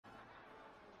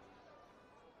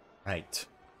Right.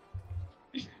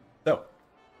 So,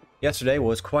 yesterday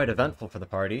was quite eventful for the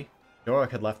party.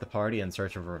 Yorick had left the party in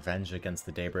search of revenge against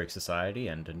the Daybreak Society,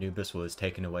 and Anubis was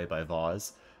taken away by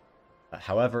Vaz.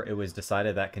 However, it was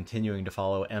decided that continuing to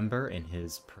follow Ember in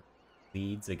his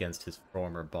leads against his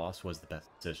former boss was the best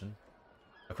decision.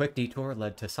 A quick detour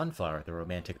led to Sunflower, the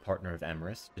romantic partner of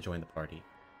Emerus, to join the party.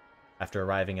 After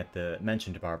arriving at the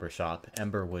mentioned barber shop,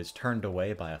 Ember was turned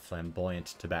away by a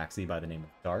flamboyant tabaxi by the name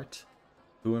of Dart,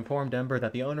 who informed Ember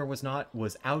that the owner was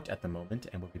out at the moment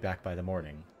and would be back by the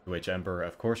morning, to which Ember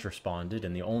of course responded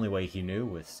in the only way he knew,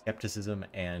 with skepticism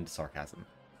and sarcasm.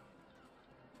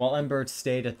 While Ember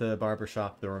stayed at the barber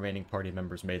shop, the remaining party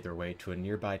members made their way to a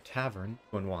nearby tavern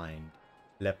to unwind,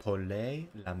 Le Poulet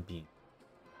Lambin.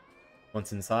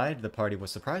 Once inside, the party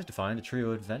was surprised to find a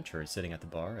trio of adventurers sitting at the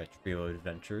bar, a trio of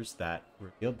adventurers that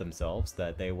revealed themselves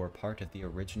that they were part of the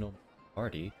original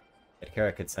party that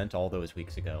Carrick had sent all those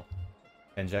weeks ago.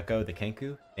 Kanjeko the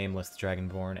Kenku, Nameless the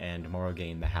Dragonborn, and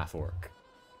Morrigan the Half-Orc.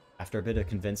 After a bit of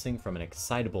convincing from an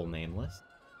excitable Nameless,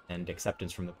 and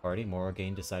acceptance from the party,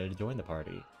 Morrigan decided to join the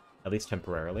party, at least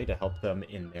temporarily, to help them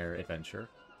in their adventure.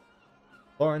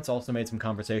 Lawrence also made some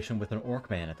conversation with an orc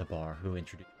man at the bar, who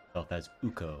introduced himself as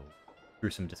Uko. Through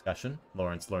some discussion,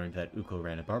 Lawrence learned that Uko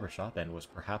ran a barbershop and was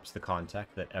perhaps the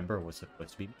contact that Ember was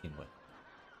supposed to be meeting with.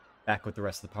 Back with the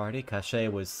rest of the party, Cachet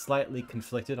was slightly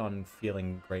conflicted on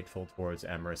feeling grateful towards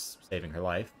Emerus saving her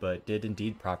life, but did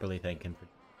indeed properly thank him for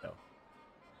doing so.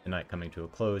 The night coming to a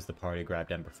close, the party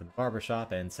grabbed Ember from the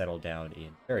barbershop and settled down in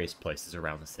various places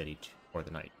around the city for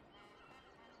the night.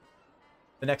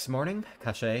 The next morning,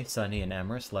 Cachet, Sunny, and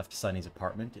Emerus left Sunny's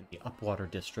apartment in the Upwater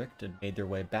district and made their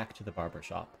way back to the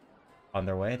barbershop. On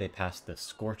their way, they passed the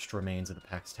scorched remains of the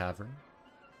Pax Tavern,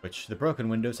 which the broken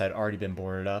windows had already been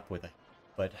boarded up with,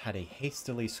 but had a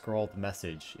hastily scrawled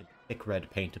message in thick red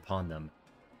paint upon them,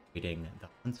 reading, "The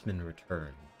Huntsman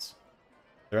returns."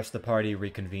 The rest of the party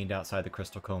reconvened outside the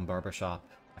Crystal Comb barbershop.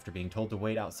 After being told to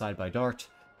wait outside by Dart,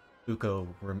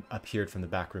 Uko appeared from the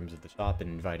back rooms of the shop and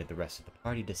invited the rest of the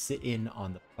party to sit in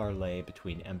on the parley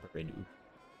between Ember and Uko.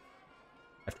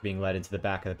 After being led into the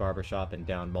back of the barbershop and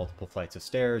down multiple flights of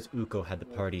stairs, Uko had the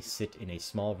party sit in a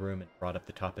small room and brought up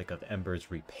the topic of Ember's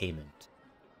repayment.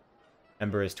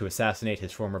 Ember is to assassinate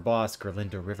his former boss,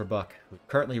 Gerlinda Riverbuck, who is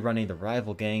currently running the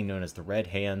rival gang known as the Red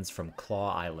Hands from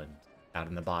Claw Island, out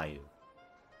in the bayou.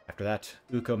 After that,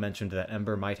 Uko mentioned that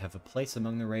Ember might have a place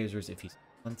among the Razors if he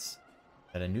wants,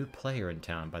 that a new player in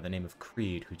town by the name of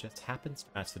Creed, who just happens to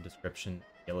match the description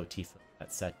of Yellow Tifa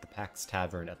that set the Pax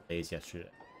Tavern ablaze yesterday.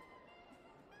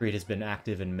 Creed has been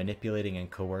active in manipulating and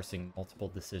coercing multiple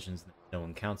decisions in the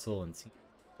Tanoan Council and seems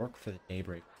to work for the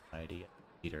Daybreak Society as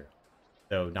a leader,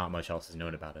 though not much else is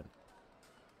known about him.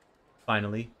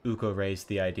 Finally, Uko raised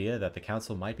the idea that the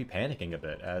council might be panicking a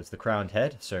bit, as the crowned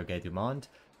head, Sergei Dumond,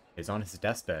 is on his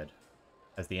deathbed,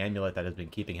 as the amulet that has been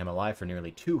keeping him alive for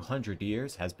nearly 200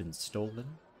 years has been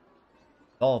stolen.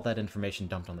 With all of that information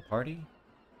dumped on the party,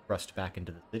 rushed back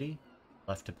into the city,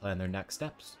 left to plan their next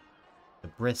steps. The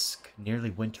brisk,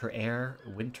 nearly winter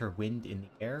wind in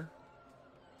the air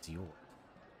is yours.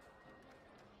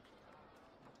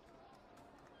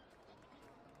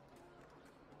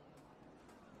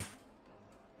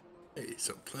 Hey,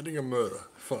 so planning a murder.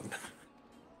 Fun.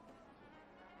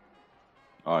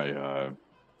 I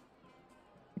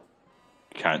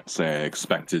can't say I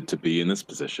expected to be in this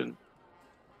position.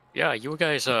 Yeah, you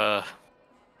guys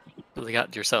really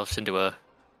got yourselves into a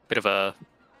bit of a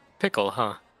pickle,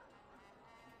 huh?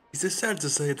 Is it sad to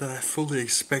say that I fully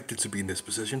expected to be in this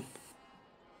position?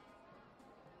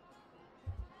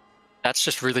 That's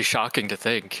just really shocking to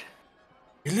think.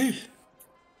 Really?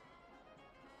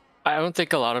 I don't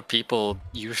think a lot of people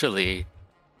usually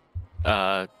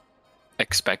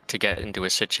expect to get into a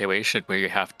situation where you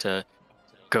have to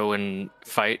go and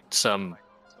fight some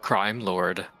crime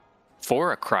lord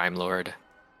for a crime lord.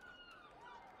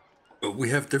 But we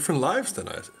have different lives than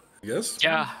I guess.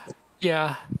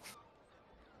 Yeah.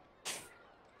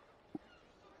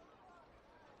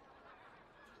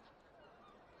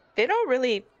 They don't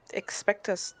really expect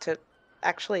us to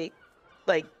actually,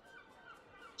 like,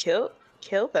 kill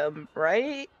them,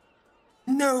 right?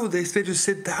 No, they say to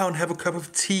sit down, have a cup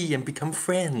of tea, and become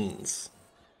friends.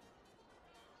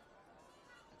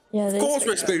 Yeah, Of course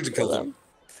we expect to kill them.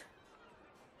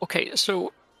 Okay,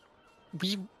 so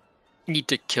we need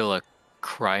to kill a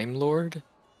crime lord?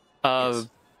 Yes.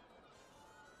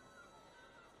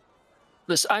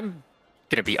 Listen, I'm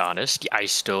gonna be honest, I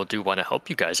still do want to help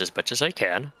you guys as much as I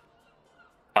can.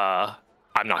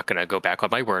 I'm not gonna go back on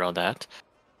my word on that.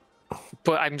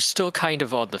 But I'm still kind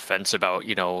of on the fence about,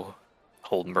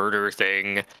 whole murder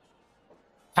thing.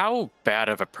 How bad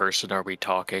of a person are we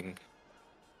talking?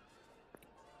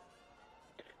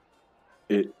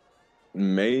 It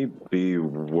may be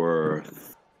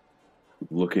worth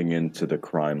looking into the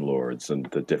crime lords and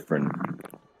the different,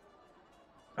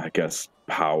 I guess,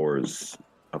 powers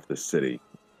of the city.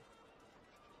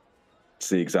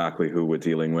 See exactly who we're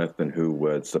dealing with and who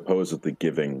we're supposedly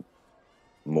giving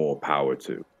more power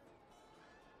to.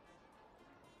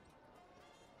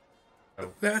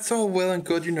 That's all well and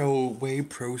good, weigh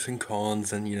pros and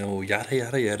cons and, yada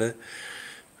yada yada.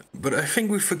 But I think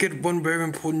we forget one very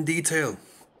important detail.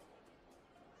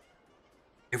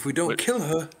 If we don't What? kill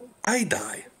her, I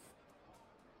die.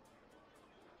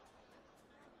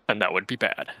 And that would be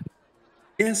bad.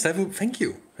 Yes, that would. Thank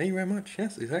you. Thank you very much.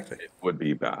 Yes, exactly. It would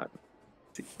be bad.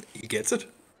 He gets it.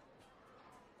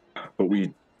 But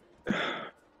we...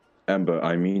 Ember,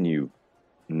 I mean you,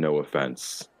 no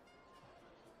offense.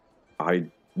 I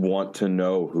want to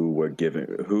know who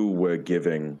we're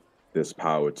giving this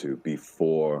power to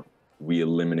before we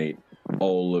eliminate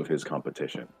all of his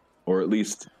competition, or at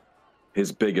least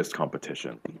his biggest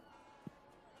competition.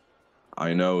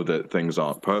 I know that things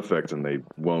aren't perfect, and they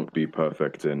won't be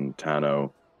perfect in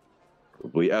Tano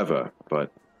probably ever,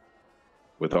 but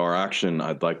with our action,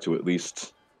 I'd like to at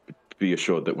least be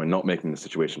assured that we're not making the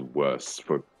situation worse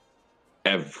for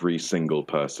every single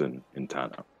person in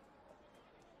Tano.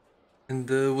 And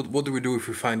what do we do if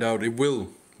we find out it will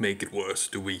make it worse?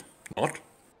 Do we not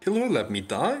kill her? Let me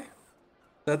die?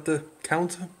 Is that the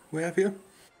counter we have here?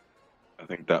 I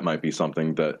think that might be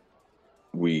something that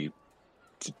we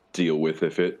deal with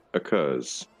if it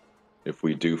occurs. If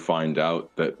we do find out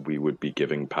that we would be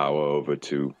giving power over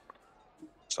to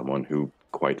someone who,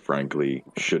 quite frankly,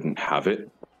 shouldn't have it,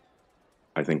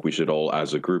 I think we should all,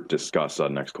 as a group, discuss our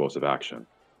next course of action.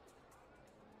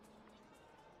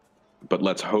 But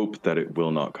let's hope that it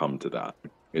will not come to that.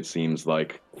 It seems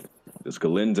like this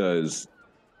Galinda is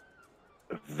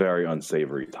a very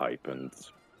unsavory type, and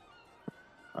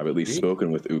I've at least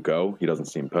spoken with Uko. He doesn't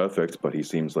seem perfect, but he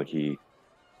seems like he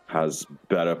has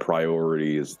better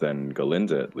priorities than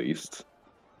Galinda, at least.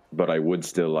 But I would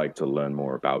still like to learn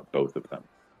more about both of them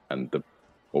and the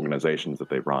organizations that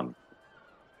they run.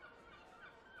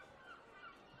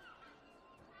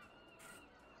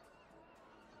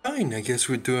 Fine, I guess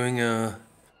we're doing a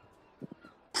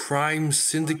crime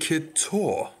syndicate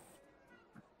tour.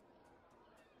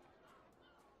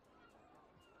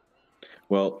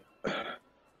 Well,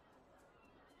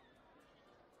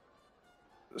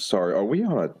 sorry, are we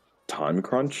on a time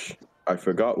crunch? I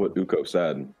forgot what Uko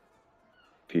said.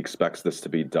 He expects this to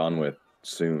be done with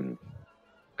soon.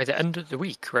 By the end of the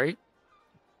week, right?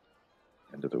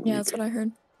 End of the week. Yeah, that's what I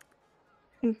heard.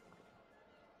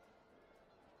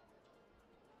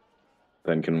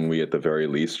 Then can we at the very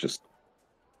least just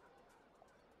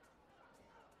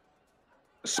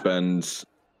spend...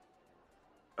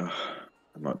 I'm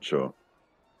not sure.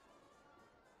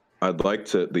 I'd like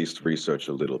to at least research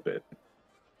a little bit.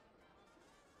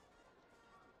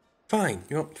 Fine,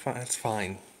 fine, that's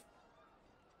fine.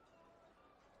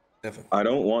 Never. I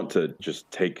don't want to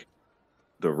just take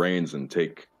the reins and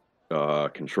take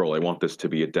control. I want this to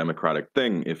be a democratic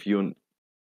thing. If you're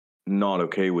not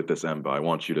okay with this, Ember, I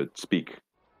want you to speak.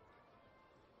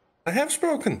 I have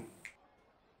spoken.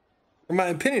 My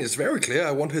opinion is very clear.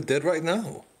 I want her dead right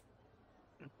now.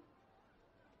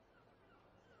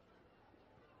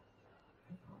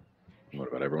 What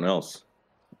about everyone else?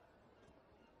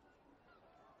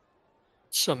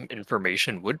 Some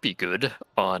information would be good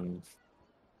on,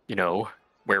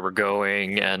 where we're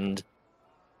going and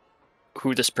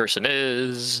who this person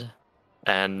is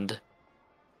and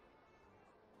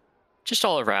just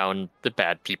all around the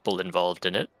bad people involved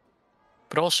in it.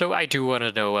 But also, I do want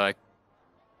to know,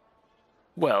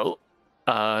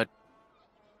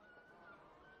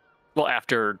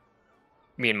 after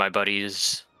me and my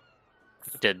buddies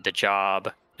did the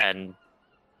job and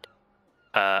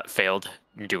failed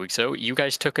in doing so, you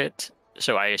guys took it.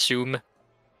 So I assume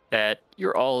that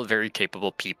you're all very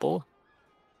capable people.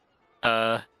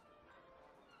 So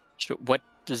what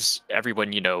does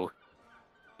everyone,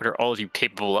 what are all of you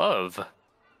capable of?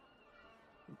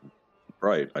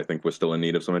 Right, I think we're still in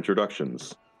need of some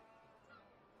introductions.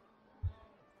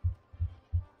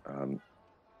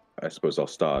 I suppose I'll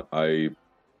start. I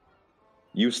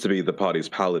used to be the party's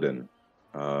paladin.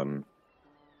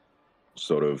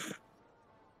 Sort of,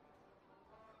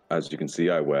 as you can see,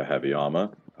 I wear heavy armor.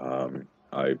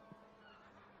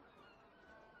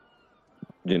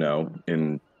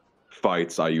 In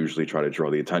fights, I usually try to draw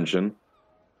the attention.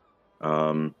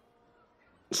 Some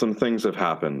things have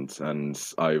happened, and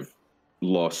I've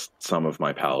lost some of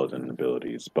my paladin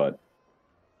abilities, but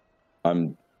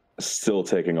I'm still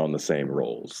taking on the same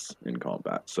roles in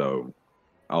combat. So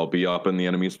I'll be up in the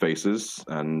enemy's faces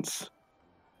and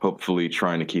hopefully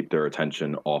trying to keep their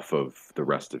attention off of the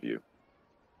rest of you.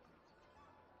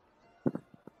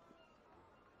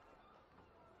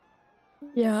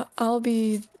 Yeah, I'll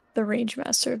be the range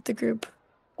master of the group,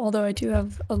 although I do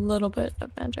have a little bit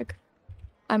of magic.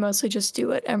 I mostly just do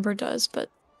what Ember does, but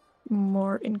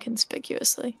more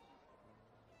inconspicuously.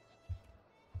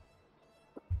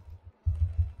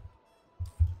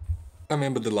 I'm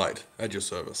Ember the Light, at your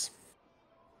service.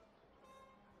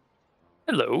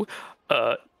 Hello.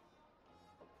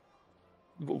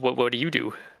 What do you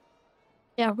do?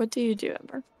 Yeah, what do you do,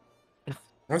 Ember?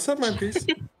 I said my piece.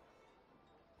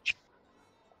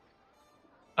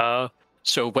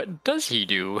 So what does he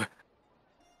do?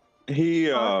 He's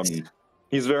very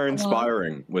A lot.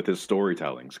 inspiring with his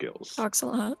storytelling skills. Talks a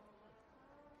lot.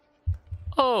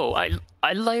 Oh,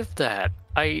 I love that.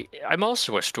 I'm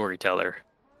also a storyteller.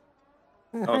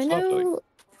 Oh, I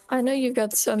lovely. know you've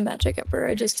got some magic, Ember.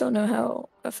 I just don't know how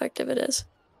effective it is.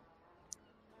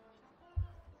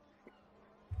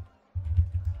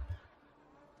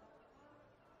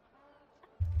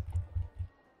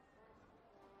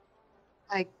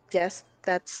 I guess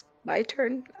that's my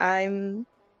turn. I'm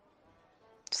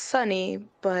Sunny,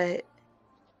 but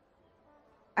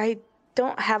I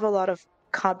don't have a lot of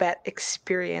combat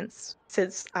experience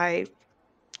since I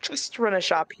just run a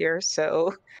shop here,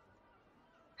 so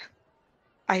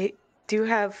I do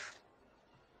have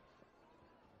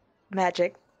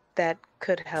magic that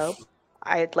could help.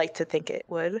 I'd like to think it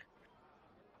would.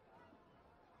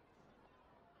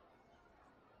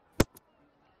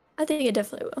 I think it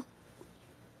definitely will.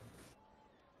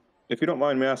 If you don't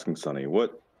mind me asking, Sonny,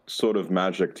 what sort of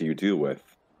magic do you deal with?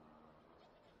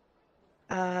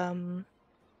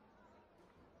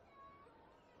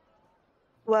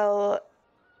 Well,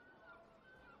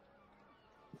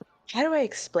 how do I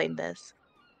explain this?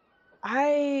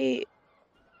 I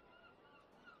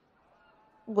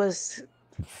was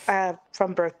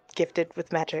from birth gifted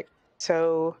with magic,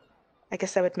 so I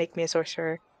guess that would make me a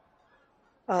sorcerer.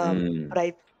 But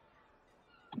I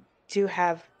do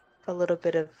have a little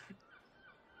bit of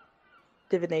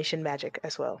divination magic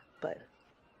as well, but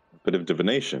Bit of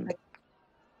divination.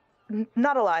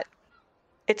 not a lot.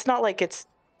 It's not like it's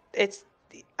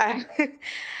I,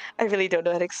 I really don't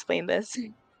know how to explain this.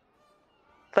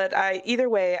 But either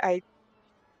way,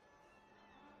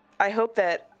 I hope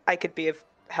that I could be of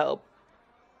help.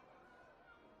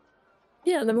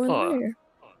 Yeah, the more the Oh. merrier.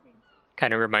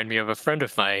 Kind of remind me of a friend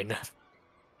of mine.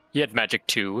 He had magic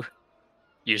too,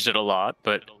 used it a lot,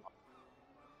 but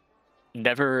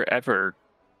never ever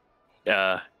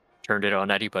turned it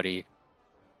on anybody.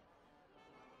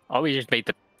 Always made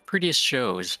the prettiest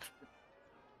shows.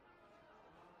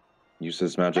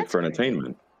 Uses magic That's for great.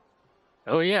 entertainment.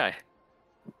 Oh yeah,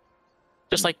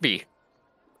 just like me.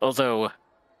 Although,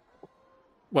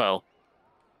 well,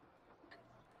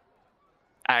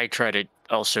 I try to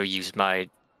also use my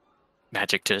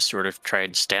magic to sort of try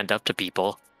and stand up to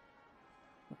people.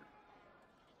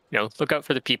 You know, look out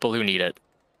for the people who need it.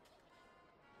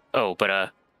 Oh,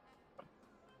 but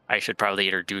I should probably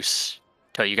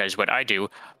tell you guys what I do.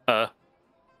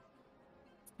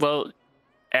 Well,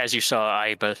 as you saw,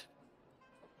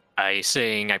 I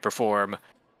sing, I perform,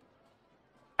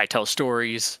 I tell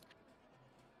stories,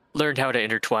 learned how to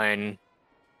intertwine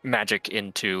magic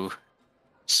into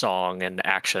song and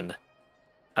action.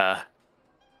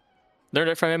 Learned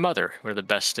it from my mother, one of the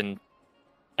best in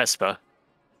Espa.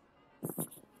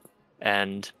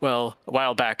 And, well, a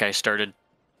while back I started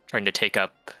trying to take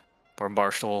up more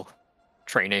martial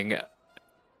training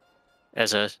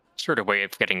as a sort of way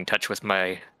of getting in touch with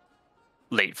my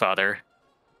late father.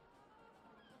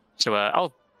 So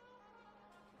I'll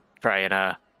try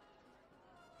and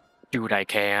do what I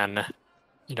can.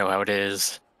 You know how it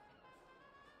is.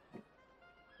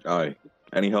 Aye.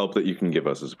 Any help that you can give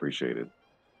us is appreciated.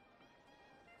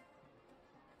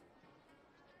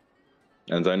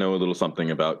 And I know a little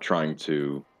something about trying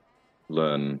to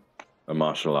learn a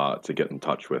martial art to get in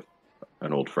touch with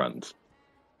an old friend.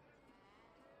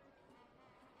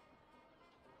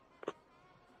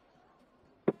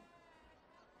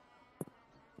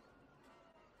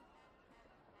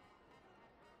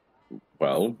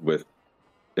 Well, with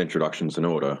introductions in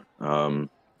order, how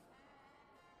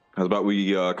about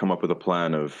we come up with a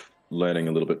plan of learning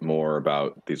a little bit more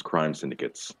about these crime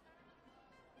syndicates?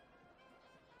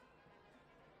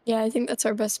 Yeah, I think that's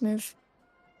our best move.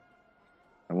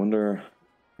 I wonder,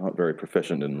 I'm not very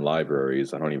proficient in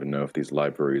libraries. I don't even know if these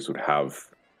libraries would have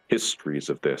histories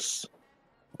of this.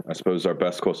 I suppose our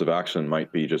best course of action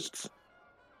might be just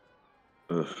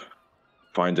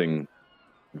finding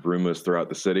rumors throughout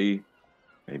the city,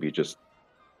 maybe just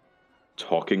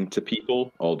talking to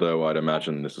people, although I'd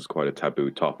imagine this is quite a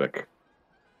taboo topic.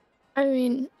 I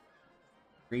mean,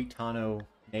 3 Tano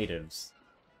natives.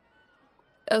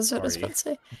 that's what I was Party. about to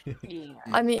say. Yeah.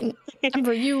 I mean,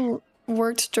 Ember, you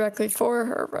worked directly for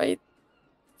her, right?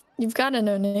 You've got to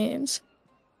know names.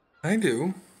 I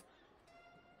do.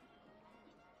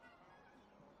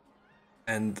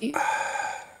 And You-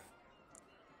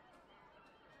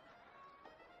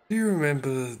 do you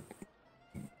remember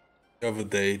the other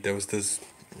day there was this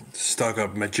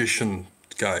stuck-up magician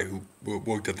guy who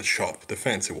worked at the shop, the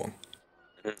fancy one?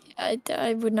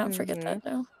 I would not forget Mhm. that,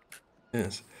 no.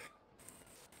 Yes.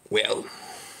 Well,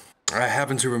 I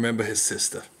happen to remember his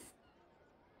sister.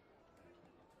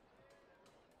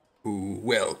 Who,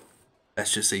 well,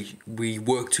 let's just say we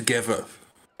worked together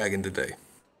back in the day.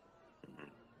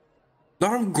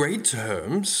 Not on great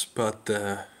terms, but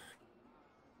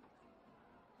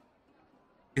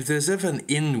if there's ever an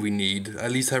in we need,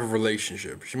 at least have a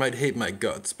relationship. She might hate my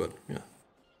guts, but yeah.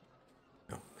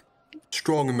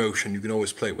 Strong emotion, you can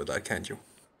always play with that, can't you?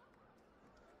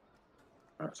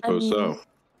 I suppose so.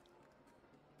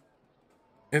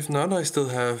 If not, I still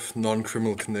have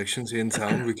non-criminal connections here in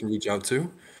town we can reach out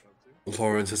to.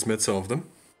 Lawrence has met some of them.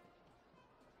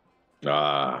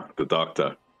 Ah, the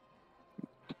doctor.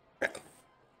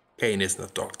 Kane isn't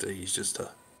a doctor, he's just a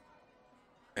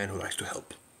man who likes to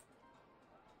help.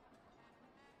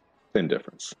 Same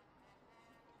difference.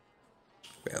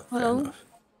 Well, Well,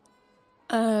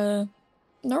 fair enough.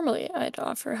 Normally I'd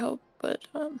offer help, but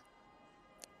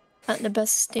not in the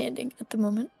best standing at the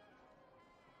moment.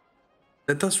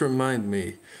 That does remind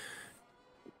me.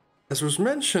 As was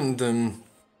mentioned,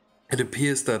 it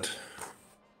appears that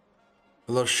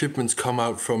a lot of shipments come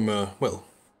out from, well,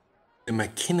 the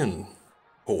McKinnon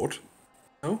port,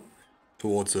 no?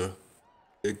 Towards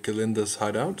Galinda's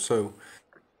hideout, so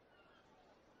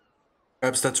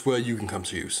perhaps that's where you can come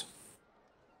to use.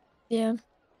 Yeah,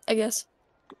 I guess.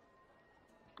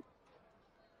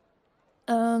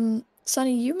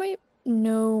 Sonny, you might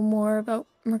know more about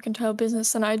mercantile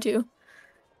business than I do.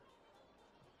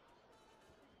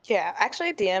 Yeah,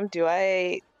 actually, DM, do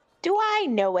I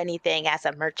know anything as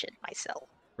a merchant myself?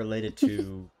 Related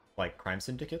to, like, crime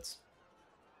syndicates?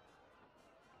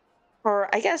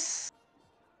 Or I guess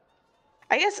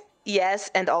yes,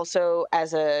 and also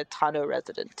as a Tano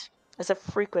resident, as a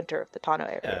frequenter of the Tano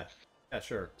area. Yeah. Yeah,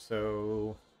 sure.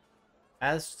 So,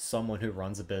 as someone who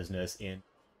runs a business in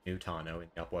New Tano, in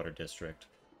the Upwater District,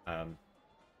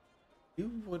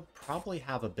 you would probably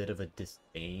have a bit of a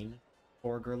disdain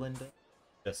for Gerlinda,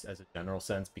 just as a general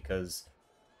sense, because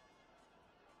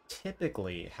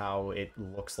typically how it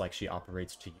looks like she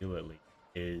operates to you, at least,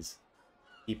 is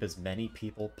keep as many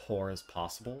people poor as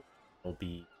possible. Will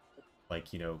be,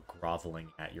 like, you know, groveling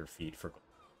at your feet for gold.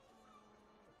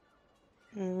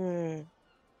 Mm,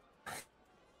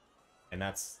 And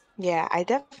that's yeah, I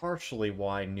definitely. partially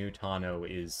why New Tano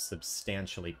is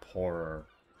substantially poorer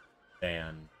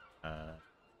than OG.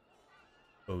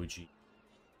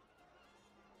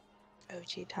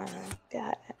 OG Tano.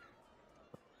 Got it.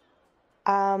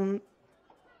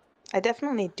 I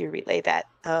definitely do relay that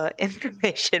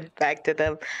information back to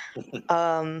them.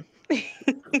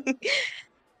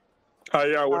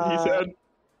 Yeah, what he said.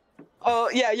 Oh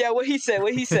yeah, what he said.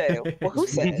 Well, who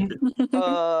said?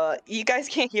 You guys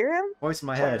can't hear him? Voice in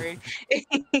my head. Sorry.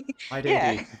 My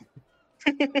Yeah.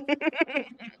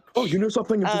 Oh, you know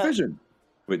something in Uh, division.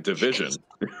 Wait, division.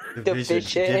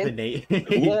 Division.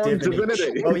 Long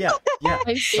divinity. Oh yeah, yeah.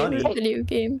 My Sonny, favorite video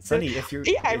game. Sonny, if you're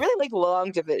Yeah, I really like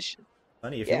long division.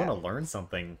 Sonny, if yeah. you want to learn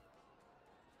something,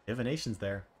 divination's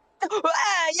there.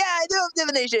 Yeah, I do have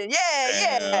divination.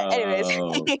 Yeah. Anyways,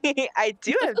 I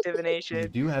do have You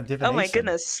divination. do have divination. Oh my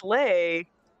goodness, slay.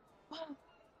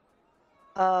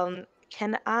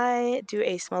 Can I do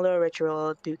a smaller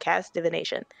ritual to cast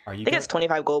divination? Are I you think gonna, it's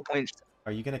 25 gold points.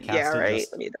 are you gonna Yeah, cast it right.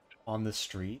 just on the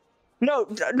street? No,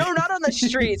 not on the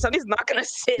street. Somebody's not gonna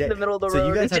sit in the middle of the so road.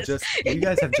 you guys and have you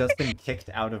guys have just been kicked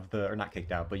out of the, or not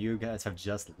kicked out, but you guys have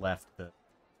just left the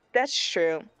That's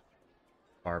true.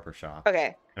 barber shop.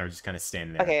 Okay. And are just kind of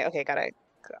standing there. Okay, got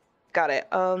it.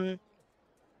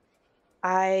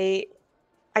 I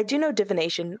do know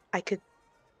divination. I could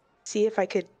see if I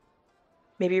could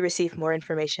maybe receive more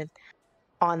information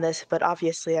on this, but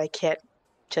obviously I can't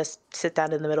just sit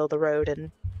down in the middle of the road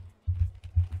and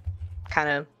kind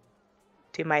of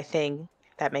do my thing,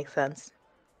 if that makes sense.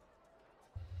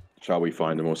 Shall we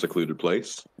find a more secluded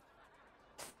place?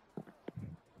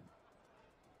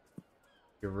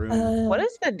 Your room. What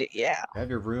is the yeah? You have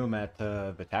your room at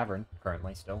the tavern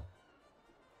currently still.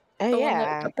 The one that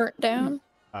Yeah. got burnt down?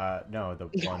 No, the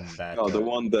one that. Oh, the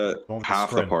one that one with the half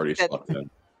the scrimp. party That- slept in.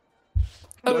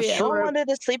 Oh, The yeah. No one shrimp. wanted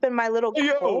to sleep in my little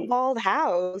Yo! cobalt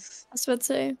house. I was about to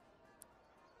say.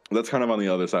 That's kind of on the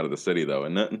other side of the city, though,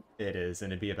 isn't it? It is,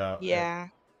 and it'd be about Yeah.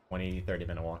 20,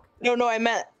 30-minute walk. No, I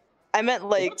meant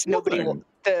like That's nobody nothing.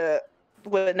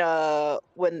 when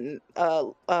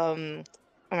oh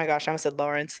my gosh, I almost said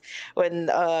Lawrence. When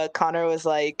Connor was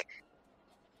like,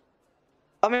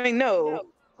 I mean, no.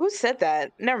 Who said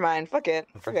that? Never mind. Fuck it.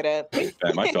 Forget it.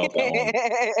 Damn, I felt that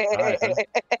one. Alright, then.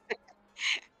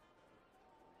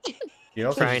 You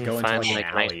also Try just and go into find, like an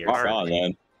like, nice alley or Rock Art. on, something.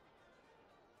 man.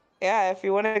 Yeah, if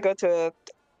you want to go to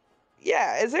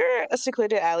yeah, is there a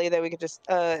secluded alley that we could just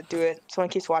do it? Someone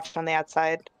keeps watching on the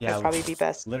outside. Yeah, That'd probably be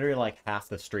best. Literally, like half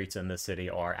the streets in the city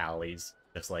are alleys.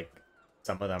 Just like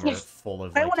some of them are Yes. full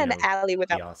of I like want an alley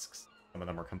without. kiosks. Some of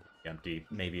them are completely empty.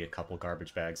 Maybe a couple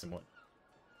garbage bags and what.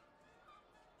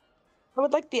 I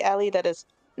would like the alley that has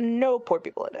no poor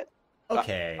people in it.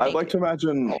 Okay. I'd like to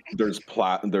imagine there's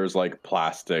like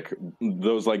plastic,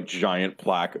 those like giant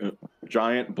black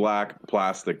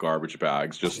plastic garbage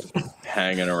bags just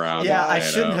hanging around. Yeah, I you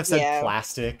shouldn't know? have said Yeah.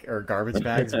 plastic or garbage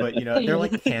bags, but you know they're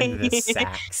like canvas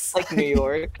sacks. Like New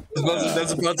York.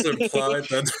 That's about to imply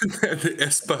that the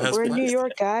Espa has We're in New plastic.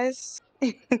 York, guys.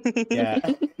 Yeah,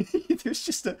 there's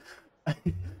just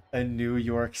a New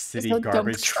York City a dump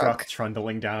garbage truck truck.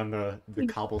 trundling down the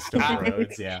cobblestone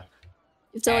roads. Yeah,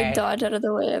 You have to like dodge out of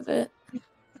the way of it.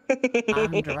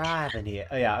 I'm driving here.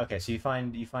 Oh yeah, okay. So you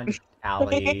find an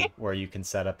alley where you can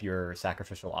set up your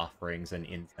sacrificial offerings and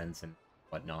incense and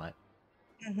whatnot.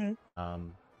 Mhm.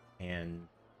 And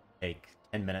take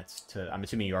 10 minutes to. I'm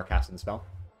assuming you are casting the spell.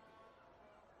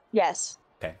 Yes.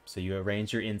 Okay, so you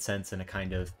arrange your incense in a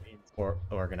kind of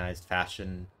organized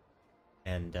fashion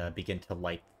and begin to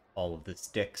light all of the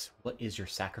sticks. What is your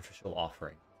sacrificial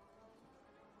offering?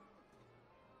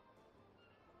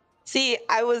 See,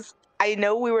 I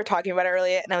know we were talking about it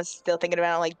earlier, and I was still thinking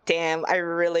about it. I'm like, damn, I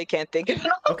really can't think of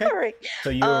it. Okay. So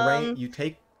you Um, you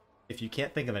take. If you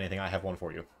can't think of anything, I have one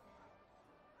for you.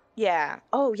 Yeah.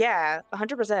 Oh, yeah.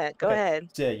 100%. Go Okay, ahead.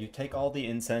 So you take all the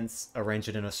incense, arrange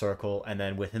it in a circle, and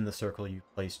then within the circle you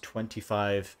place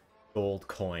 25 gold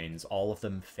coins, all of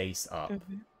them face up,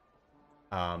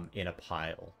 in a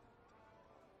pile.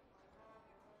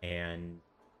 And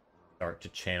start to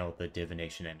channel the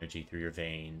divination energy through your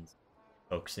veins,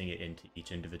 focusing it into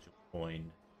each individual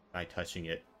coin by touching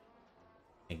it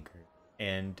finger.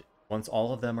 And once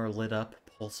all of them are lit up,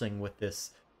 pulsing with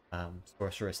this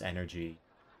sorcerous energy,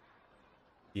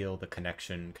 feel the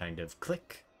connection kind of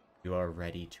click. You are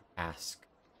ready to ask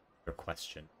your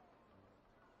question.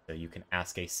 So you can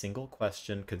ask a single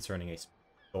question concerning a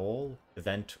goal,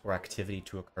 event, or activity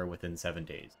to occur within 7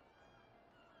 days.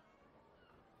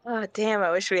 Oh, damn,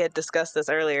 I wish we had discussed this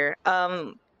earlier.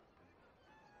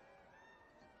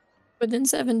 Within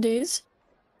 7 days.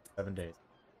 7 days.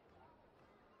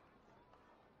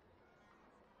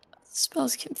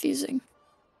 Spell's confusing.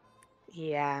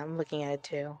 Yeah, I'm looking at it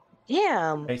too.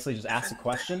 Damn. Basically, just ask a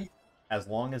question. As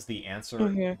long as the answer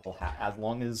as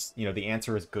long as the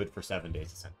answer is good for 7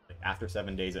 days. Essentially, after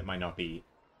 7 days, it might not be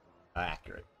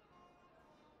accurate.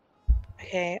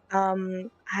 Okay. I'm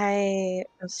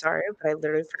sorry, but I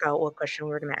literally forgot what question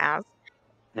we were gonna ask.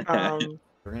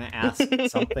 We're gonna ask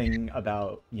something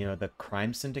about the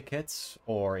crime syndicates,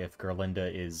 or if Gerlinda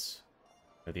is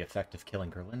the effect of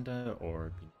killing Gerlinda,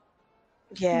 or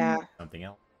Yeah. something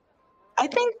else. I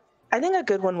think a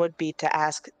good one would be to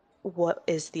ask what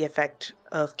is the effect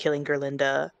of killing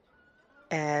Gerlinda,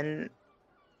 and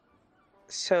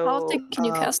so How often can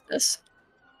you cast this?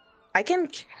 I can.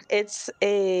 It's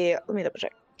a. Let me double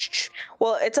check.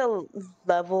 Well, it's a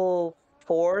level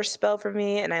 4 spell for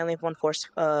me, and I only have one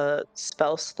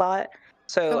spell slot.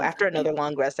 So Oh, after okay. another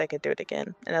long rest, I could do it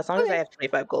again, and as long as I Okay. have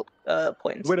 25 gold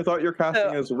points. Wait, I thought you're casting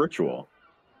So- as a ritual.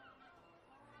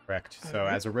 Correct. So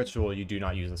as a ritual, you do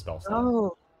not use a spell slot.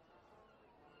 Oh.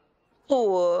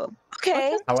 Oh.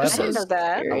 Okay. I However- didn't know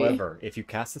that. However, if you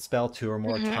cast the spell 2 or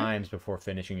more Mhm. times before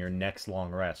finishing your next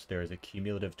long rest, there is a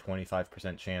cumulative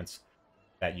 25% chance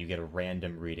that you get a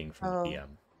random reading from Oh. the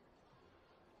DM.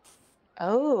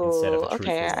 Oh. Instead of a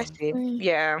Okay, I truthful see. one.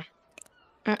 Yeah.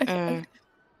 Okay.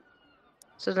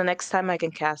 So the next time I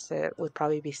can cast it would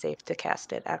probably be safe to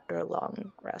cast it after a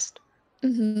long rest.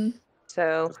 Mm-hmm.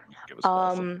 So, Give us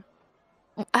balls.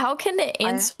 How can it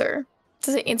answer?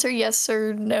 Does it answer yes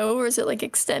or no, or is it like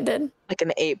extended? like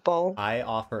an 8-ball. I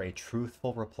offer a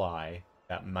truthful reply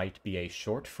that might be a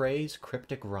short phrase,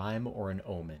 cryptic rhyme, or an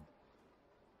omen.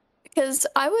 Because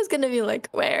I was gonna be like,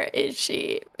 where is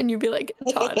she? And you'd be like,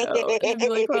 Tano. And I'd be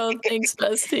like, well, thanks,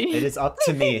 bestie. It is up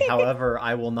to me. However,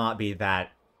 I will not be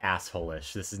that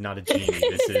asshole-ish. This is not a genie.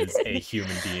 This is a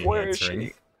human being Where is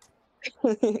answering.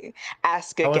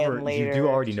 Ask again However, later. you do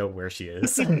already know where she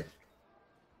is.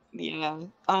 Yeah.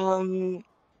 I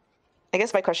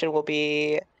guess my question will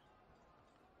be,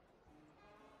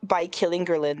 by killing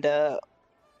Gerlinda,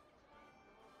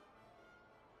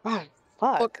 oh,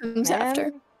 fuck, What comes man.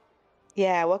 after?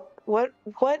 Yeah, what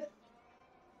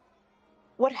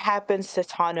happens to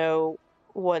Tano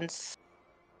once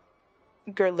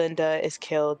Gerlinda is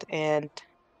killed and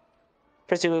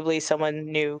presumably someone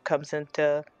new comes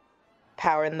into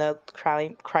power in the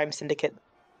crime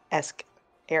syndicate-esque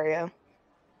area?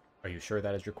 Are you sure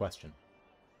that is your question?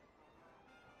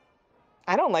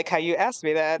 I don't like how you asked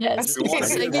me that. Yes, You want-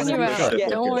 he's you psyching want you to out. get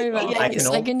Don't worry about Yeah, it. He's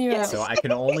psyching you out. So I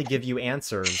can only give you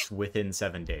answers within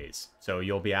 7 days. So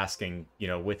you'll be asking,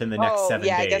 within the next 7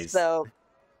 yeah, days. I guess so.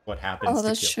 What happens Oh, to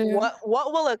that's kill? true.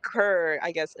 What will occur,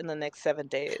 I guess, in the next 7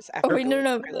 days? Oh, After wait,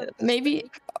 no. Gerlinda is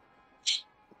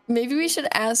Maybe we should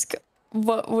ask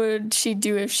what would she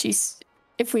do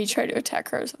if we try to attack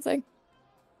her or something.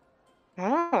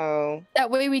 Oh.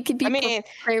 That way we could be I mean,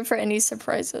 prepared for any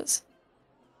surprises.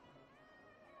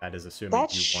 That is assuming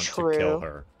That's you want to true. kill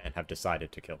her and have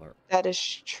decided to kill her. that is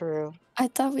true. I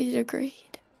thought we'd agreed.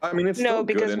 I mean, it's No, still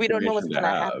because good we don't know what's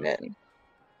information to gonna have. happen.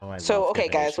 Oh, I So, love okay,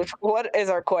 guys, divination. what is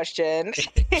our question?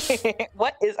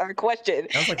 What is our question?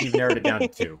 Sounds like you've narrowed it down to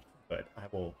 2, but I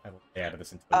will stay out of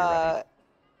this until you're ready.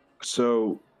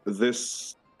 So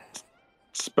this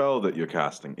spell that you're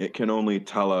casting, it can only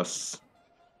tell us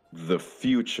the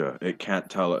future. It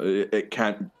can't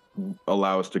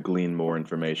allow us to glean more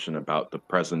information about the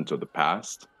present or the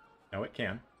past. No, it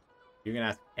can. You can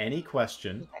ask any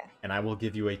question, and I will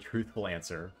give you a truthful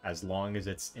answer as long as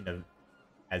it's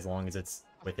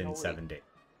within 7 days.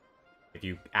 If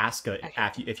you ask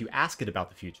if you ask it about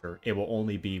the future, it will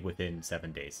only be within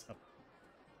 7 days.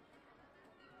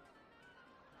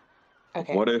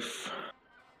 Okay. What if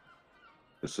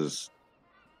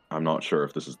I'm not sure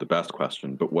if this is the best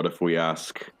question, but what if we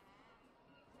ask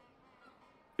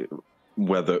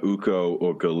whether Uko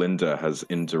or Gerlinda has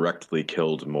indirectly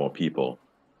killed more people?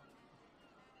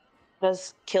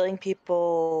 Does killing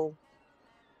people,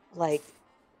 like,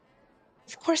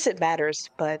 of course it matters,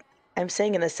 but I'm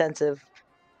saying in the sense of,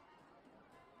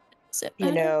 Does it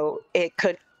matter? it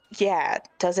could, yeah,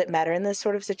 does it matter in this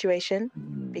sort of situation?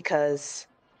 Because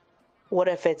what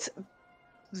if it's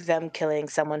them killing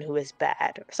someone who is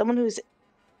bad, or someone who's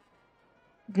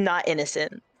not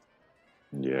innocent?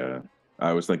 Yeah.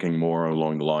 I was thinking more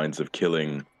along the lines of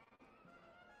killing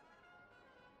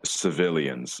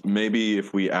civilians. Maybe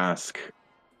if we ask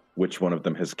which one of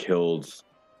them has killed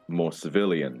more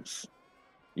civilians,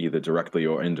 either directly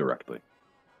or indirectly.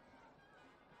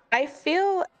 I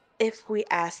feel if we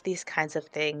ask these kinds of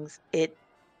things,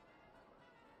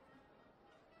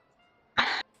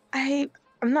 I'm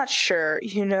not sure,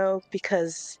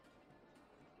 because,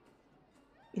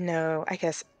 I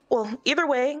guess, well, either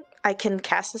way, I can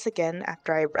cast this again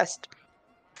after I rest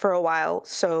for a while,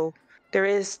 so there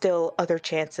is still other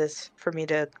chances for me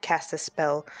to cast this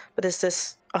spell. But is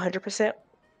this 100%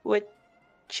 what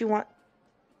you want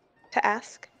to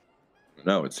ask?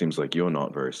 No, it seems like you're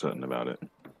not very certain about it.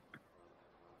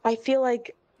 I feel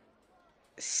like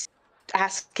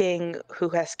asking who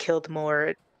has killed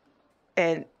more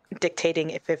and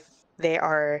dictating if they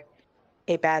are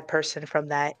a bad person from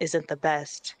that isn't the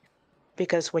best.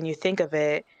 Because when you think of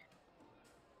it,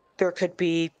 there could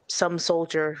be some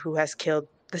soldier who has killed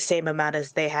the same amount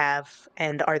as they have,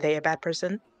 and are they a bad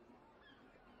person?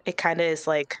 It kind of is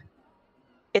like,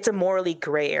 it's a morally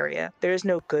gray area. There is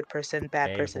no good person,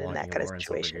 bad Hey, person in blunt that kind of Lawrence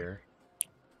over situation. here.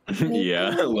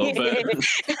 Yeah, a little bit.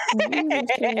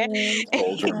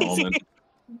 Soldier moment.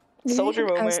 Soldier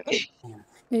moment.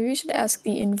 Maybe we should ask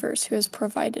the inverse, who has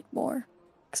provided more.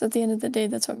 Because at the end of the day,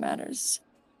 that's what matters.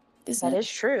 That is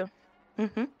true.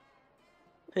 Mm-hmm.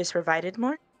 Who's provided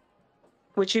more?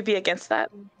 Would you be against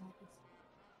that?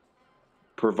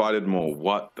 Provided more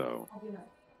what, though?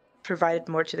 Provided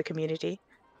more to the community?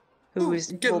 Will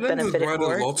Gerlinda's benefit it provided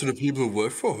more? a lot to the people who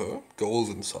work for her, goals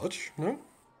and such, no?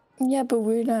 Yeah, but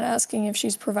we're not asking if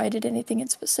she's provided anything in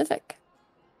specific.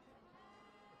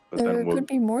 But There then could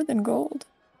be more than gold.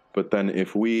 But then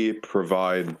if we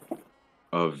provide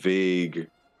a vague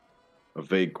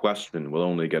question, we'll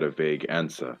only get a vague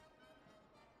answer.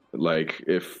 Like,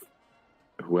 if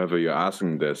whoever you're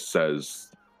asking this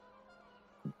says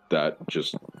that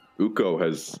just Uko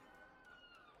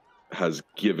has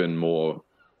given more,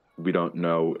 we don't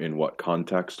know in what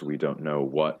context, we don't know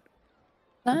what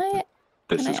This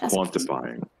Can I is ask you-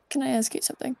 quantifying. Can I ask you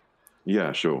something?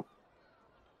 Yeah, sure.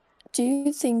 Do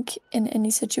you think in any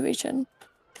situation,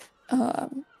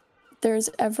 there's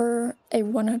ever a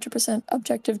 100%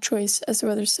 objective choice as to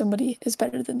whether somebody is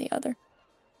better than the other?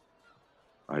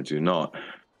 I do not.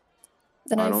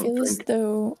 Then I I don't feel as think-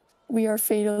 though we are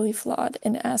fatally flawed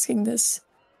in asking this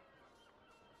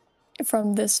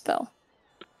from this spell.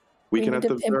 We can need at to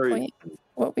the very pinpoint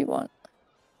what we want.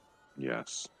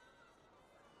 yes.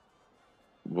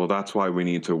 Well, that's why we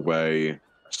need to weigh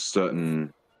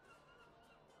certain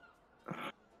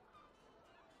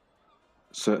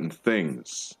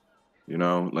things. You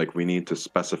know, like we need to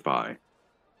specify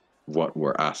what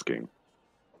we're asking.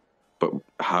 But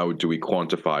how do we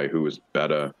quantify who is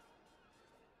better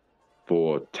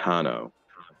for Tano?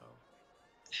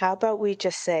 How about we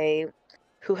just say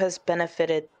who has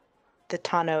benefited the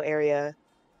Tano area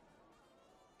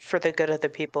for the good of the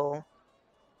people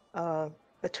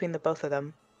between the both of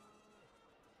them?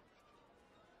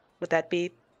 Would that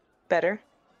be better?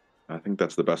 I think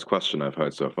that's the best question I've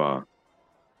heard so far.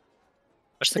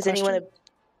 What's the Is question? anyone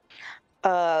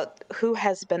who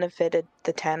has benefited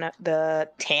the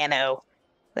Tano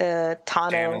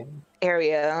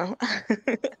area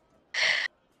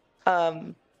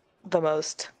the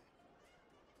most?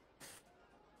 I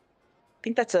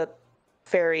think that's a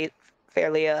fairly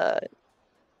how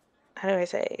do I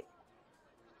say,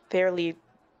 fairly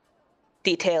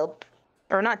detailed,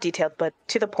 or not detailed, but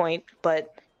to the point,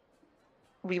 but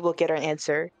we will get our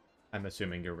answer I'm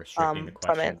assuming you're restricting the from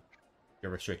question. it.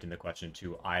 You're restricting the question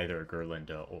to either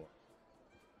Gerlinda or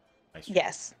Maestro.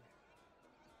 Yes.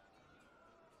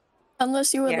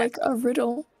 Unless you would Yes. like a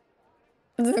riddle.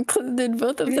 Then included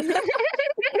both of them. Is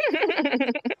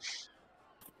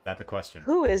that the question?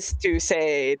 Who is to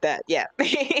say that? Yeah.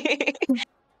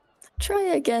 Try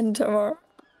again tomorrow.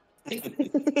 Right.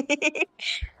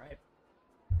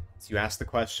 So you ask the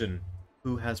question,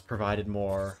 who has provided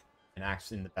more and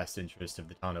acts in the best interest of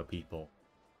the Tano people?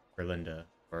 Gerlinda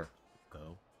or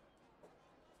Go?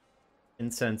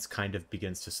 Incense kind of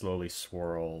begins to slowly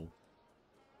swirl.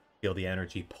 Feel the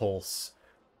energy pulse.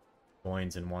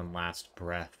 Joins in one last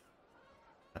breath.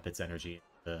 Up its energy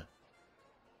into the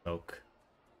smoke.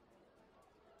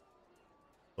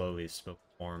 Slowly smoke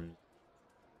forms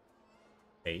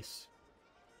face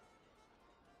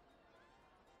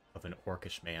of an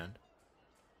orcish man.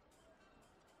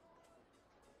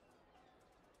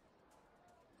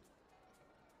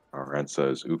 Our answer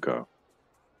is Uko.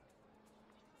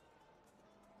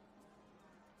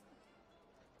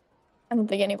 I don't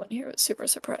think anyone here was super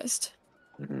surprised.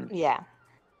 Yeah.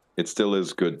 It still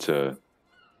is good to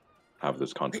have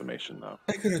this confirmation, though.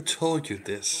 I could have told you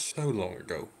this so long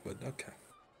ago, but okay.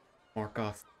 Mark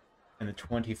off, and the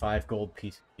 25 gold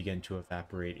pieces begin to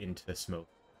evaporate into the smoke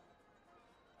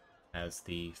as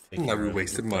the figure Now we of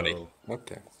wasted Uko money.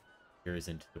 Okay. veers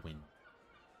into the wind.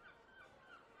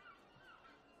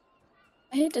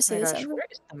 I hate to Oh say my this, gosh, Ember, where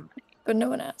is the money? but no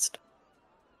one asked.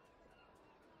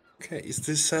 Okay, is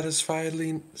this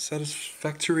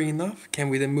satisfactory enough? Can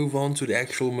we then move on to the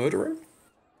actual murderer?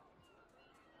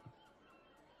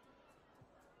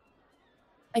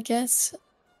 I guess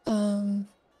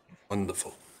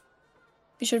Wonderful.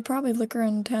 we should probably look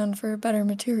around town for better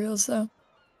materials, though.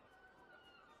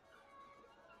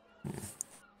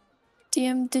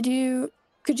 DM,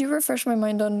 could you refresh my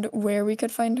mind on where we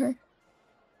could find her?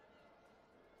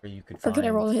 Where you could Or find could I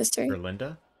roll a history?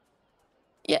 Gerlinda?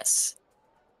 Yes.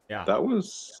 Yeah. That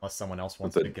was Unless someone else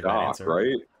wants the to give that dock, answer.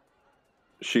 right?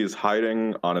 She's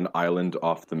hiding on an island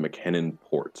off the McKinnon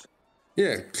port.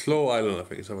 Yeah, Claw Island, I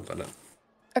think, something like that.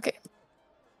 Okay.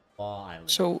 Law Island.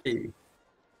 So, Hey.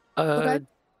 Okay.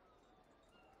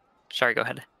 Sorry, go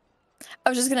ahead. I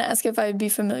was just gonna ask if I'd be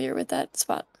familiar with that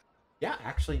spot. Yeah,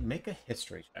 actually, make a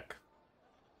history check.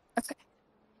 Okay.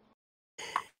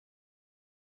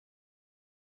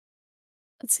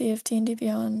 Let's see if D&D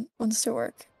Beyond wants to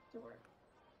work.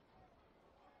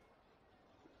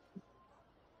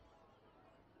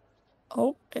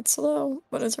 Oh, it's slow,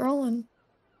 but it's rolling.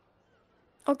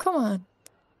 Oh, come on.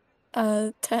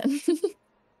 10.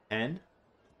 10?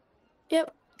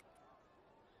 Yep.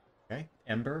 Okay.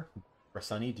 Ember or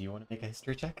Sunny, do you want to make a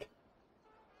history check?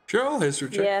 Sure, history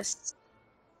check. Yes.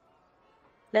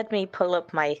 Let me pull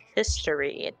up my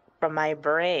history from my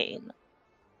brain.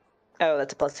 Oh,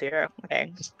 that's a +0.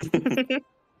 Okay.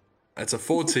 That's a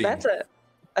 14. That's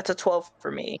a 12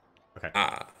 for me. Okay.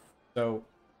 Ah. So,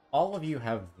 all of you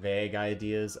have vague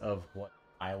ideas of what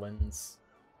islands,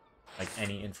 like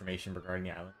any information regarding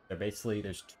the island.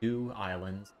 There's two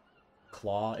islands,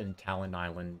 Claw and Talon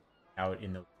Island, out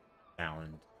in the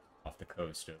sound off the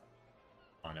coast of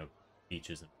Toronto.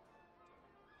 speeches.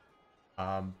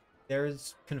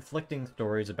 There's conflicting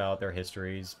stories about their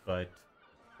histories, but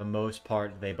for the most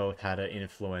part, they both had an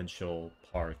influential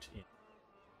part in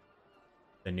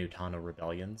the New Tano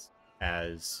rebellions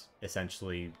as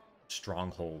essentially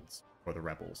strongholds for the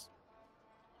rebels.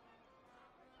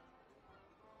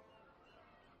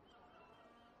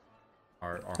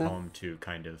 Are home to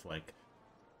kind of like,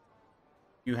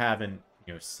 you haven't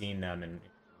seen them in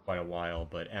quite a while,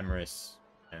 but Emrys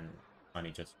and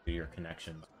Honey, just through your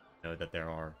connections, know that there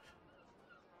are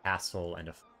castle and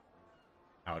a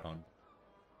out on.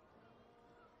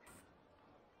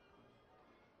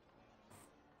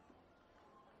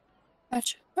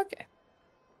 Gotcha. Okay.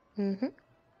 Mm-hmm.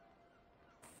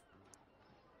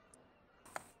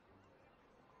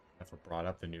 Never brought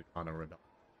up the New Tano rebellion.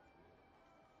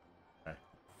 Okay.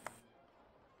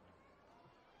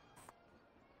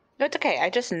 No, it's okay. I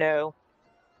just know.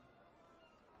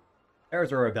 There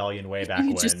was a rebellion way back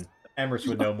You when. just- Emrys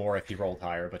would know more if he rolled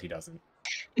higher, but he doesn't.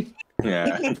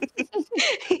 Yeah.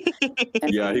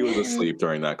 Yeah, he was asleep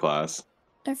during that class.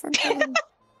 I forgot.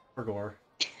 For Gore.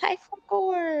 I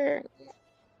forgot.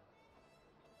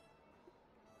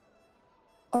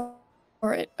 All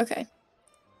right. Okay.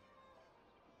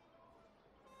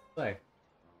 Say.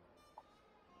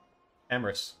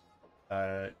 Emrys.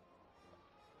 Well.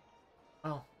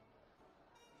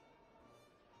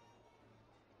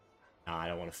 Nah, I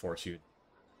don't want to force you.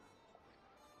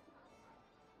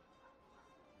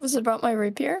 Was it about my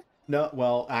rapier? No,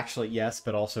 well, actually, yes,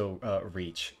 but also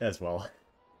reach as well.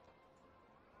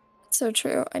 So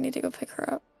true. I need to go pick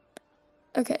her up.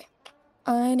 Okay.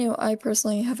 I know I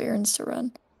personally have errands to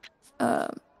run.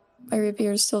 My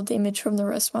rapier is still damaged from the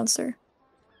rust monster.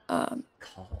 Call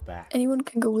back. Anyone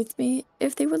can go with me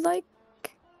if they would like.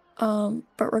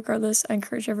 But regardless, I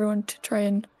encourage everyone to try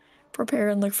and prepare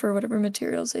and look for whatever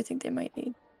materials they think they might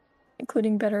need,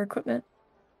 including better equipment.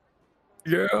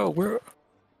 Yeah, we're.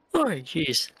 Oh,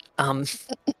 jeez.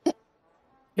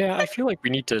 Yeah, I feel like we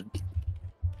need to,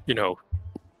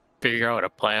 figure out a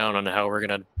plan on how we're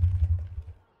gonna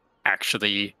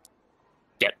actually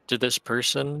get to this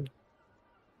person.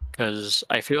 Because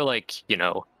I feel like,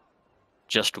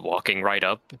 just walking right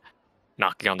up,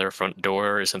 knocking on their front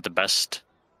door isn't the best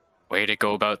way to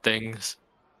go about things.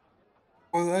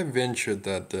 Well, I ventured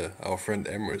that our friend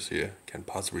Emrys here can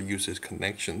possibly use his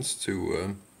connections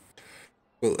to,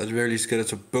 well, at the very least get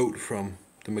us a boat from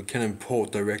the McKinnon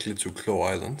port directly to Claw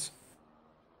Island.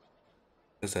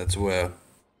 Because that's where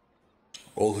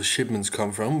all the shipments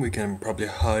come from. We can probably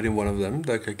hide in one of them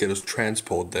that could get us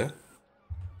transport there.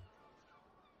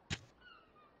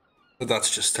 But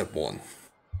that's just step one.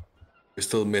 We're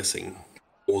still missing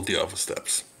all the other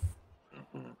steps.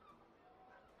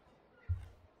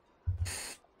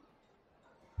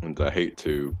 And I hate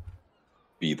to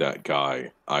be that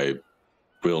guy. I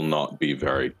will not be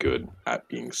very good at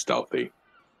being stealthy.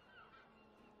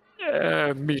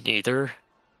 Me neither.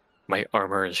 My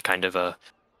armor is kind of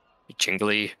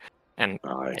jingly, and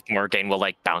Morgaine will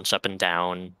bounce up and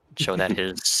down, show that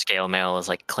his scale mail is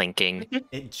clinking.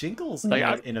 It jingles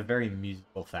in a very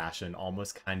musical fashion,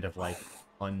 almost kind of like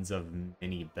tons of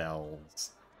mini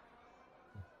bells.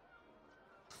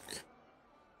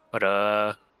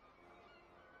 But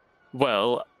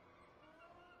well,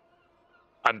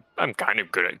 I'm kind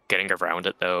of good at getting around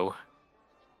it though.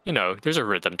 There's a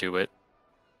rhythm to it.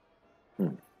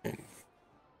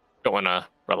 Don't want to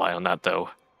rely on that though.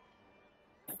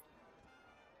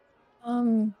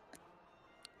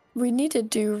 We need to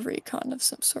do recon of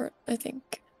some sort, I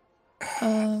think.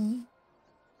 You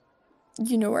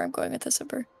know where I'm going with this,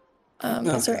 Ember.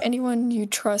 Is there anyone you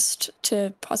trust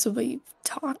to possibly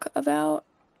talk about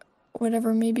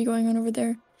whatever may be going on over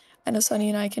there? I know Sunny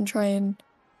and I can try and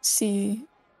see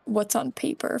what's on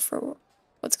paper for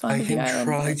what's going on I with the can island.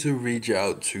 try to reach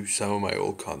out to some of my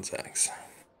old contacts.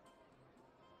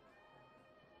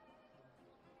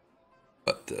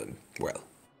 But, well,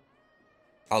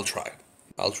 I'll try.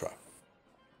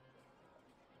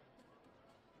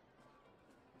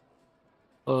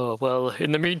 Oh, well,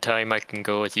 in the meantime, I can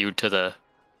go with you to the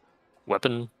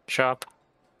weapon shop.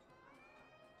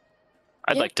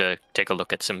 I'd like to take a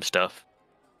look at some stuff.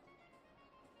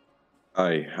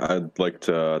 I'd like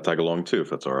to tag along too, if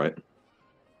that's all right.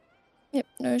 Yep,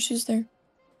 no issues there.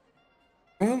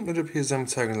 Well, it appears I'm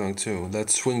tagging along too.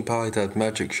 Let's swing by that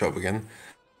magic shop again.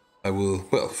 I will,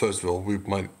 well, first of all, we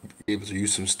might be able to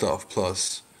use some stuff,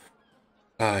 plus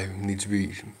I need to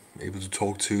be able to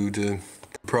talk to the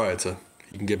proprietor.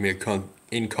 He can get me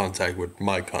in contact with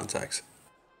my contacts.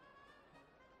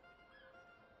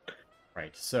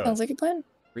 Right, so Sounds like a plan.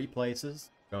 3 places.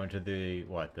 Going to the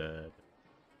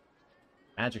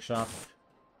magic shop,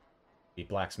 the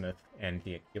blacksmith, and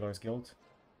the healer's guild.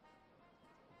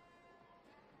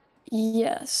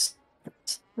 Yes.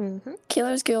 Mm-hmm.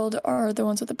 Killer's Guild are the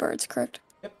ones with the birds, correct?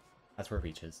 Yep, that's where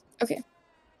Reach is. Okay.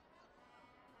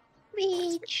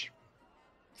 Reach.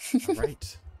 All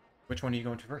right. Which one are you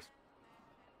going to first?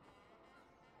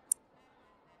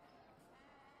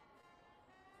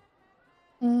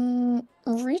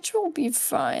 Reach will be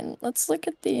fine. Let's look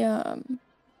at the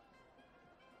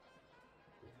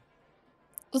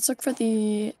let's look for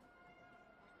the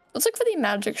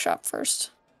magic shop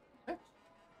first. Okay.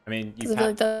 I mean, you Because I feel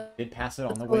like that did pass it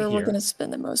on the way where we're here. gonna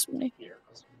spend the most money.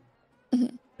 It's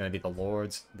gonna be the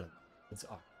Lord's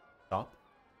shop.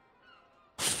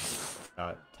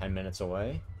 10 minutes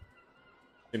away.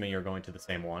 Assuming you're going to the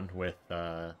same one with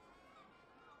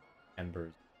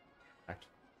Ember's. Correct?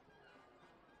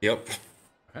 Yep.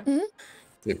 Okay.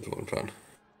 Yep, the one plan.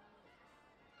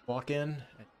 Walk in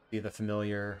and see the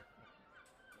familiar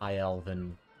high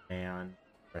elven man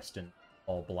dressed in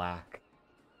all black.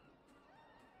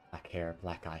 Black hair,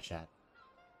 black eyeshadow.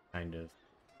 Kind of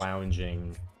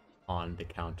lounging on the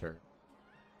counter.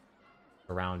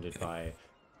 Surrounded by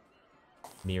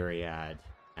myriad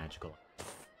magical.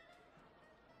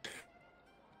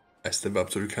 I step up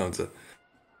to the counter.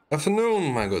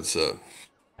 Afternoon, my good sir.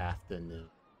 Afternoon.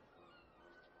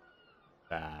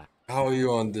 Back. How are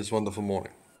you on this wonderful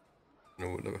morning?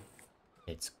 No, whatever.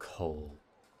 It's cold.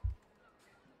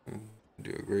 Do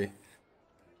you agree?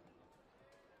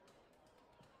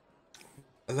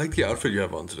 I like the outfit you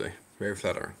have on today. Very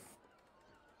flattering.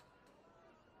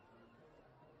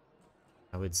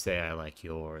 I would say I like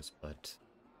yours, but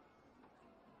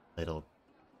a little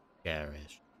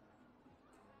garish.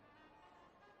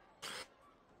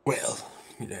 Well,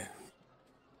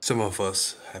 some of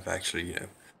us have actually,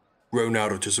 grown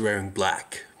out of just wearing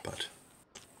black, but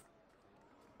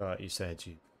Thought you said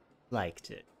you liked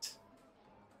it.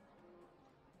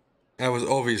 I was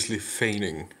obviously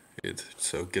feigning it,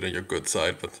 so get on your good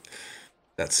side, but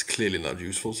that's clearly not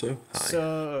useful, so hi.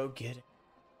 So get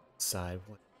inside.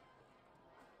 What?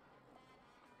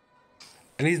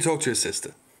 I need to talk to your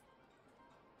sister.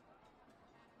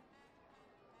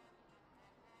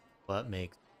 What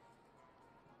makes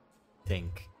you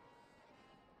think?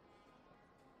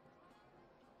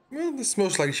 Well, it's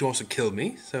most likely she wants to kill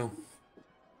me, so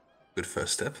good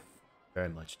first step. Very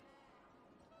much.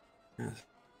 Yes.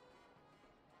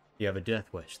 You have a death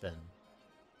wish, then.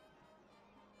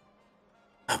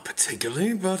 Not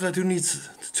particularly, but I do need to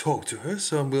talk to her,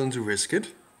 so I'm willing to risk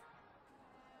it.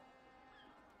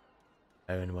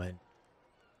 And when?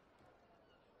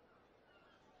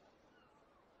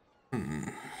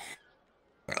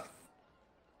 Well,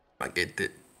 might get a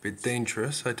bit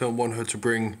dangerous. I don't want her to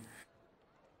bring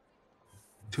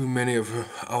too many of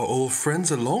our old friends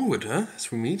along with her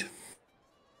as we meet.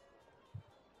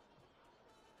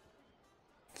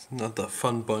 It's not a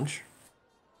fun bunch.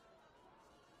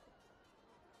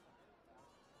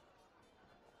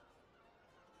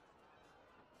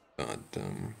 But,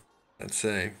 let's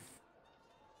say.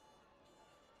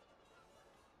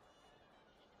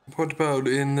 What about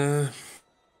in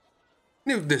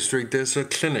New District? There's a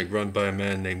clinic run by a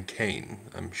man named Kane.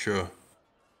 I'm sure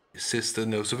your sister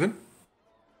knows of him.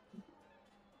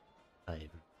 I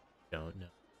don't know.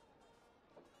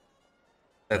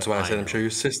 That's why I said I'm know. sure your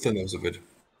sister knows of it.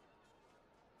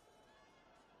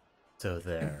 So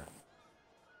there.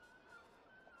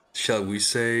 Shall we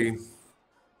say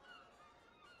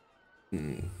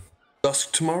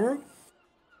dusk tomorrow?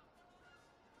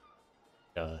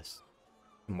 Just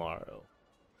tomorrow.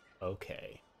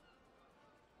 Okay.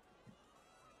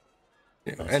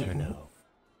 Yeah, Let her know.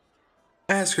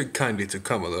 ask her kindly to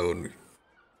come alone.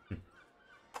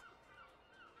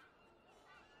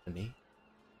 To me?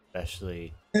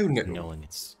 Especially No. knowing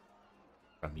it's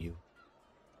from you.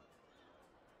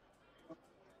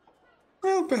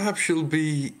 Well, perhaps she'll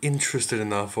be interested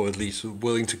enough, or at least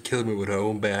willing to kill me with her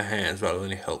own bare hands without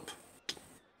any help.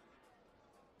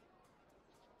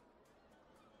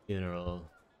 Funeral.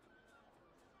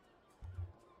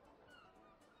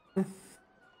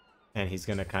 And he's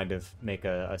gonna kind of make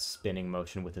a spinning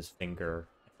motion with his finger.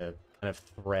 A kind of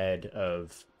thread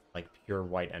of like pure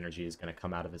white energy is gonna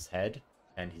come out of his head,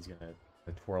 and he's gonna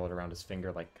twirl it around his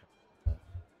finger like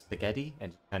spaghetti,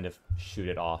 and kind of shoot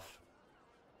it off.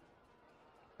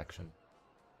 Section.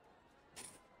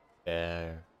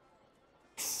 There.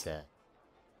 Set.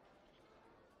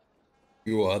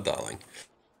 You are, darling.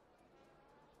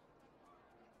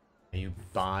 Are you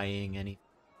buying any?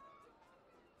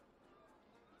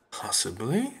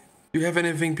 Possibly. Do you have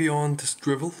anything beyond this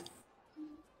drivel?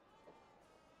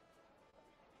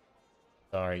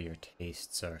 Sorry, your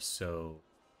tastes are so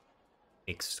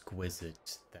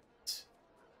exquisite that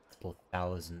a couple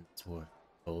thousands worth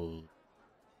of gold.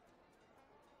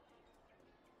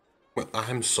 Well,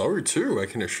 I'm sorry too, I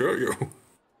can assure you.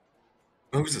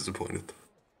 I was disappointed.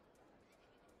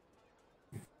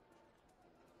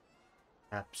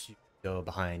 Perhaps you could go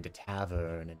behind a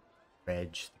tavern and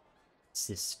dredge the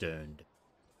cistern to be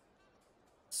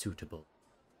suitable.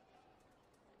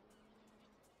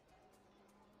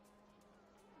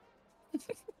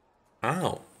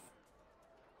 Ow.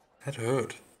 That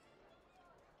hurt.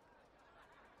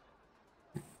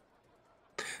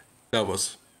 That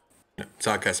was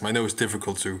sarcasm. I know it's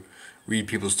difficult to read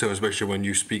people's tone, especially when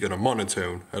you speak on a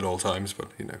monotone at all times, but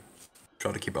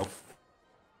try to keep up.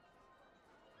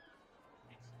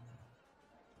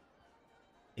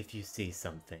 If you see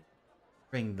something,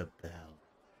 ring the bell.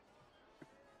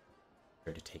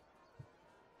 Sure to take.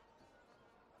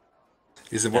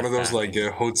 Is it one of those like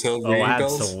hotel Oh, ringing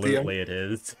bells? absolutely it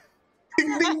is.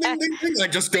 Ding ding ding ding ding! I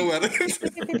just go at it.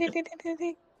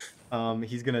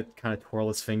 He's gonna kind of twirl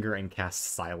his finger and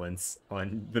cast silence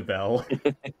on the bell.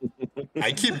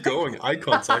 I keep going. Eye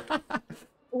contact.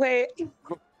 Wait,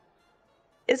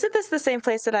 isn't this the same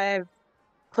place that I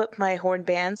put my horn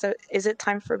band? So is it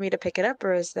time for me to pick it up,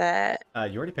 or is that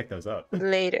You already picked those up.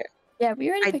 later? Yeah, we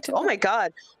already picked it Oh up. my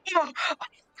god!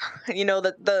 You know,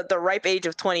 the ripe age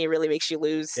of 20 really makes you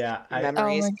lose Yeah,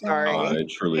 memories. Oh my Sorry.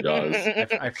 It truly does.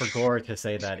 I forgot to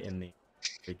say that in the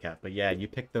recap, but yeah, you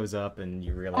picked those up and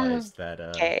you realized that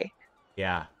Okay.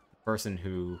 yeah, the person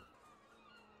who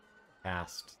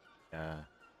cast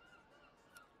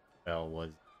spell was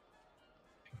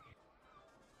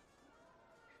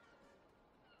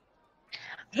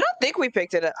I don't think we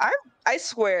picked it up. I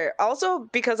swear. Also,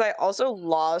 because I also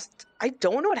lost. I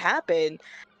don't know what happened.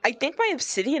 I think my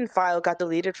Obsidian file got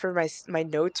deleted from my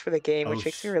notes for the game, which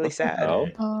makes me really sad. Oh.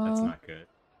 That's not good.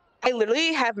 I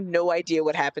literally have no idea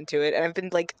what happened to it, and I've been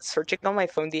like searching on my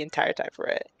phone the entire time for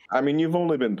it. I mean, you've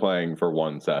only been playing for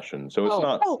one session, so it's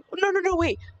not. Oh no,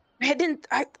 wait. I didn't.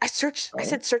 I searched. I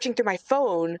said searching through my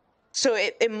phone, so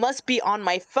it must be on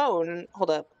my phone. Hold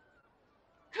up.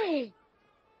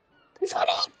 It's on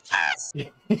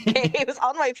it was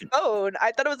on my phone.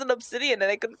 I thought it was an Obsidian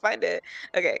and I couldn't find it.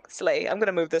 Okay, Slay. I'm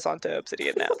gonna move this onto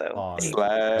Obsidian now, though. Oh,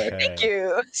 Slay. okay. Thank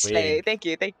you, Slay. Wig. Thank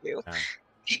you.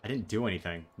 I didn't do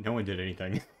anything. No one did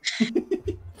anything.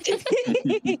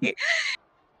 Okay.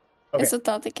 It's a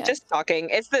thought that counts. Just talking.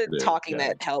 It's the Yeah, talking yeah.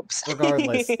 that helps.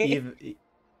 Regardless,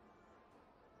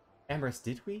 Amherst,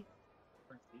 did we?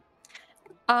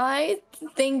 I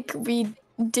think we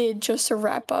did, just to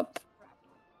wrap up.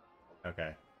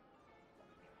 Okay.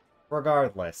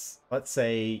 Regardless, let's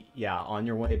say, yeah, on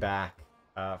your way back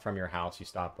from your house, you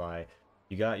stopped by,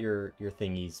 you got your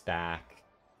thingies back,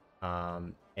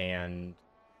 and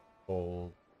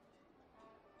well,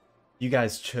 you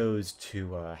guys chose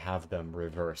to have them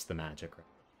reverse the magic.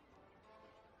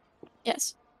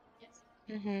 Yes.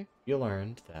 Mm-hmm. You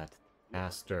learned that the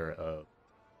master of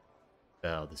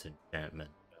this enchantment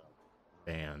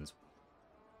bands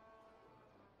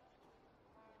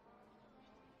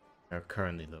are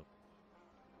currently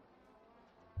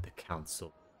the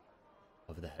council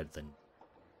of the headland.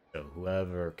 So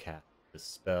whoever casts the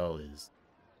spell is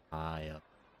high up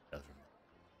in government.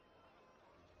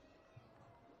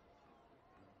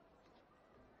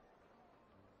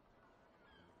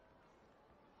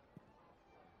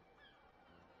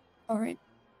 All right.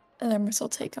 And then will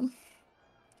take him.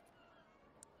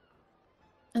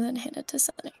 And then hand it to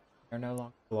Sunny. They're no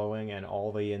longer glowing, and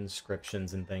all the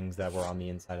inscriptions and things that were on the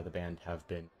inside of the band have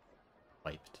been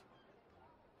wiped.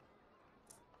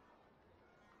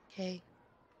 Okay.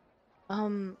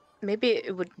 Maybe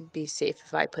it would be safe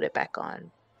if I put it back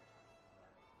on.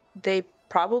 They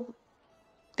probably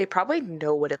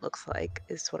know what it looks like,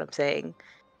 is what I'm saying.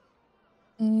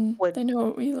 They know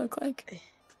what we look like.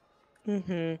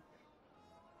 Mm-hmm.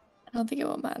 I don't think it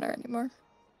will matter anymore.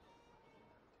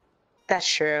 That's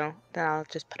true. Then I'll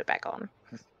just put it back on.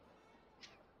 You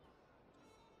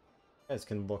guys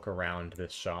can look around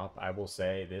this shop. I will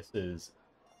say this is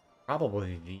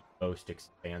probably the most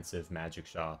expansive magic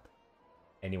shop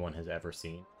anyone has ever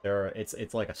seen.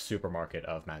 It's like a supermarket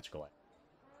of magical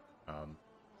items.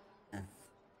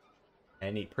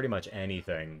 Pretty much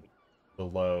anything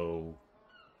below,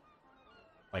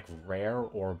 like rare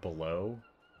or below,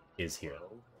 is here.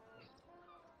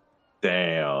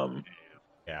 Damn.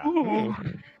 Yeah.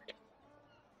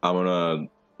 I'm gonna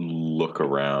look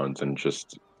around and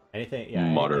just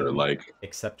mutter anything like,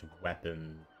 except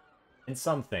weapon and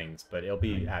some things, but it'll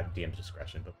be at DM's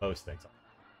discretion. But most things.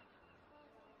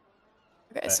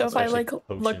 Okay, so if I especially like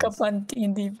look up potions. on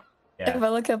D&D, Yeah. If I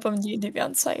look up, I'm need to be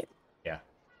on site. Yeah.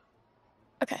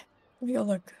 Okay, let me go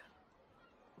look.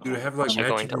 Do they have like Also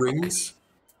going magic to look. rings?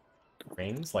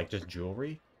 Rings, like just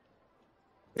jewelry,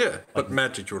 Yeah, but Like-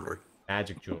 magic jewelry.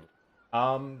 magic jewelry.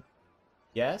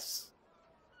 Yes.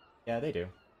 Yeah, they do.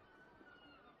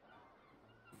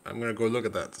 I'm gonna go look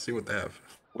at that to see what they have.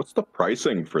 What's the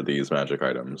pricing for these magic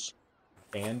items?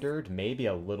 Standard, maybe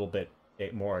a little bit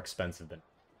more expensive than.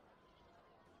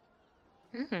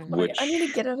 Mm. Which I need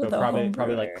to get out So of the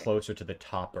probably like homebrewer. closer to the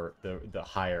top or the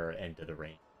higher end of the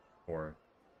range. Or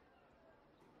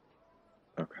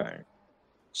okay,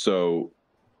 so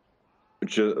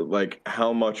just like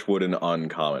how much would an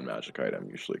uncommon magic item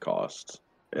usually cost?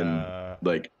 And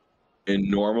like in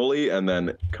normally, and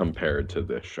then compared to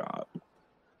this shop.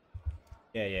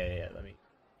 yeah. Let me.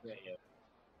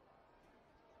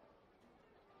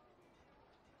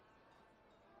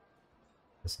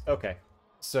 Okay,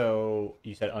 so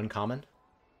you said uncommon.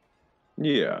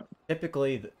 Yeah.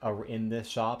 Typically, in this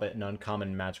shop, an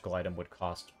uncommon magical item would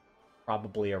cost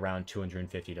probably around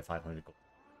 250 to 500 gold.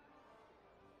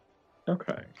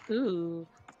 Okay. Ooh.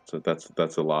 So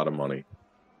that's a lot of money.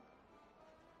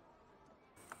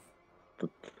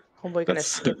 Homeboy gonna That's-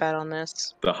 skip out on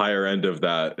this. The higher end of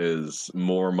that is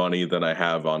more money than I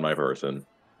have on my person.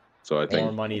 So I think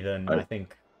More money than I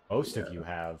think most of you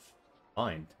have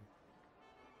mind.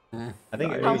 I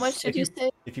think Nice. How if- much did if you say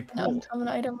If you an pull uncommon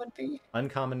item would be?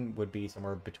 uncommon, would be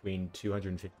somewhere between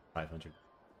 250 and 500.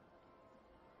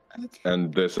 Okay.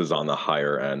 and this is on the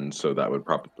higher end, so that would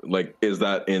probably like is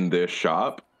that in this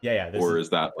shop? Yeah. Or is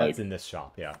that that's like in this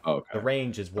shop? Yeah. okay. The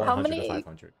range is How 100 to many-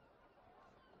 500.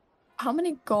 How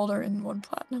many gold are in one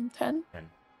platinum? 10? 10.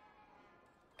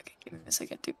 Okay, give me a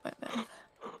second to do my math.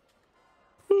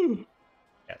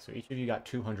 Yeah. So each of you got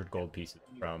 200 gold pieces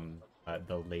from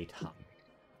the late hop.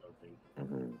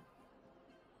 Mhm.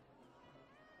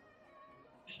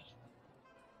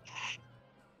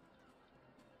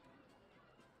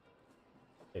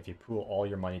 If you pool all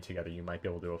your money together, you might be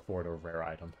able to afford a rare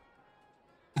item.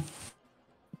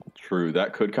 True,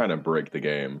 that could kind of break the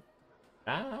game.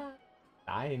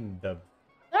 I'm the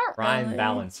Not prime really.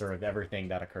 balancer of everything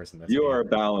that occurs in this You game. are a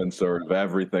balancer of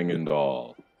everything and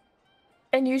all.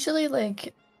 And usually,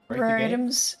 like, Break the rare game?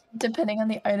 items, depending on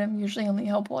the item, usually only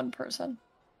help one person.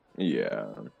 Yeah.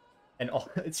 And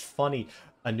it's funny,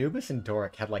 Anubis and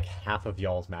Doric had like half of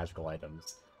y'all's magical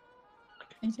items.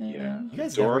 Yeah. You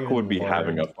guys never Doric would even be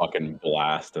having a learned- fucking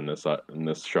blast in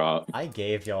this shop. I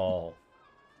gave y'all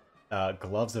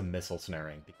gloves of missile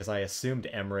snaring because I assumed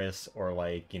Emrys or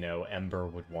like, Ember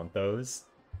would want those.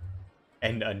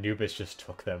 And Anubis just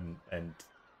took them and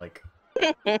like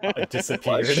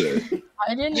disappeared. shit.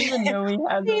 I didn't even know we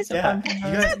had those. if Yeah, I'm being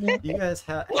honest with you. you guys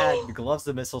had gloves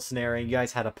of missile snaring. You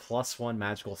guys had a +1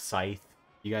 magical scythe.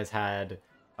 You guys had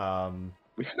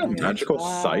We had a magical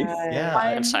scythe? yeah,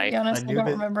 I'm Scythe. be honest, I don't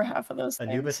Anubis- remember half of those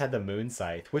Anubis things. had the moon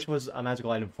scythe, which was a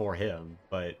magical item for him,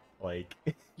 but like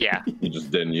Yeah, You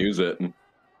just didn't use it. Oh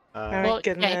my Well, yeah.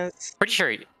 goodness. pretty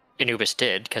sure Anubis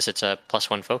did because it's a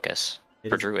 +1 focus it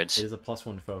for is- druids. It is a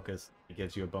 +1 focus. It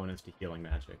gives you a bonus to healing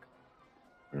magic.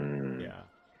 Mm. Yeah.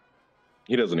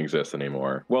 He doesn't exist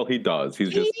anymore. Well, he does. He's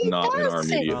just He not in our does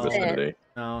immediate exist. vicinity.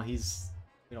 No,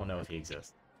 we don't know if he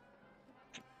exists.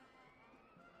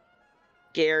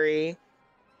 Gary.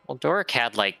 Well, Doric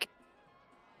had like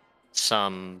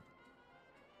some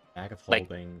Bag of Like-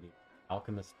 holding, the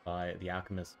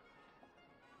alchemist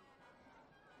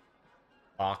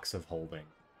box of holding.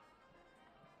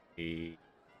 The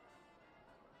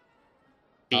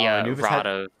Anubis rod had-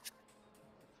 of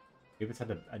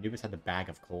Anubis had the bag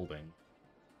of holding.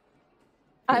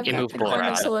 I've got the immovable coin of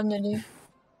rod. solemnity.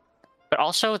 But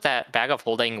also that bag of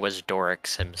holding was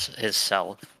Doric's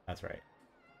himself. That's right.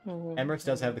 Mhm. Emrys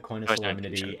does have the coin of I was not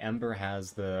solemnity. sure. Ember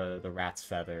has the rat's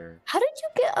feather. How did you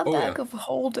get a Oh, bag yeah. of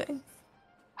holding?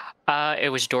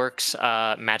 It was Doric's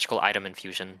magical item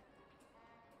infusion.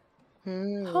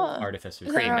 Hmm. Huh. Artificers.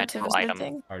 Is Pretty that an magical artificer item.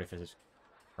 thing? Artificers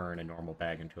turn a normal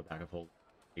bag into a bag of holding.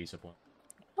 Piece of one.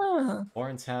 Huh.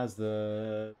 Lawrence has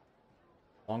the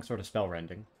longsword of spell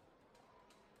rending.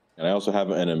 And I also have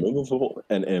an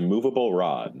immovable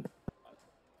rod.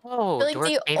 Oh, Like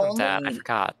Doric the gave him that. I only-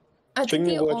 forgot. I think Speaking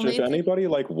the of which, only if thing- anybody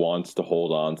like wants to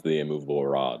hold on to the immovable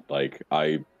rod, like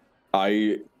I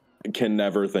can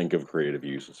never think of creative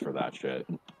uses for that shit.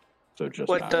 So just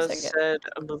What ask. does said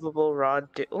immovable rod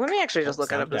do? Let me actually just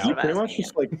look it up. Sound As down. You I'm pretty much asking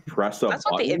just like press a That's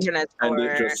what the button internet's and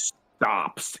it for. just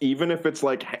stops, even if it's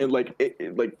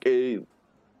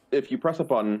if you press a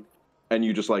button and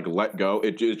you just like let go,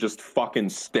 it just fucking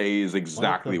stays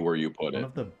exactly where you put One it.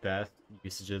 of the best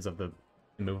usages of the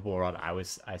immovable rod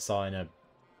I saw in a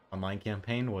online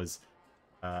campaign was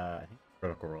I think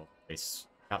Critical Role. They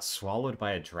got swallowed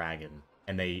by a dragon,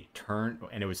 and they turned,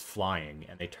 and it was flying,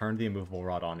 and they turned the immovable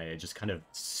rod on, and it just kind of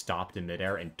stopped in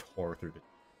midair and tore through the.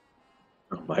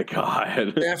 Oh my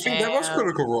god. Yeah, I think that was Damn.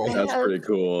 Critical Role. That's pretty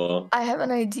cool. I have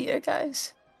an idea,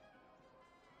 guys.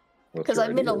 What's Because your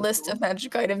I've made a idea? list of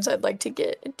magic items I'd like to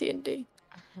get in D&D.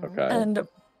 Okay. And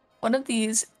one of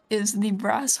these is the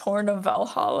Brass Horn of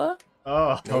Valhalla.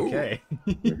 Oh, Ooh. okay.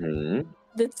 Mhm.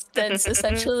 That's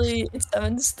essentially, it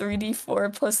summons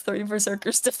 3d4 plus 3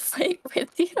 berserkers to fight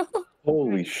with you.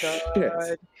 Holy God.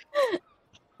 shit.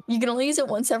 You can only use it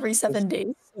once every 7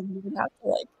 days, so you would have to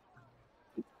like,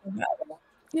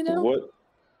 you know,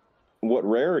 What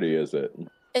rarity is it?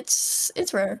 it's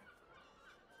rare.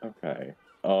 Okay.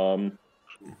 Other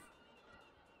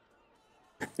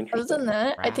than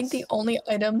that, I think the Brass. only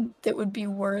item that would be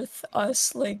worth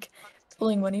us like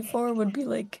pulling money for would be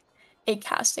like a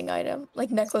casting item, like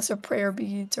necklace of prayer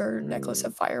beads or necklace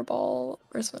of fireball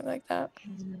or something like that.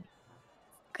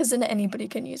 Because then anybody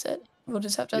can use it. We'll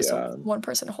just have to have Yeah. one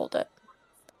person hold it.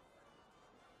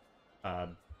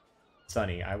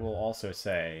 Sunny, I will also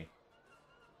say,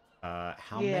 how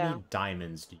Yeah. many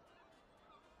diamonds do you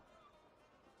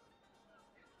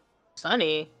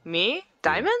Sunny, me?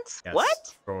 Diamonds? Yes,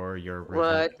 What? for your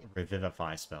What?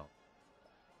 revivify spell?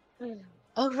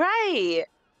 All right.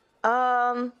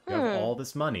 You have all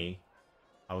this money.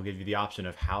 I will give you the option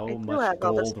of how I do much have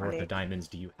all this gold worth money. of diamonds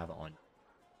do you have on you?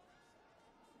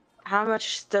 How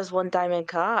much does one diamond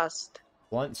cost?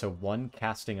 One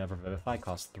casting of revivify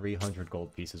costs 300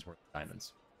 gold pieces worth of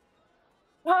diamonds.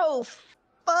 Oh, fuck!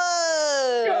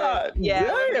 God Yeah.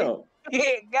 damn.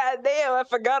 God damn, I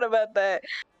forgot about that.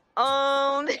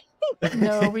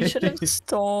 No, we should have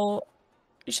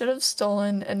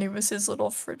stolen Anubis's little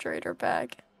refrigerator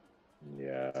bag.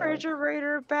 Yeah.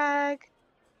 refrigerator bag.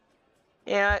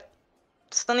 Yeah,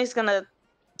 Sunny is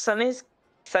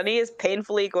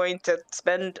painfully going to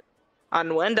spend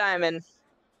on one diamond.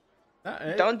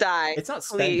 Don't die. It's not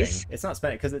spending. please. It's not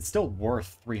spending because it's still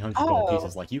worth 300 gold Oh.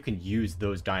 pieces. Like you can use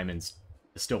those diamonds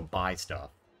to still buy stuff.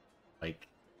 Like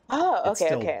Oh, it's okay,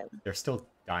 still, okay. they're still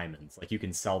diamonds. Like you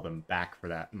can sell them back for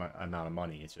that amount of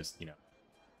money. It's just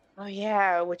Oh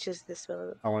yeah, which is this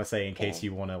one? I want to say in case Okay.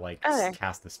 you want to like Okay.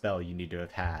 cast the spell, you need to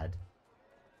have had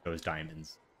those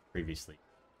diamonds previously.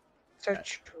 So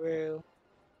true.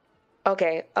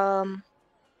 Okay. And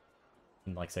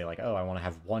like say like, oh, I want to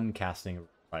have one casting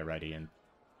by ready and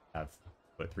have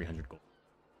put 300 gold.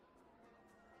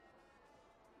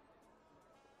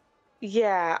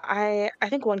 Yeah, I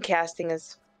think one casting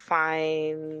is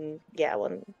fine. Yeah,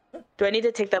 one. Do I need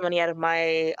to take that money out of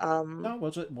my No,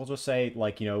 we'll just say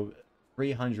like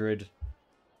 300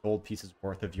 gold pieces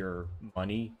worth of your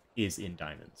money is in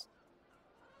diamonds.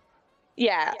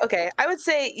 Yeah, okay. I would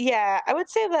say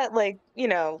that like,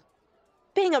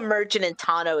 being a merchant in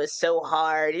Tano is so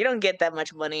hard. You don't get that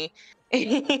much money.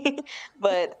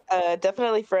 But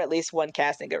definitely for at least one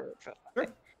casting of Sure. You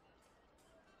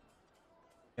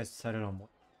guys decided on what?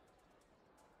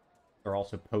 There are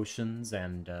also potions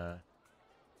and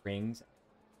rings.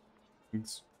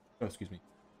 Oh, excuse me.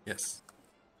 Yes.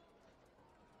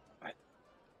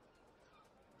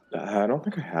 I don't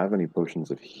think I have any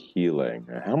potions of healing.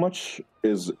 How much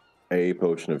is a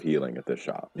potion of healing at this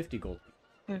shop? 50 gold.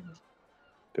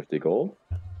 50 gold?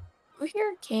 Who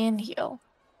here can heal?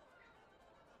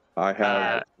 I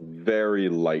have very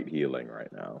light healing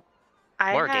right now.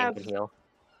 I Morgan have can heal.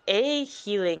 a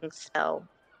healing spell.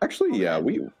 Actually, yeah,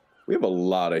 Okay. we have a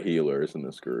lot of healers in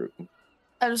this group.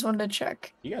 I just wanted to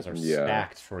check. You guys are Yeah.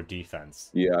 stacked for defense.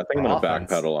 Yeah, I think I'm Our gonna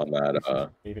offense. backpedal on that.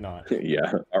 Maybe not.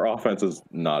 Yeah, our offense is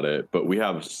not it, but we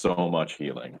have so much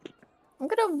healing. I'm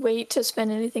gonna wait to spend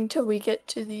anything till we get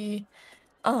to the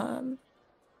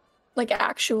like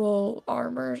actual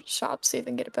armor shop, so you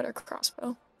can get a better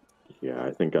crossbow. Yeah,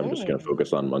 I think I'm just gonna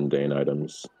focus on mundane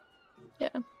items. Yeah.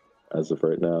 As of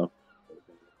right now.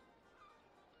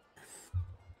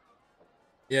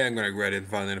 Yeah, I'm gonna go. I didn't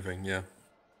find anything. Yeah.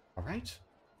 All right.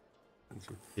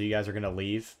 So you guys are gonna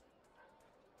leave,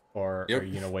 or Yep. are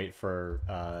you gonna wait for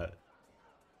the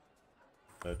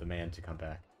man to come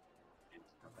back?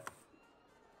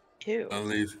 Ew. I'll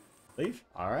leave. Leave.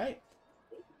 All right.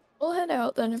 We'll head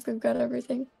out then if we've got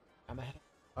everything. I'm ahead.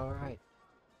 All right.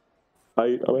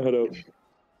 I'm gonna head out.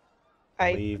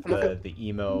 Leave the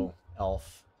emo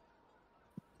elf.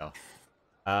 Oh.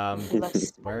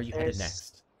 Where are you headed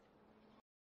next?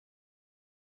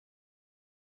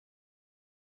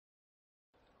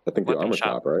 I think the Weapon armor shop.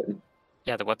 shop, right?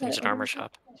 Yeah, the weapons and armor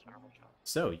shop.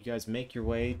 So you guys make your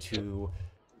way to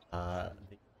the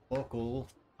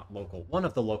one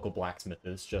of the local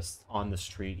blacksmiths just on the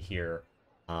street here.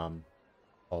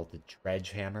 called the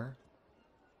Dredge Hammer.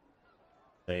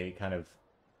 They kind of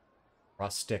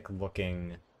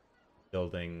rustic-looking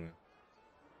building,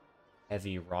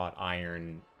 heavy wrought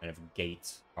iron kind of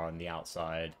gates on the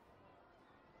outside.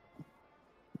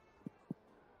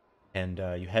 And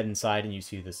you head inside and you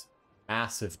see this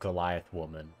massive Goliath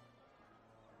woman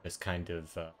just kind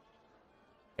of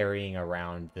carrying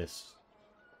around this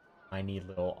tiny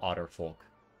little otterfolk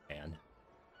man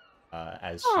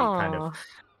as she kind of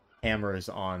hammers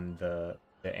on the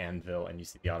anvil, and you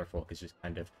see the otterfolk is just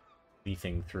kind of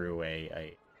leafing through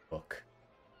a book,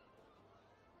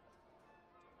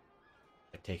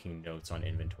 like taking notes on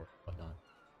inventory and whatnot.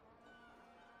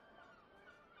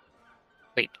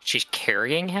 Wait, she's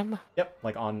carrying him? Yep,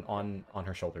 like on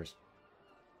her shoulders.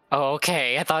 Oh,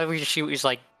 okay. I thought she was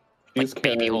like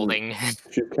baby holding.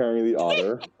 She's carrying the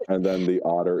otter, and then the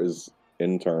otter is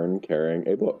in turn carrying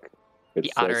a book.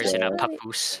 The otter is in a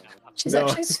papoose. She's No.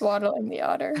 actually swaddling the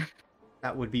otter.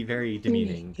 That would be very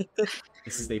demeaning.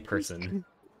 This is a person.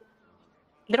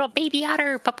 Little baby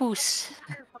otter papoose.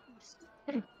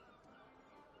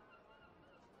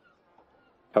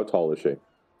 How tall is she?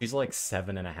 She's like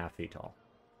 7.5 feet tall.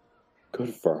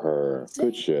 Good for her.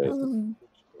 Good shit.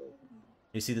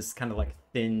 You see this kind of like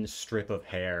thin strip of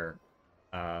hair,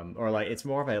 or like it's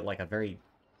more of a very.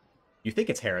 You think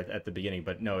it's hair at the beginning,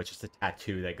 but no, it's just a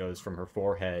tattoo that goes from her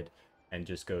forehead and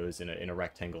just goes in a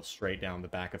rectangle straight down the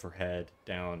back of her head,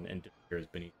 down and disappears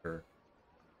beneath her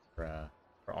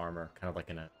armor, kind of like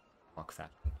in a rock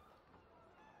fashion.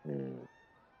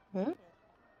 Hmm?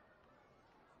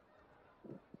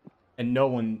 And no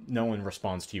one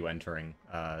responds to you entering,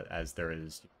 as there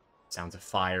is sounds of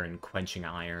fire and quenching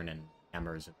iron and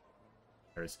hammers. And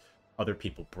there's other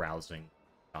people browsing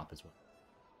the shop as well.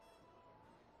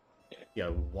 Yeah,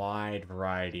 a wide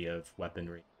variety of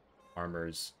weaponry,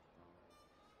 armors,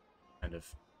 kind of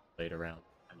laid around.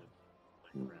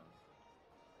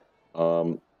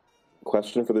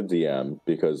 Question for the DM,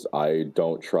 because I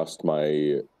don't trust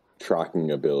my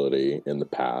tracking ability in the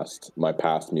past. My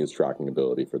past means tracking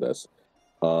ability for this.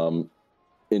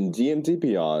 In D&D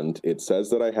Beyond, it says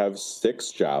that I have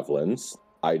 6 javelins.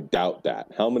 I doubt that.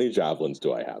 How many javelins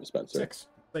do I have, Spencer? 6.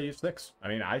 Say you have 6. I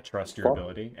mean, I trust your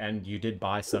ability, and you did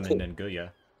buy some in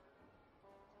Nanguya.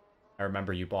 I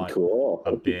remember you bought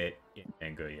a bit in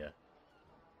Nanguya.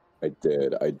 I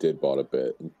did bought a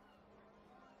bit.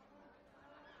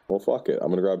 Well, fuck it. I'm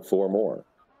gonna grab 4 more.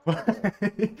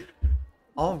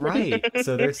 All right.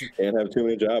 So there's can't have too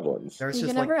many javelins. There's You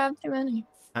just can never have too many.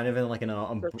 kind of in like an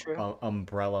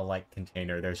umbrella-like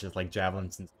container. There's just like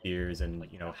javelins and spears and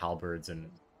halberds and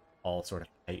all sort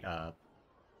of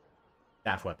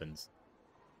staff weapons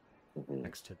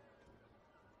next to the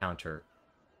counter.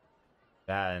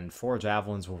 That and 4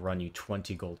 javelins will run you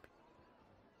 20 gold.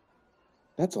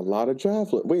 That's a lot of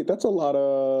javelin. Wait, that's a lot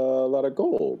of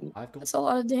gold. 5 gold. That's a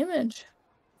lot of damage.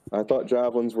 I thought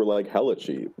javelins were like hella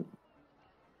cheap.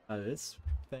 This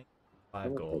thing,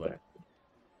 5 gold.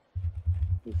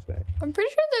 I'm pretty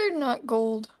sure they're not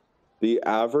gold. The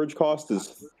average cost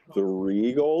is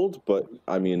 3 gold, but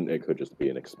I mean, it could just be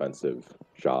an expensive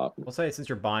shop. We'll say since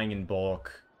you're buying in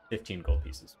bulk, 15 gold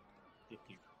pieces.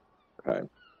 Okay.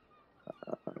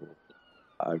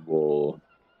 I will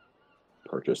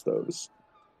purchase those.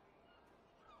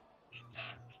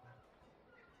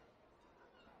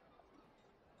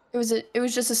 It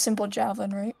was just a simple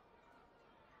javelin, right?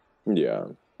 Yeah.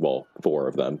 Well, 4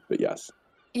 of them, but yes.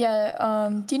 Yeah,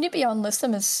 D&D Beyond list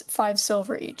them as 5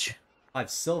 silver each. 5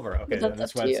 silver. Okay, That's then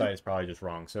this up to you. website is probably just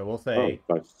wrong. So we'll say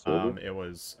 5 silver? it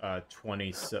was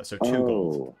 20. So 2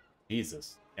 gold.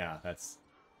 Jesus. Yeah, that's.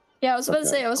 Yeah, I was about to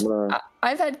say Okay.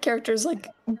 I've had characters like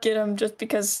get them just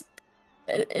because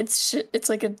it's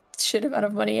like a shit amount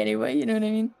of money anyway. You know what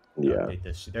I mean? Yeah. Update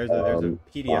this. There's a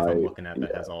PDF I'm looking at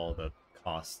that has all the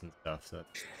costs and stuff. So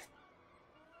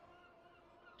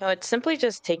No, it's simply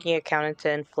just taking account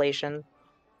into inflation.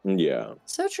 Yeah.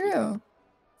 So true.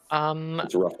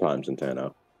 It's rough times in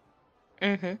Tano.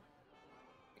 Mm-hmm.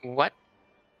 What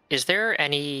is there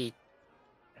any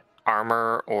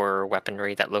armor or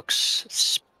weaponry that looks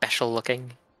special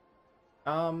looking?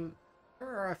 there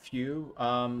are a few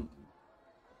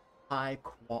high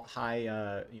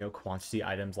quantity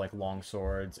items like long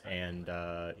swords and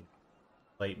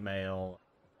plate mail,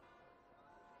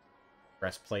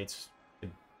 breastplates.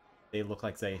 They look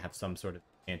like they have some sort of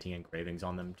enchanting engravings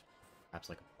on them, perhaps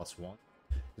like a +1.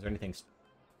 Is there anything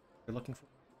you're looking for?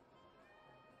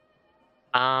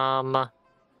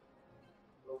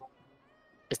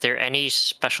 Is there any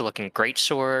special looking great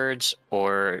swords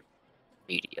or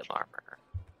medium armor?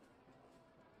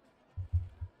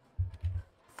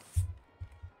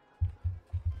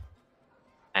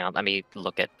 hang on, let me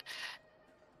look at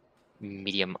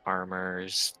medium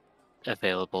armors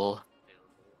available.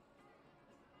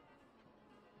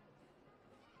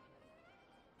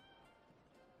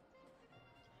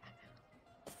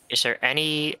 Is there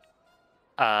any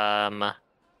I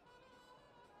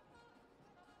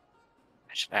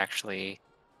should actually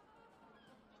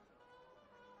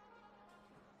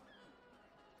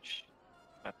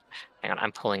hang on,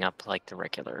 I'm pulling up like the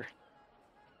regular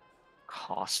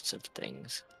costs of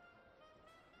things.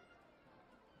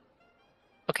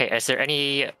 Okay, is there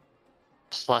any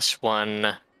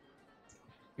 +1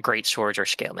 great swords or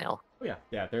scale mail? Oh yeah,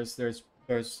 yeah. There's a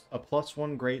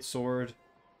 +1 great sword.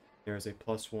 There's a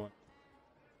 +1.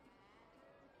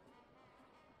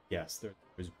 Yes,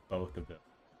 there's both of them.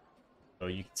 So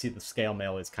you can see the scale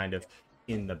mail is kind of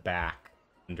in the back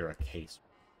under a case.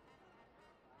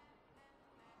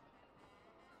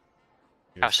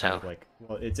 How It's kind so? of like,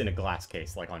 well, it's in a glass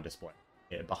case, like on display,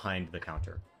 behind the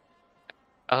counter.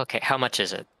 Okay, how much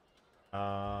is it?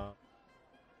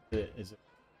 Is it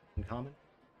uncommon?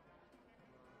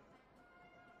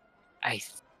 I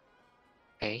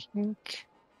think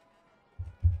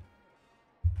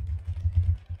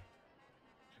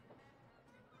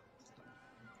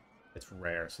It's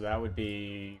rare, so that would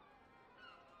be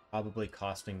probably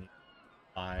costing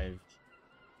 5.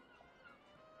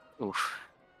 oof.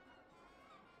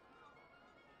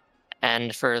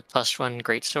 And for the +1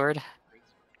 greatsword?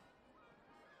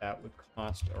 That would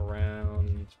cost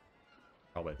around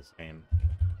probably the same.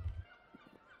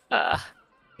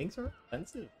 Things are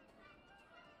expensive.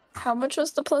 How much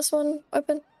was the +1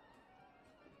 weapon?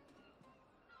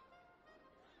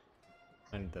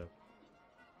 And the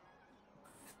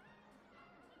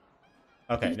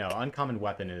okay, no, uncommon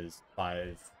weapon is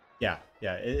 5. Yeah,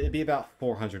 it'd be about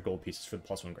 400 gold pieces for the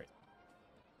 +1 great.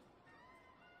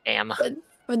 Damn.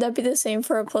 Would that be the same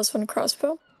for a +1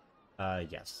 crossbow?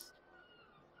 Yes.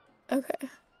 Okay.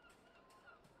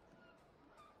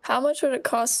 How much would it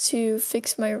cost to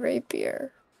fix my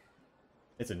rapier?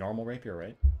 It's a normal rapier,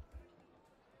 right?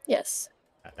 Yes.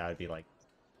 That would be like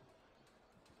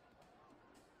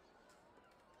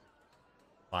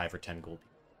 5 or 10 gold pieces.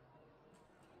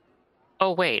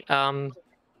 Oh wait,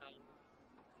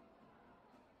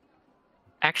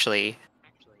 actually,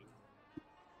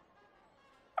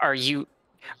 are you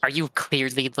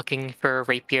clearly looking for a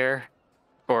rapier,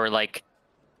 or like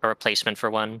a replacement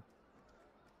for one?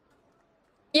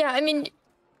 Yeah, I mean,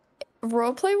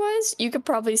 roleplay wise, you could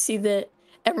probably see that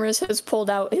Emrys has pulled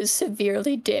out his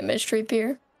severely damaged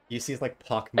rapier. You see it's like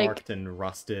pockmarked and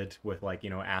rusted with like,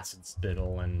 acid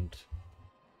spittle and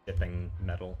dipping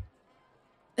metal.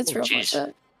 It's Oh, real jeez.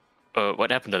 fucked up. What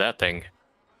happened to that thing?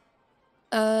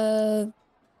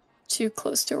 Too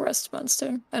close to a rust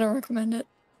monster. I don't recommend it.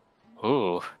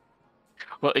 Ooh.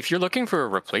 Well, if you're looking for a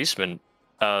replacement,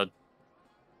 don't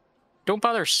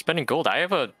bother spending gold. I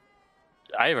have a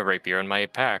rapier in my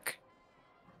pack.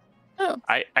 Oh.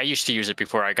 I used to use it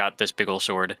before I got this big ol'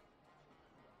 sword.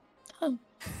 Oh.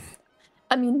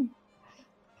 I mean,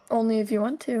 only if you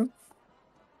want to.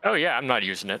 Oh yeah, I'm not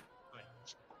using it.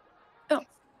 Oh.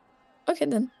 Okay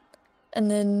then. And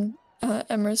then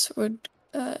Emrys would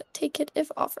take it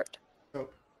if offered. So,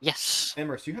 Yes.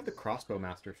 Emrys, you have the crossbow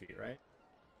master feat, right?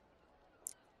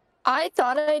 I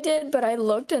thought I did, but I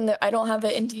looked and I don't have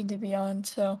it in D&D Beyond,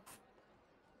 so.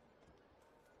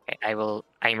 Okay,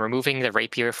 I'm removing the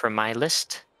rapier from my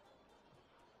list.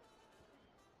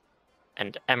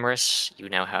 And Emrys, you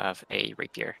now have a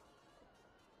rapier.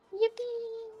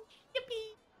 Yippee!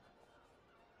 Yippee!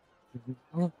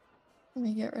 Let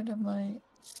me get rid of my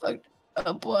fucked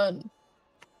up one.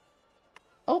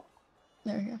 Oh,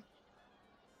 there we go.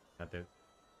 Got the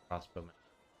crossbow master.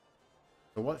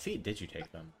 So what feat did you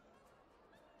take then?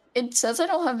 It says I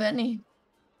don't have any.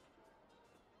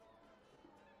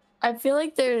 I feel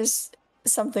like there's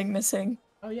something missing.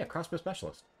 Oh yeah, crossbow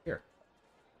specialist. Here.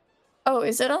 Oh,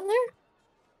 is it on there?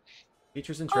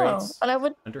 Features and traits. But I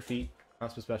would. Under feat,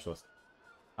 crossbow specialist.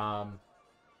 Yeah,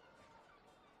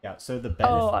 so the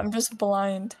benefit. Oh, I'm just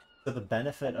blind. So the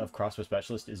benefit of crossbow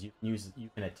specialist is you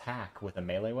can attack with a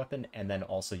melee weapon and then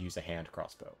also use a hand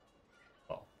crossbow.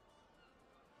 Well,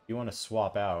 if you want to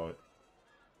swap out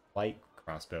light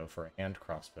crossbow for a hand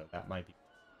crossbow, that might be.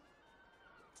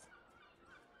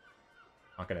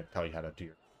 I'm not gonna tell you how to do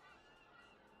your.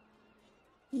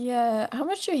 Yeah, how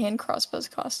much do hand crossbows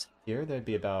cost? Here, there'd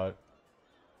be about.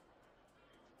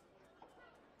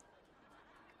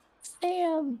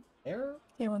 Damn. There?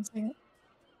 Okay, 1 second.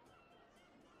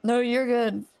 No, you're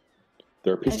good.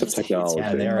 They're a piece of just hate technology.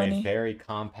 Yeah, they're money. a very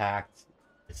compact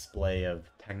display of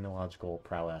technological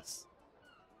prowess.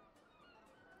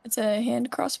 It's a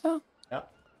hand crossbow?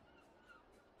 Yep.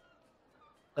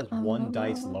 That's one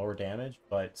dice lower damage,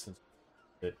 but since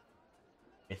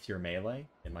if you're melee,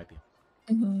 it might be.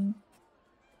 Mm-hmm.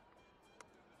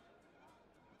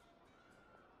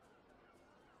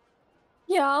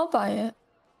 Yeah, I'll buy it.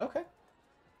 Okay.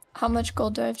 How much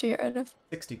gold do I have to get rid of?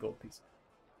 60 gold pieces.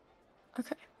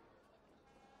 Okay.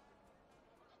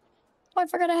 Oh, I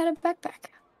forgot I had a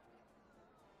backpack.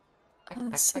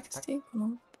 60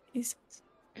 gold pieces.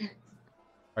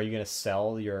 Are you gonna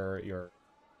sell your?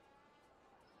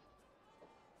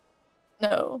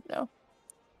 No.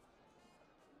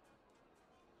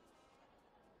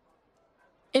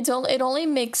 It only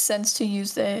makes sense to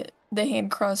use the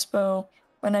hand crossbow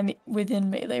when I'm within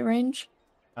melee range.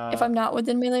 If I'm not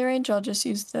within melee range, I'll just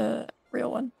use the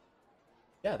real one.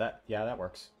 Yeah, that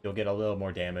works. You'll get a little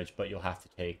more damage, but you'll have to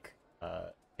take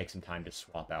some time to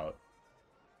swap out.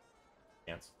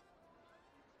 Chance.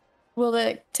 Will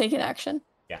it take an action?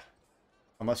 Yeah,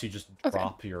 unless you just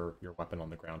drop your weapon on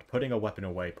the ground. Putting a weapon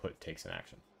away takes an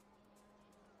action.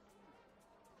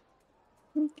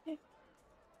 Okay.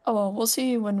 Oh well, we'll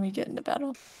see when we get into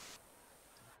battle.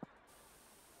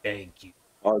 Thank you.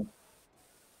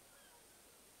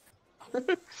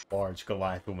 Large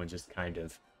Goliath woman just kind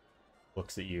of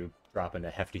looks at you, dropping a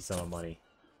hefty sum of money.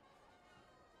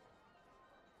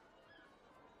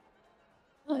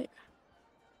 Oh,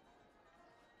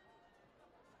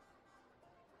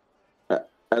 yeah.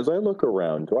 As I look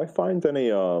around, do I find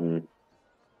any I'm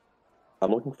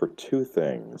looking for two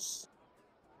things.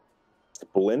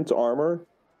 Splint armor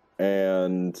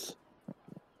and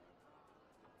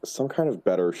some kind of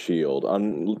better shield.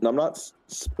 I'm not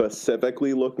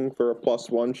specifically looking for a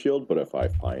 +1 shield, but if I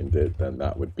find it, then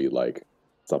that would be like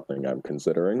something I'm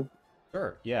considering.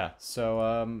 Sure, yeah.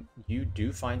 So you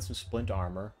do find some splint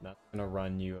armor. That's gonna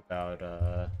run you about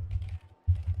let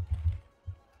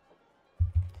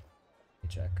me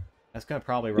check. That's gonna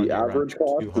probably run the you average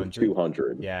around cost is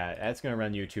 200. Yeah, that's gonna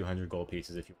run you 200 gold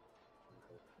pieces if you.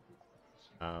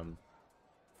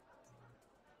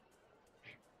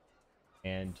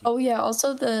 And oh yeah,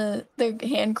 also the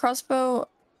hand crossbow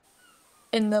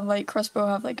and the light crossbow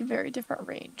have like very different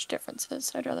range differences,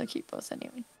 so I'd rather keep both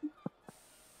anyway.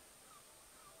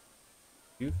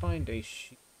 You find a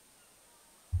shield.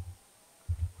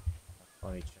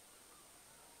 Let me check.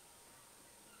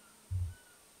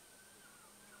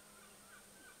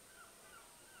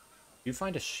 You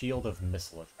find a shield of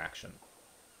missile attraction.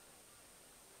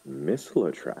 Missile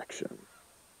attraction?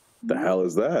 The hell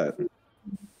is that?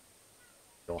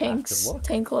 You'll Thanks, have to look.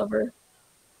 tank lover.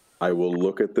 I will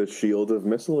look at the shield of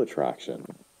missile attraction.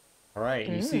 All right,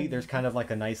 and you see there's kind of like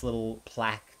a nice little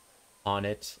plaque on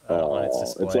it, on its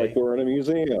display. It's like we're in a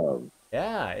museum.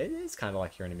 Yeah, it is kind of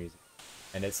like you're in a museum.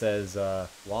 And it says,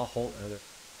 while holding...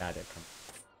 It's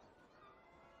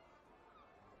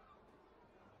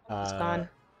gone.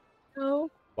 No.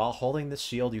 While holding this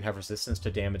shield, you have resistance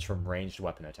to damage from ranged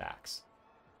weapon attacks.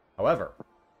 However,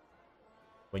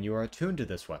 when you are attuned to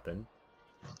this weapon,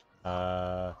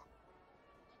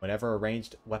 whenever a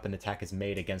ranged weapon attack is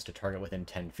made against a target within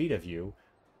 10 feet of you,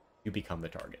 you become the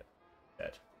target.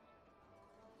 Dead.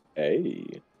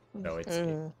 Hey. So it's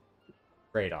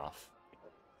trade-off.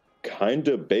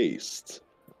 Kinda based,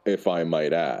 if I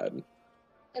might add.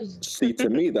 See, to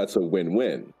me, that's a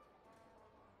win-win.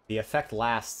 The effect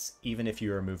lasts even if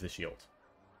you remove the shield.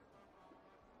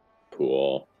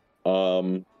 Cool.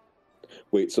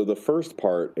 Wait, so the first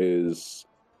part is...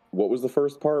 What was the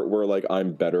first part? Where, like,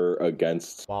 I'm better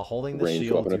against While holding the ranged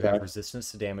shield, weapon you have attack?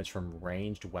 resistance to damage from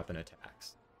ranged weapon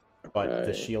attacks. But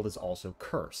the Okay. shield is also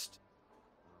cursed.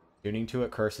 Tuning to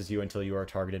it curses you until you are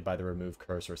targeted by the remove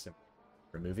curse or symbol.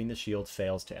 Removing the shield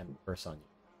fails to end the curse on you.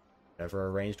 Whenever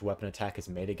a ranged weapon attack is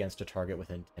made against a target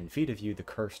within 10 feet of you, the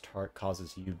curse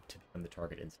causes you to become the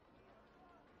target instantly.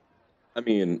 I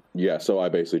mean, yeah, so I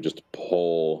basically just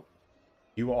pull...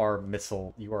 You are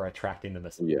attracting the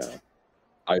missile. Yeah.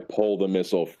 I pull the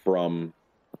missile from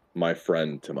my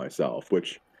friend to myself,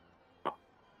 which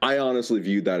I honestly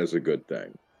view that as a good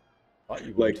thing. Thought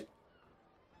you Like, would.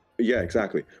 yeah,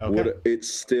 exactly. Okay. Would it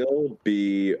still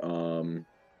be,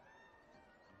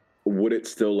 would it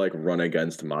still, like, run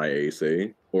against my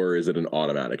AC? Or is it an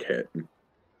automatic hit?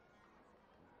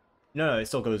 No, it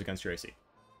still goes against your AC.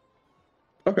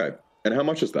 Okay. And how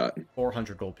much is that?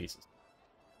 400 gold pieces.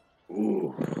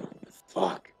 Ooh,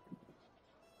 fuck.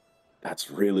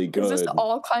 That's really good. Is this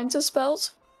all kinds of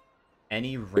spells?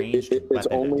 Any ranged it's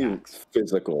weapon only attacks.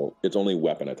 physical. It's only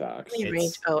weapon attacks. Only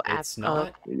range. It's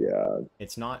not. Yeah.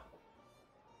 It's not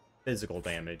physical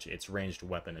damage. It's ranged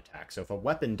weapon attack. So if a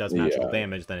weapon does magical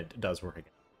damage, then it does work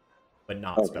again, but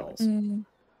not spells.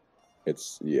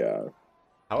 It's, yeah.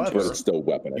 However, but it's still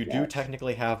weapon you do attached.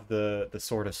 technically have the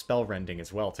sort of spell rending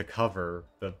as well to cover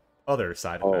the other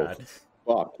side of that.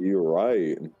 Fuck, you're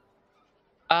right.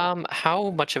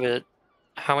 How much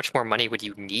more money would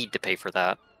you need to pay for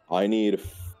that? I need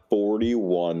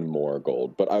 41 more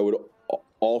gold, but I would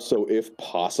also, if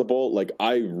possible, like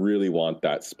I really want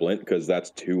that splint because that's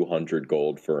 200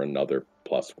 gold for another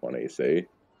 +1 AC,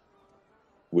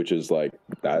 which is like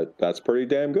that's pretty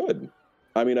damn good.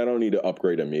 I mean, I don't need to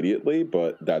upgrade immediately,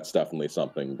 but that's definitely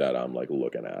something that I'm like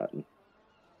looking at.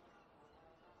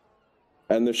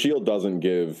 And the shield doesn't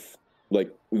give like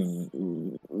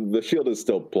the shield is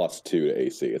still +2 to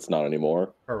AC. It's not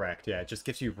anymore. Correct. Yeah, it just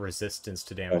gives you resistance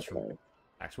to damage from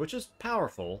attacks, which is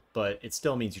powerful, but it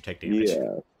still means you take damage.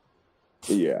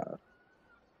 Yeah.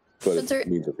 But So it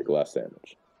means I take less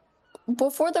damage.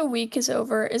 Before the week is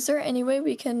over, is there any way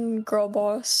we can girl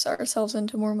boss ourselves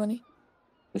into more money?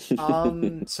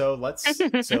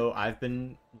 So I've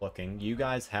been looking. You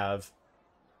guys have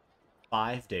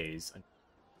 5 days.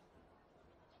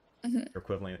 Your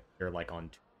equivalent, you're like on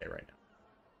Tuesday right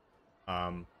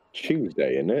now.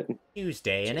 Tuesday, isn't it?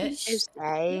 Tuesday, innit?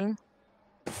 Tuesday.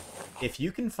 If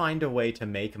you can find a way to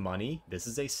make money, this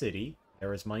is a city.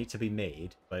 There is money to be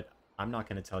made, but I'm not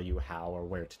going to tell you how or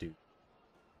where to do.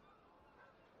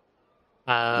 He's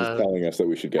telling us that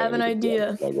we should get have an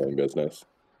idea. Smuggling business.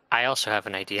 I also have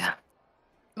an idea.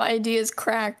 My idea is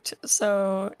cracked,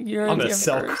 so you're I'm gonna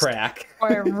sell crack.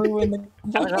 Before I ruin the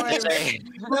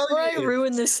Before I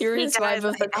ruin the serious vibe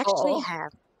of the call.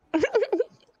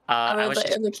 I was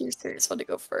let your serious one to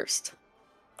go first.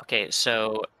 Okay,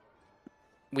 so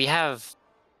we have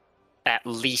at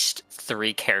least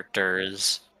 3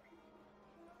 characters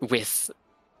with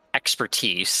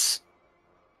expertise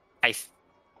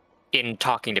in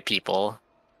talking to people.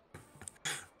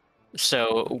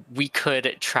 So we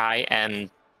could try and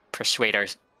persuade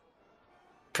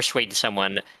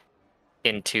someone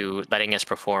into letting us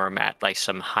perform at like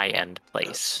some high-end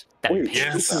place that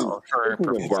pays well for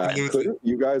performance. Couldn't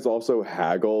you guys also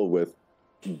haggle with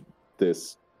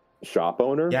this shop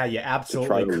owner? Yeah, you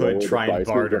absolutely could try and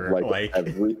barter like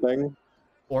everything,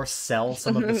 or sell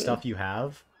some of the stuff you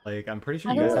have. Like, I'm pretty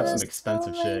sure you guys have some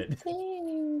expensive shit.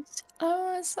 I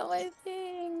want to sell my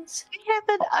things. I have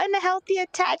an unhealthy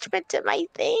attachment to my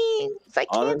things. I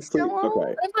can't sell them.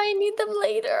 Okay. If I need them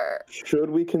later.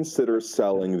 Should we consider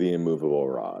selling the immovable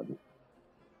rod?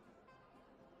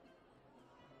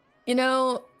 You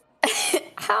know,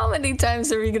 how many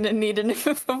times are we gonna need an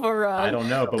immovable rod? I don't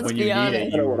know, but when you need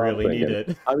it, you really need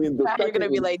it. I mean, you're gonna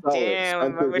be like,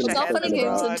 damn, I wish I had funny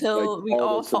games until we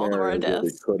all fall to our deaths.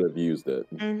 We could have used it.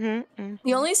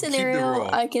 The only scenario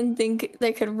I can think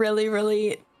that could really,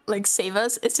 really like save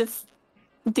us is if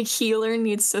the healer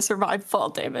needs to survive fall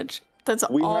damage. That's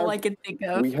all I can think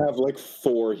of. We have like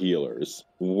 4 healers.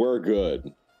 We're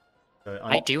good.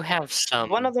 I do have some.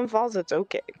 One of them falls, it's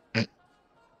okay.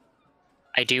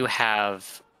 I do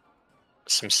have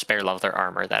some spare leather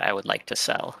armor that I would like to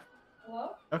sell.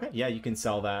 Okay, yeah, you can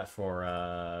sell that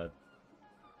for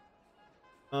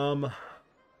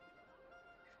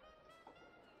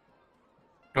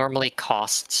normally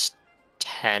costs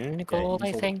 10 gold,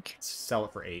 I think. Sell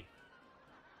it for 8.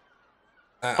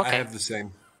 I have the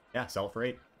same. Yeah, sell it for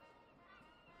 8.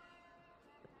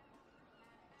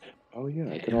 Oh yeah,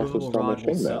 I can also sell my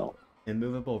thing now.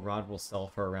 Immovable rod will sell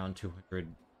for around 200.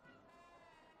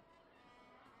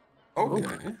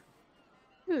 Okay.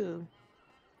 Ooh.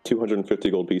 250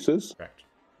 gold pieces? Correct.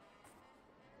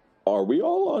 Are we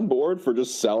all on board for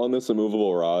just selling this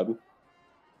immovable rod?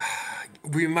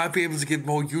 We might be able to get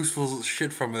more useful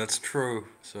shit from it, that's true,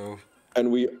 so...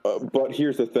 And we, but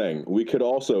here's the thing, we could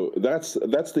also, that's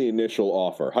the initial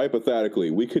offer. Hypothetically,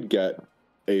 we could get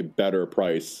a better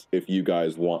price if you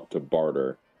guys want to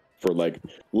barter. For like,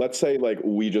 let's say like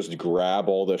we just grab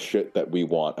all the shit that we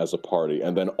want as a party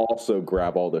and then also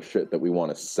grab all the shit that we want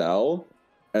to sell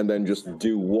and then just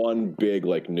do one big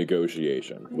like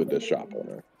negotiation with this shop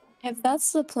owner. If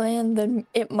that's the plan, then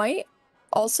it might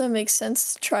also make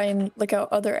sense to try and look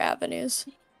out other avenues.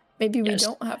 Maybe we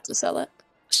don't have to sell it.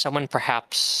 Someone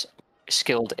perhaps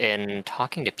skilled in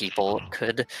talking to people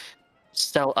could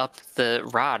sell up the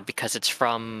rod because it's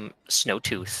from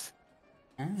Snowtooth.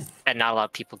 And not a lot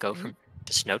of people go from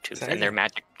to Snowtooth, and their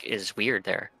magic is weird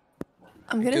there.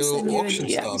 I'm gonna send you an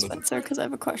DM, Spencer, because I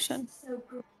have a question.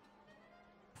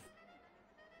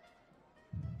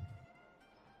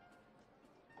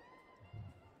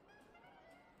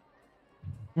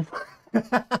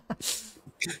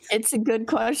 It's a good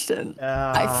question.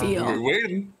 I feel. We're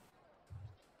waiting.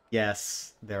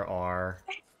 Yes, there are.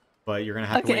 But you're gonna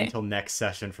have to wait until next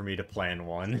session for me to plan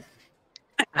one.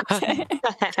 Okay.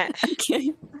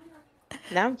 Okay.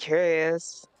 Now I'm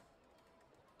curious.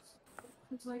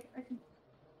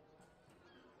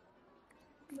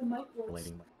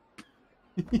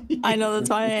 I know that's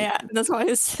why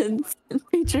I said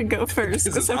Patron go first, This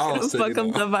because is I'm our gonna city fuck up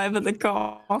now. the vibe of the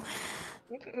call.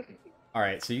 All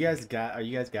right, so are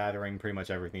you guys gathering pretty much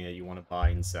everything that you want to buy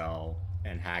and sell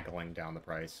and haggling down the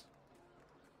price?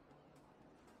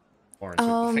 Or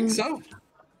I think so.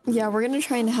 Yeah, we're gonna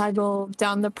try and haggle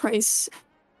down the price.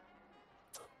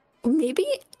 Maybe,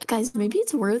 guys, maybe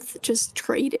it's worth just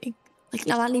trading. Like,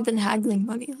 not even haggling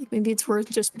money. Like, maybe it's worth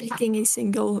just picking a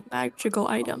single magical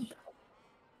item.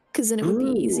 Because then it would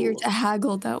be easier Ooh. to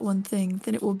haggle that one thing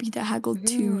than it will be to haggle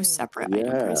two separate item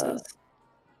Yeah. prices.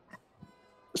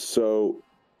 So,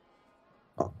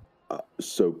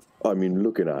 I mean,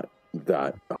 looking at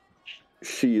that,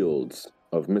 shields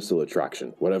of missile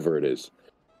attraction, whatever it is,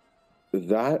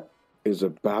 that is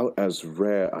about as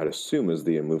rare, I'd assume, as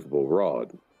the immovable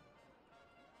rod.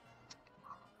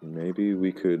 Maybe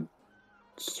we could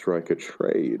strike a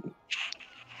trade.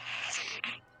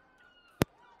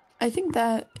 I think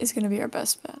that is going to be our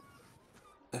best bet.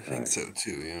 I think so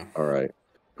too, yeah. All right.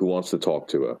 Who wants to talk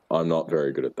to her? I'm not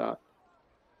very good at that.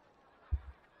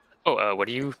 Oh, what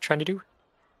are you trying to do?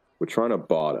 We're trying to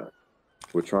barter.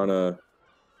 We're trying to...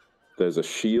 There's a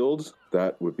shield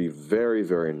that would be very,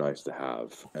 very nice to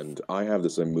have. And I have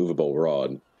this immovable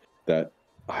rod that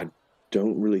I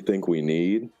don't really think we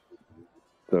need.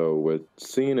 So we're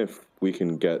seeing if we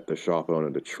can get the shop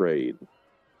owner to trade.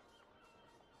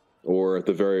 Or at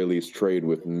the very least, trade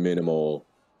with minimal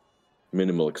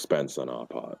expense on our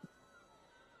part.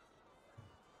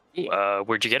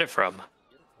 Where'd you get it from?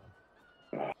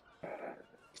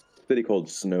 City called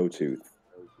Snowtooth,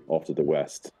 off to the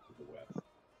west.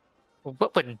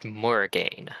 What would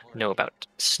Morrigan know about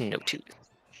Snowtooth?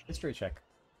 History check.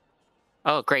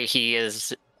 Oh, great. He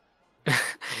is...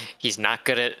 He's not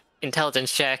good at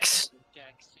intelligence checks.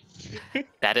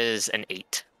 That is an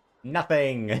 8.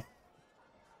 Nothing!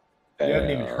 You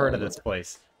haven't even heard of this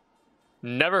place.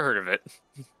 Never heard of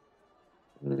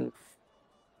it.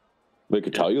 They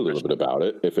could tell you a little bit about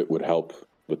it if it would help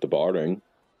with the bartering.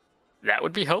 That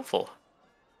would be helpful.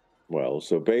 Well,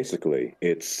 so basically,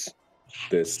 it's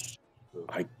this...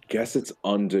 I guess it's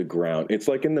underground. It's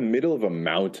like in the middle of a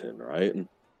mountain, right?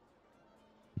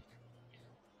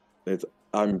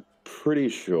 I'm pretty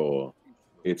sure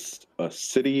it's a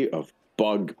city of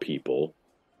bug people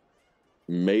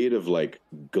made of like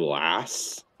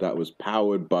glass that was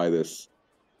powered by this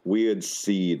weird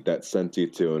seed that sent you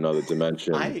to another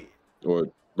dimension, or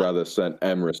rather sent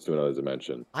Emrys to another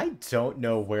dimension. I don't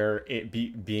know where it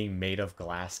being made of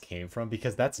glass came from,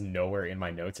 because that's nowhere in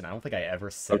my notes, and I don't think I ever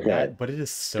said that, but it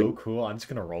is so cool. I'm just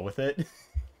gonna roll with it.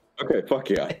 Okay, fuck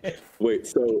yeah. Wait,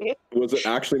 so was it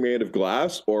actually made of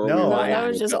glass, or No, that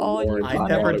was just all you I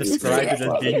never described it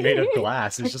as being made of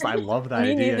glass. It's just I love that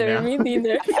idea now. Me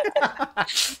neither.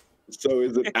 So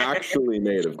is it actually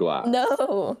made of glass?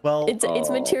 No. Well, its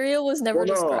material was never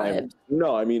described.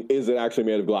 No, I mean, is it actually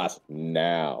made of glass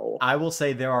now? I will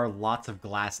say there are lots of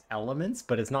glass elements,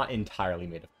 but it's not entirely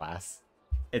made of glass.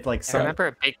 It's like I remember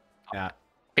a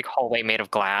big hallway made of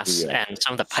glass, Yeah. and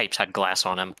some of the pipes had glass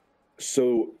on them.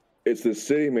 So it's this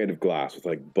city made of glass with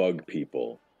like bug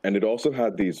people, and it also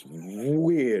had these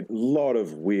lot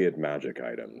of weird magic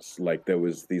items. Like there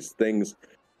was these things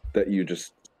that you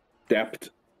just stepped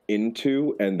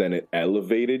into, and then it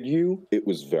elevated you. It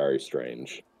was very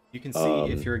strange. You can see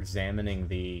if you're examining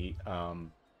the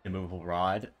immovable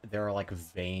rod, there are like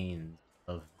veins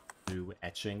of blue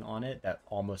etching on it that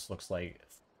almost looks like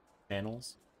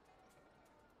channels.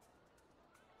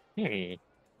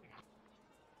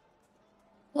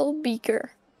 Little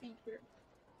beaker.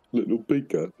 Little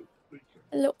beaker.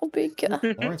 Little beaker.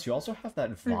 Lawrence, you also have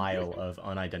that vial of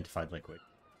unidentified liquid.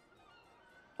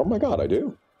 Oh my god, I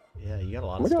do. Yeah, you got a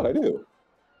lot Oh of my stuff. god, I do.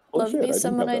 Holy Love shit, I me do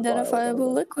some have that vial.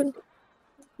 unidentifiable liquid.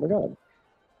 Oh my god.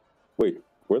 Wait,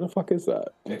 where the fuck is that?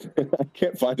 I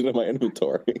can't find it in my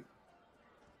inventory.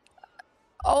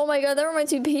 Oh my god, that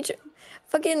reminds me, Paige.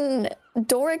 Fucking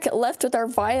Doric left with our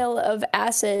vial of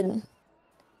acid.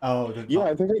 Oh, yeah,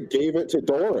 I think I gave it to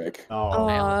Doric. Oh,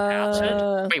 Vial of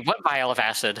acid? Wait, what vial of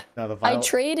acid? no, the vial... I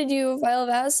traded you a vial of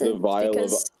acid The vial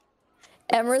because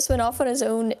Emrys went off on his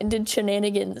own and did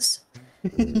shenanigans.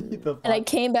 And I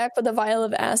came back with a vial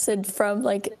of acid from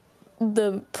like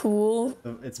the pool.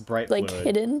 It's bright like fluid.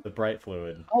 hidden. The bright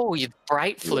fluid. Oh, you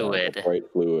bright fluid. Yeah, bright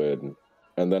fluid.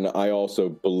 And then I also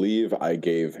believe I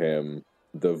gave him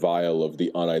the vial of the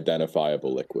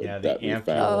unidentifiable liquid Yeah, the that we ampule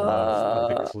found. of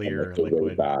the on clear the way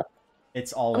liquid. back.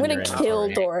 It's all I'm in gonna your kill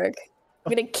inventory. Doric.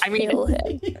 I'm gonna I mean- kill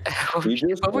him. He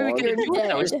just What were we gonna wants- do with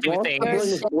those two wants to bring things?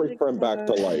 his boyfriend back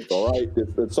to life. All right,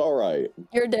 it's all right.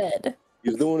 You're dead.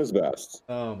 He's doing his best.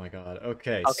 Oh my god.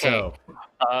 Okay, Okay. so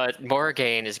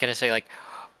Morrigan is gonna say like,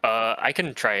 I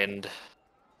can try and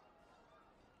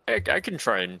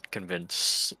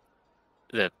convince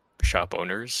the shop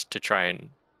owners to try and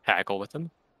haggle with them.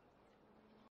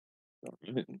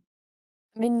 I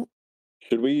mean,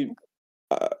 Should we?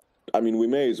 I mean, we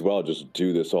may as well just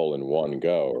do this all in one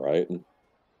go, right?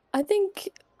 I think,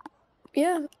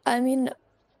 yeah. I mean,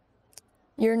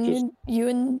 you're new. You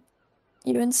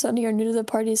and Sunny are new to the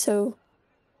party, so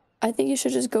I think you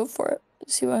should just go for it.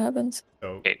 See what happens.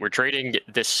 Okay, we're trading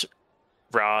this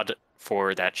rod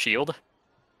for that shield.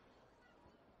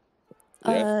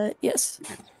 Yes.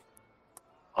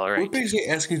 All We're right. basically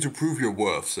asking you to prove your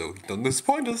worth, so don't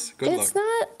disappoint us. Good It's luck.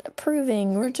 not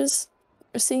proving. We're just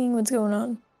seeing what's going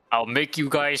on. I'll make you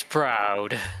guys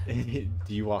proud. do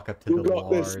you walk up to Who the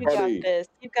got this? You large? got Buddy. this.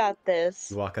 You got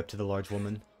this. You walk up to the large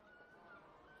woman.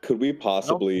 Could we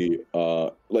possibly,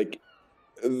 like,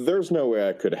 there's no way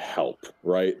I could help,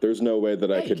 right? There's no way that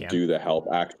Yeah, I you could can. do the help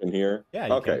action here. Yeah.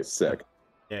 You Okay, can. sick.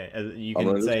 Yeah, you I'm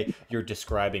can gonna say you're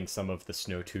describing some of the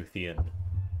Snowtoothian.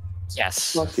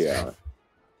 Yes. Fuck yeah.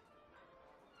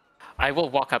 I will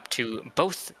walk up to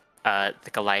both the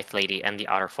Goliath lady and the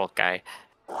Otterfolk guy.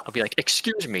 I'll be like,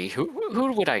 "Excuse me, who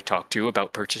would I talk to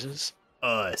about purchases?"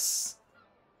 Us.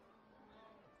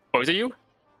 Both of you?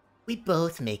 We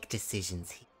both make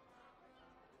decisions here.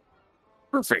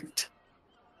 Perfect.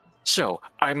 So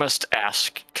I must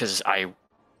ask, because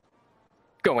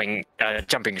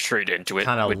jumping straight into it.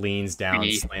 Kind of would leans down,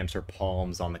 be- slams her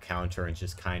palms on the counter, and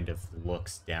just kind of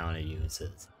looks down at you and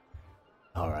says,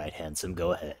 All right, handsome,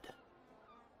 go ahead.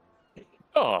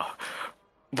 Oh,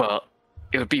 well,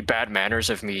 it would be bad manners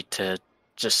of me to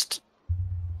just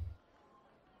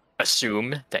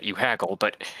assume that you haggle,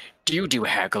 but do you do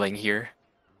haggling here?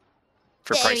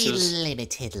 For Very prices?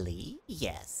 limitedly,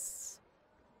 yes.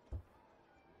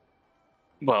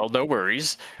 Well, no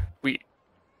worries.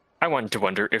 I wanted to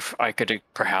wonder if I could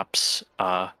perhaps,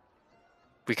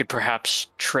 we could perhaps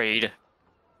trade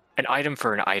an item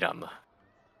for an item.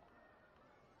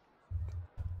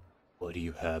 What do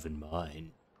you have in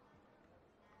mind?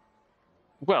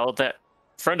 Well, that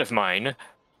friend of mine,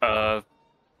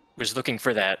 was looking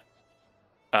for that,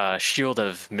 shield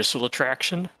of missile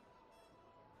attraction.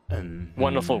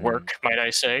 Wonderful work, might I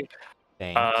say.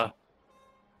 Thanks.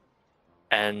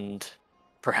 And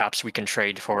perhaps we can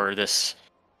trade for this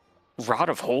rod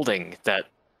of holding that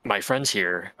my friends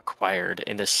here acquired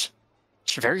in this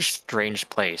very strange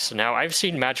place. Now, I've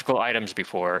seen magical items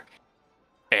before,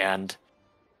 and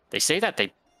they say that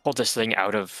they pulled this thing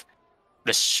out of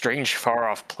this strange,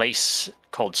 far-off place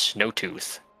called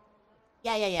Snowtooth.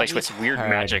 Yeah. Place with we've weird heard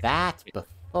magic. that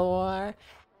before.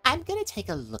 I'm gonna take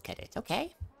a look at it,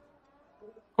 okay?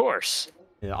 Of course.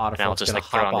 The And I'll Otterfolk's just gonna like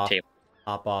throw it on the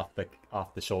hop table.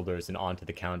 off the shoulders and onto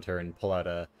the counter and pull out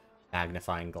a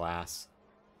magnifying glass.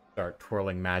 Start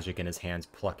twirling magic in his hands,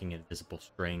 plucking invisible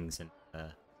strings and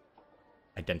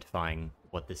identifying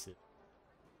what this is.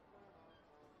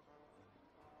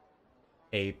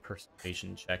 A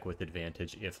persuasion check with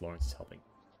advantage if Lawrence is helping.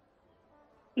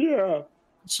 Yeah.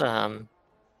 It's,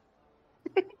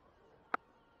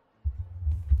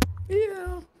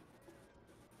 Yeah.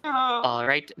 all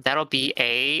right, that'll be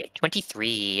a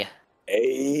 23.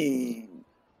 Hey.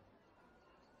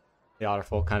 The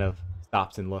Otterfolk kind of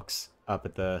stops and looks up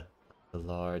at the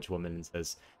large woman and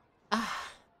says,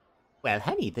 Ah, well,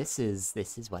 honey, this is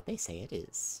what they say it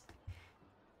is.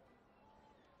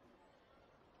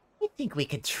 I think we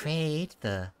could trade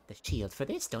the shield for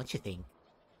this, don't you think?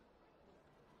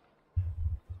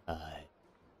 I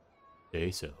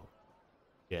say so.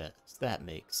 Yes, that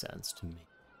makes sense to me.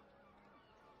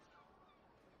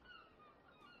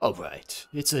 All right,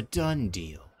 it's a done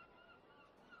deal.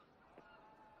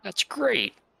 That's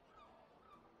great.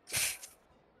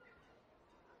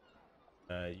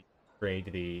 You trade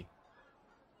the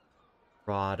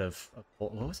rod of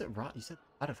what was it? Rod? You said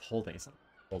rod of holding. It's not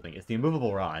holding. It's the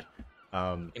immovable rod.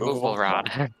 Immovable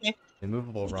rod.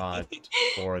 Immovable rod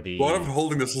for the What I'm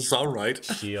holding this will sound right.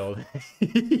 shield.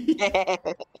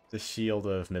 The shield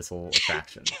of missile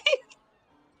attraction.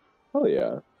 Oh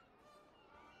yeah.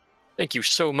 Thank you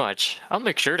so much. I'll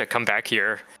make sure to come back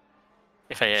here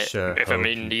if Sure if I'm hope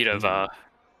in you need of do. a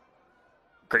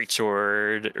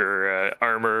greatsword or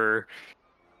armor.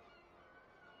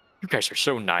 You guys are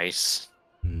so nice.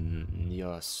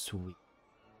 You're sweet.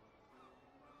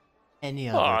 Any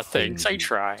Aw, other thanks, things I you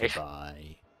try. want to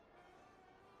buy?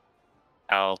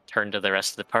 I'll turn to the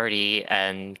rest of the party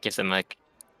and give them like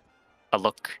a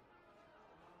look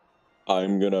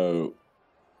I'm gonna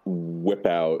whip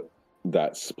out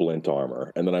that splint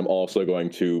armor, and then I'm also going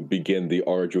to begin the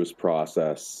arduous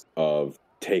process of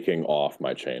taking off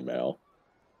my chainmail.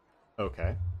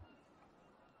 Okay.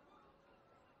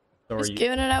 So Just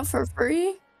giving it out for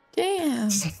free? Damn.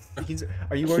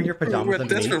 Are you wearing your pajamas We're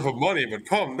underneath? desperate for money, but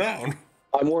calm down.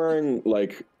 I'm wearing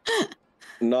like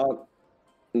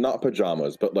not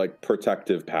pajamas, but like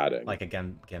protective padding. Like a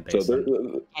Gambason. So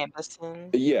there, Anderson.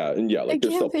 yeah, and yeah, like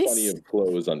there's still Gambason. plenty of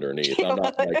clothes underneath. I'm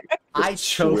not like I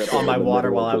choked stripping on my in the water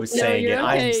middle while of I was the- saying you're it.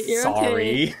 okay, I'm you're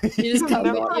sorry. You just cut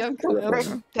me. You have cut me Right.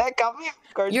 over. That got me off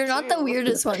guard. You're not the too.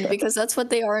 weirdest one because that's what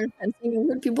they are in fencing. I've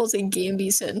heard people say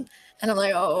Gambison, and I'm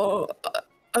like, oh,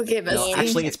 okay, No, bestie.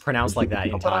 actually, it's pronounced like that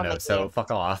in Put on Tano, the so game.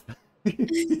 fuck off. God, I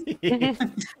hate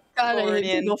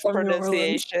Floridian people from New Orleans.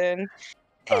 pronunciation.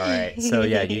 All right, so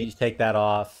yeah, you take that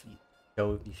off. You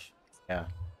go, yeah.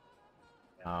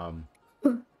 So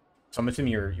I'm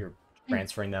assuming you're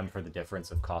transferring them for the difference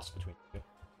of cost between the two.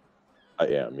 I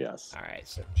am, yes. All right,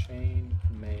 so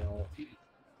chainmail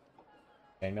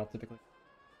typically.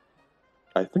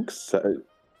 I think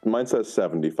mine says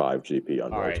 75 GP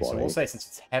on All right, 20. so we'll say since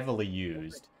it's heavily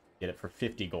used, get it for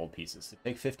 50 gold pieces. So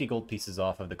take 50 gold pieces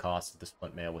off of the cost of the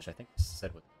splint mail, which I think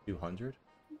said was 200.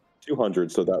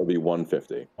 200, so that would be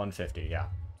 150. 150, yeah.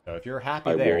 So if you're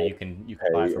happy I there, will you can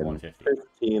buy pay for in 150.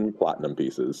 15 platinum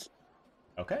pieces.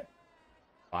 Okay.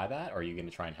 Buy that, or are you going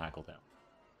to try and hackle down?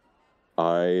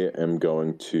 I am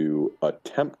going to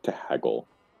attempt to haggle.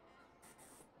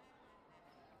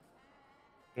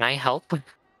 Can I help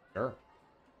Sure.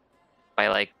 by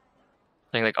like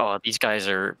saying like, oh, these guys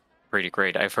are pretty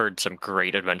great. I've heard some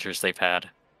great adventures they've had.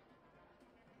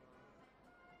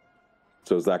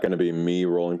 So is that going to be me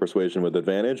rolling persuasion with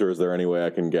advantage, or is there any way I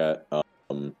can get?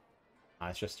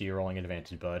 It's just you rolling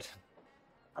advantage, bud.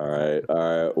 All right,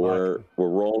 we're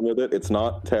rolling with it. It's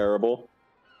not terrible.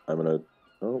 I'm gonna.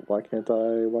 Oh, why can't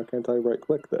I right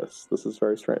click this? This is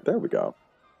very strange. There we go.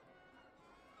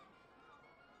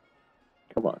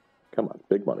 Come on,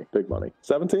 big money.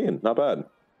 17, not bad.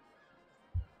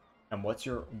 And what's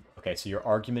your... Okay, so your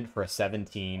argument for a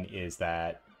 17 is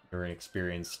that you're an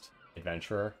experienced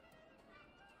adventurer?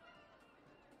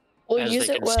 We'll As use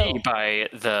they it can well. see by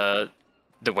the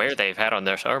wear they've had on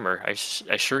their armor, I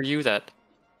assure you that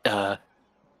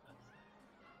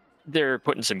they're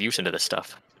putting some use into this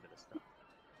stuff.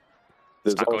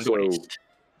 There's It's not going to also waste.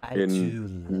 I In- do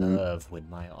love when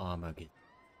my armor gets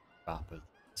properly.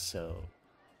 So,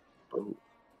 Oh,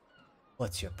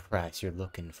 what's your price you're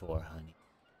looking for, honey?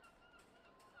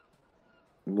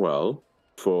 well,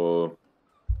 for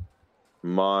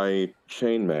my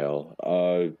chainmail,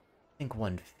 I think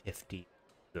 150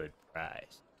 good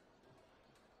price.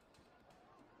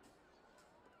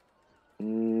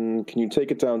 can you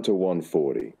take it down to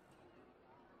 140?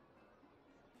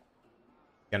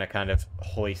 Gonna kind of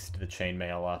hoist the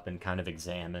chainmail up and kind of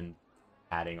examine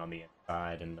padding on the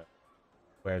inside and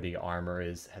where the armor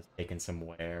has taken some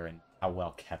wear and how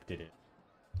well kept it is.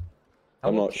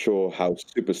 I'm not sure how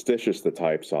superstitious the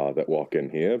types are that walk in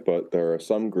here, but there are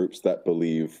some groups that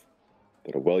believe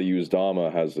that a well-used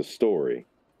armor has a story,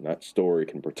 and that story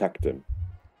can protect him.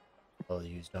 Well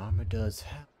used armor does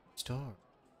have a story.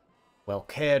 Well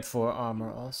cared for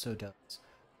armor also does.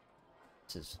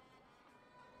 This is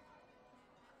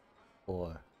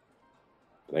 4.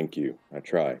 Thank you. I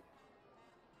try.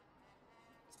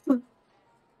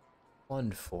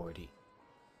 140.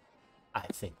 I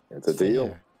think It's a deal.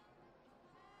 fair.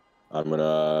 I'm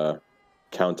gonna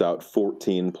count out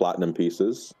 14 platinum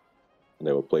pieces, and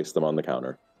I will place them on the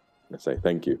counter. And I say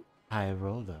thank you. High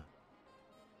roller.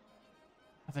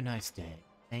 Have a nice day.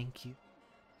 Thank you.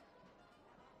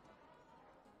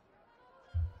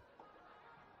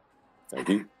 Thank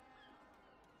you.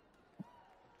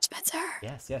 Spencer,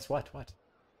 Yes, what? are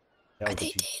Oh, they did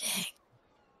you... dating?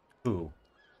 Who?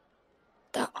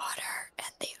 The otter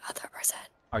and the other person.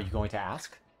 Are you going to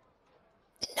ask?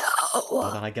 No.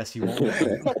 Well, then I guess you won't know.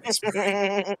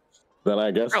 Then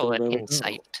I guess Roll we'll an never know.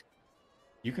 insight.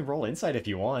 You can roll insight if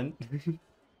you want.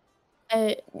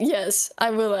 Yes,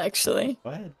 I will actually. Go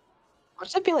ahead.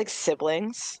 Would it be like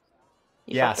siblings?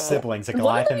 You Yeah, fucked up. siblings, a One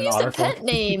Goliath of them and used an a otter. pet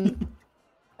name.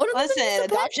 One of them used Listen, a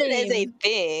pet adoption is a name.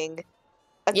 thing.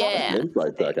 Yeah. Adoption is a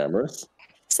Insight check, thing. Emrys.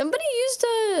 Somebody used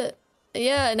a...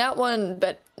 Yeah, not one,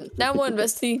 but not one,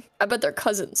 bestie. I bet they're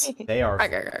cousins. They are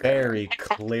very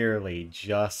clearly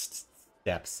just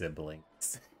step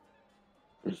siblings.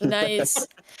 Nice.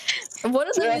 One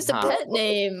of them used a Uh-huh. pet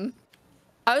name.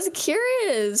 I was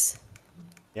curious.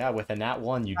 Yeah, with a nat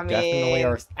 1, you I definitely mean-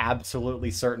 are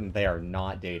absolutely certain they are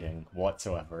not dating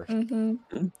whatsoever.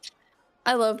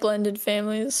 I love blended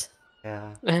families.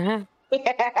 Yeah.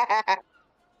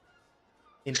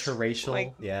 Interracial,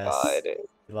 my yes. God.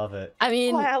 We love it. I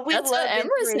mean, Wow, we that's what love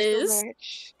Emrys interracial is.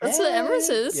 marriage. That's what Emrys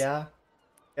is. Yeah,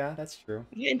 yeah, that's true.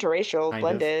 Interracial, Kind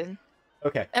of. blended.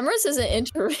 Okay. Emrys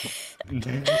isn't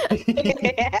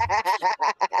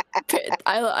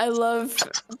I love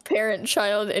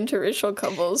parent-child interracial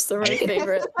couples. They're my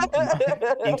favorite.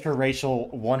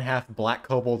 Interracial, one half black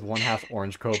kobold, one half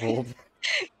orange kobold.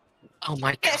 Oh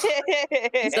my god.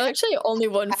 It's actually only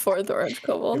 1/4 orange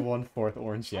kobold. 1/4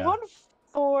 orange, yeah.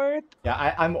 1/4.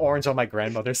 Yeah, I'm orange on my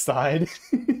grandmother's side.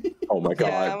 Oh my god.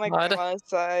 Yeah, on my God. grandma's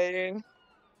side.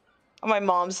 On my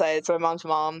mom's side, so my mom's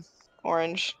mom.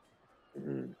 Orange.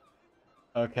 Mm.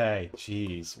 Okay,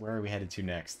 jeez. Where are we headed to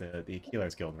next? The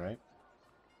Aquilars Guild, right?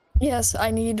 Yes,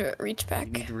 I need Reach back.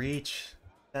 You need to reach.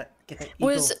 Get that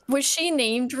eagle. Was she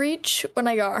named Reach when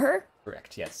I got her?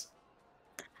 Correct, yes.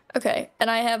 Okay, and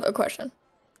I have a question.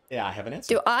 Yeah, I have an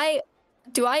answer.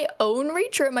 Do I own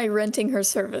Reach or am I renting her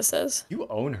services? You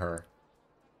own her.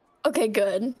 Okay,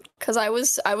 good. Because I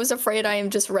was afraid I am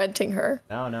just renting her.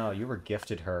 No, you were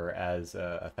gifted her as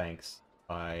a thanks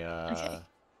by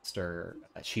Mr.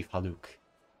 Chief Haluk.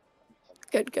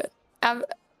 Good.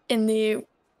 In the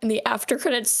after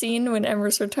credits scene, when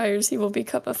Emrys retires, he will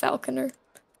become a falconer.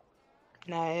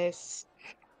 Nice.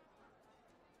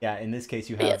 Yeah, in this case,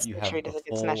 you But have yes, you make have sure he the doesn't get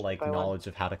full smashed like by one. knowledge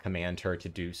of how to command her to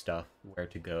do stuff, where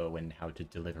to go, and how to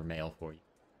deliver mail for you.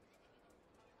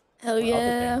 Hell Or other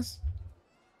yeah. things.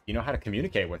 You know how to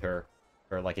communicate with her,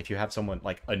 or like if you have someone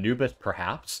like Anubis,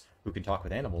 perhaps, who can talk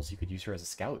with animals, you could use her as a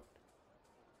scout.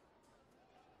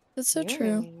 That's so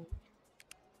true. Mm.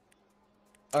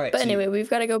 All right. But so anyway, we've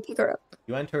got to go pick her up.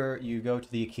 you go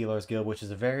to the Aquilars Guild, which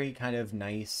is a very kind of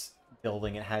nice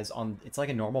building. It has it's like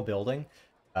a normal building,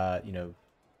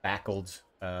 backled,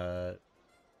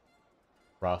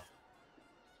 rough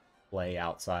play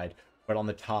outside. But on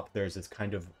the top, there's this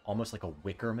kind of almost like a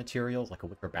wicker material, like a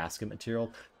wicker basket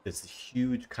material. This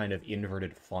huge kind of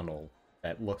inverted funnel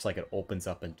that looks like it opens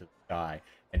up into the sky.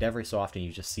 And every so often,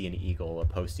 you just see an eagle, a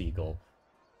post eagle,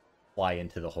 fly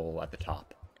into the hole at the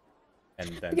top. And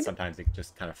then sometimes it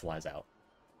just kind of flies out.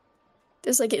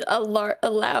 There's like a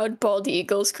loud bald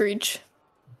eagle screech.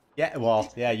 Yeah,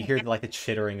 well, yeah, you hear like the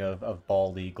chittering of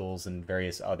bald eagles and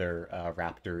various other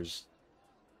raptors.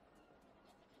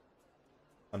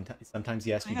 Sometimes,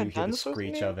 yes, you do hear the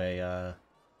screech of a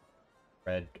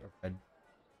red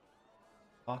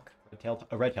hawk,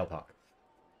 a red-tailed hawk.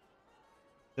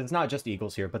 It's not just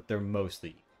eagles here, but they're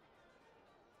mostly.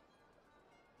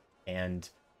 And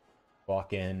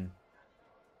walk in,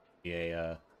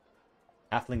 a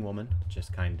halfling woman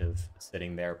just kind of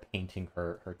sitting there painting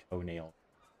her toenail.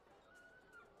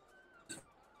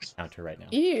 Counter right now.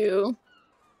 Ew.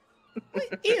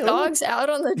 Ew. Dog's out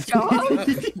on the job?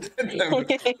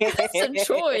 That's a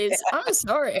choice. I'm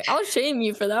sorry. I'll shame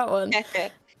you for that one.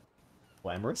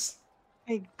 Glamorous?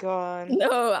 My God.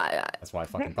 No, That's why I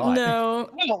fucking thought. no.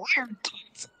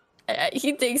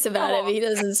 He thinks about it, but he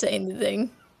doesn't say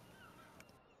anything.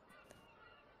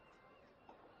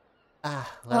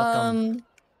 Ah, welcome. Um,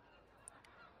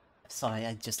 Sorry,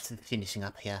 I'm just finishing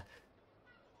up here.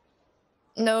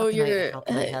 no, How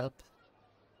can I help?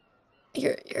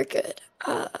 You're good.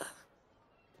 Have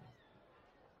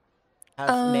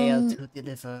mail to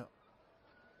deliver,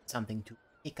 something to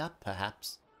pick up,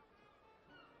 perhaps.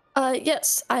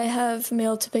 Yes, I have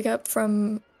mail to pick up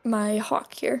from my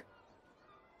hawk here.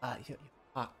 Your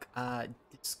hawk.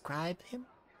 Describe him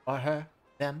or her,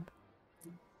 them.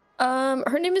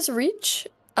 Her name is Reach.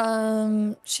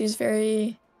 She's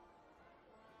very.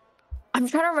 I'm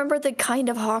trying to remember the kind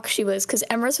of hawk she was, because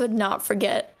Emrys would not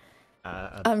forget.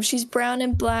 She's brown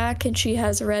and black, and she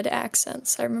has red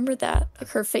accents. I remember that. Like,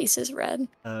 her face is red.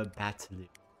 Batley.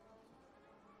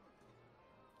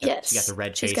 Yes. She got the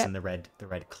red face and the red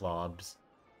clobs.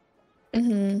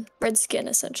 Mm-hmm. Red skin,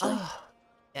 essentially. Oh,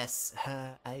 yes,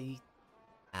 I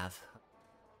have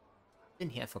been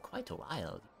here for quite a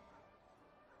while.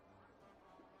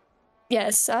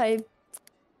 Yes, I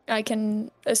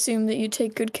can assume that you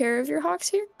take good care of your hawks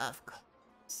here. Of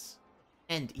course.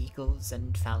 And eagles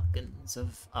and falcons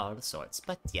of all sorts,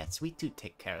 but yes, we do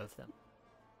take care of them.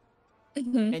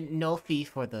 Mm-hmm. And no fee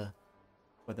for the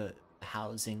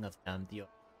housing of them. The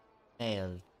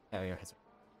mail carrier has.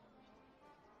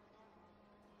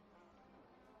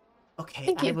 Okay,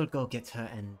 Thank I you. will go get her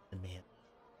and the mail.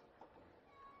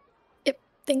 Yep,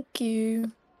 thank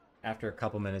you. After a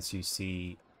couple minutes, you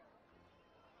see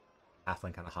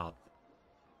Halfling kind of hop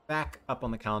back up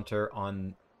on the counter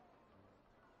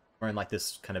wearing like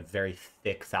this kind of very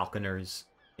thick falconer's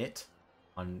mitt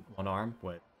on one arm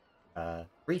with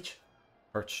Reach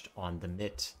perched on the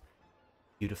mitt.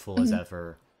 beautiful as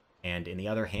ever, and in the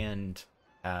other hand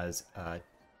has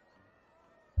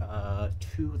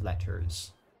 2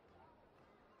 letters.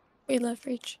 We left for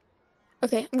each.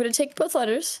 Okay, I'm gonna take both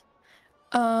letters.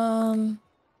 Oh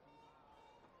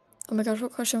my gosh,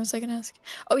 what question was I gonna ask?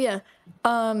 Oh yeah.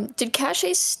 Did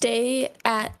Cache stay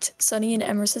at Sunny and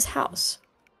Emers's house?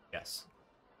 Yes.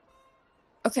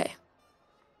 Okay.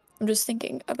 I'm just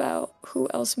thinking about who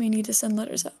else may need to send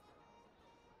letters out.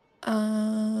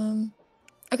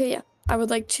 Okay, yeah. I would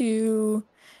like to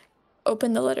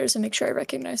open the letters and make sure I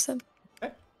recognize them.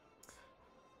 Okay.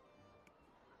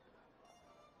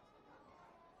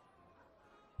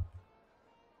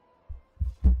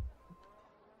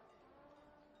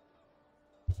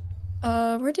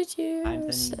 Where did you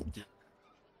I'm send?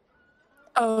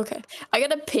 Oh, okay. I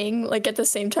got a ping like at the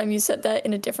same time you said that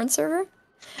in a different server, and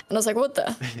I was like, "What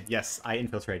the?" Yes, I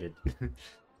infiltrated.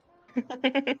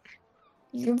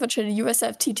 You infiltrated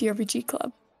USF TTRPG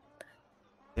club.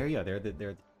 There you go. They're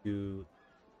the 2.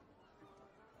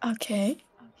 Okay.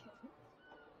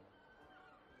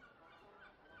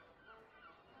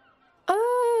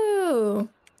 Oh.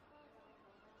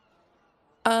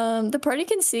 The party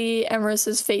can see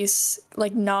Emeris's face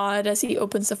like nod as he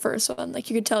opens the first one. Like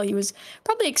you could tell he was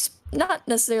probably not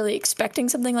necessarily expecting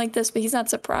something like this, but he's not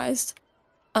surprised.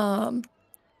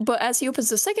 But as he opens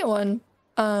the second one,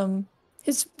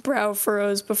 his brow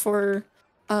furrows before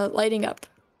lighting up,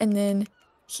 and then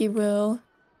he will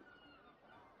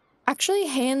actually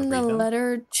hand the Read them?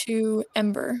 letter to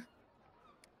Ember.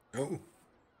 Oh,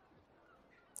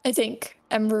 I think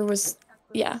Ember was,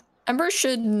 yeah. Ember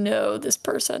should know this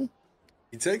person.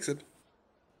 he takes it.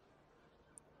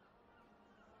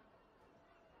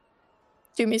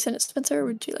 Do you want me to send it, Spencer, or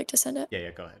would you like to send it? Yeah,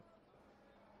 go ahead.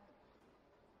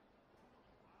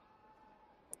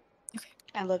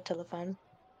 I love telephone.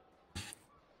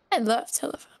 I love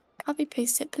telephone. Copy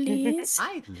paste it, please.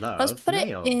 I love Let's put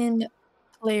mail. it in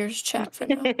players chat for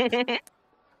now.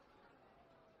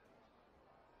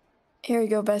 Here you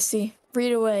go, bestie.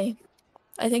 Read away.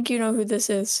 I think you know who this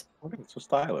is. It's so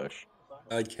stylish.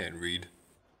 I can't read.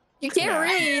 You can't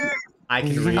read. I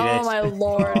can read it. Oh my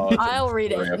lord. Oh, I'll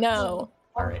read it. rip. No.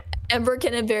 All right. Ember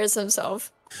can embarrass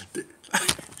himself.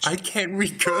 I can't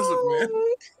read cursive, man.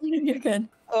 You're good.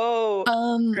 Oh,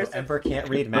 Ember can't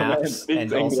read maps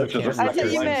and also can't I read thought you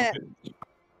cursive. meant-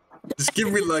 Just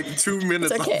give me like 2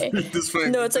 minutes. It's okay. I'll read this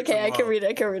thing. No, it's okay. I can read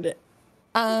it.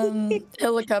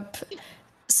 He'll look up.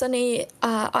 Sunny,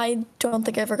 I don't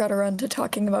think I ever got around to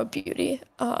talking about beauty.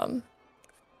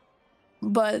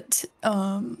 But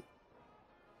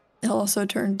he'll also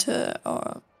turn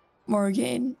to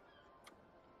Morrigan.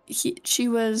 She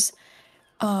was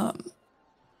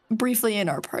briefly in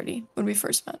our party when we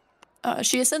first met.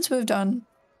 She has since moved on.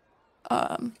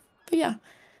 But yeah.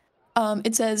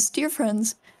 It says, "Dear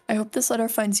friends, I hope this letter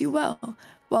finds you well.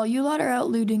 While you lot are out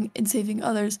looting and saving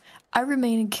others, I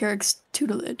remain in Carrick's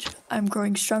tutelage. I'm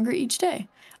growing stronger each day.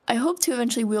 I hope to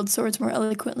eventually wield swords more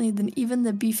eloquently than even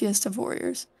the beefiest of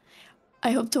warriors.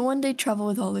 I hope to one day travel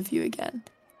with all of you again.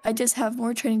 I just have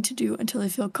more training to do until I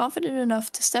feel confident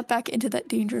enough to step back into that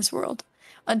dangerous world.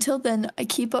 Until then, I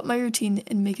keep up my routine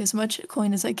and make as much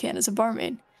coin as I can as a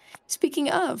barmaid. Speaking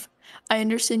of, I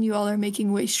understand you all are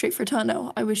making way straight for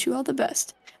Tano. I wish you all the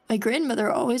best. My grandmother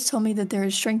always told me that there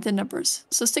is strength in numbers,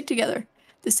 so stick together.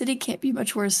 The city can't be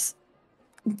much worse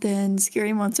than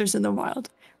scary monsters in the wild.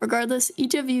 Regardless,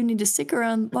 each of you need to stick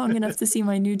around long enough to see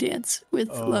my new dance. With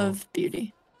love,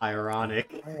 Beauty."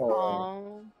 Ironic.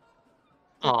 Aww.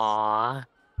 Aww.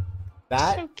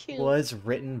 That So cute. was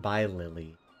written by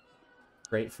Lily.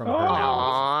 Straight from her mouth.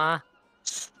 Aww.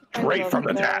 Straight from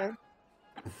the tap.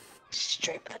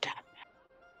 Straight from the tap.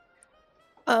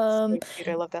 Um, So cute.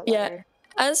 I love that yeah. letter.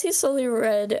 As he slowly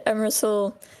read, Emerson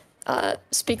will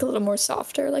speak a little more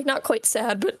softer, like not quite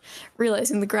sad, but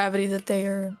realizing the gravity that they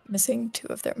are missing 2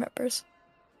 of their members.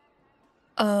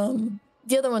 The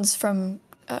other one's from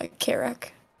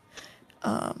Carrick.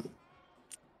 He'll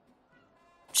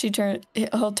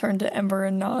turn to Ember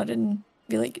and nod and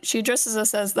be like, she addresses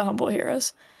us as the humble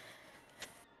heroes.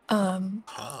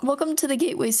 Welcome to the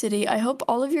Gateway City. I hope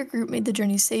all of your group made the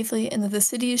journey safely and that the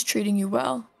city is treating you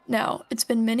well. Now, it's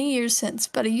been many years since,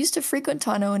 but I used to frequent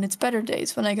Tano in its better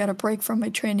days when I got a break from my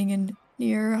training in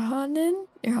Nirhanen.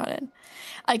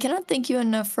 I cannot thank you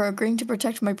enough for agreeing to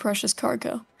protect my precious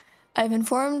cargo. I've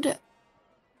informed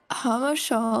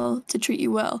Hamashal to treat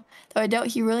you well, though I doubt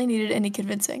he really needed any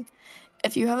convincing.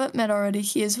 If you haven't met already,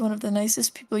 he is one of the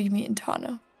nicest people you meet in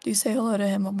Tano. Do say hello to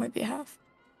him on my behalf.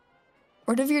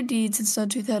 Word of your deeds in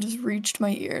Snowtooth has reached my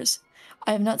ears.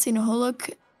 I have not seen a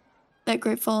Holok that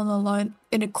grateful in the line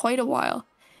in quite a while.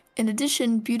 In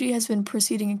addition, Beauty has been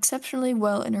proceeding exceptionally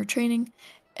well in her training,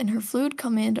 and her fluid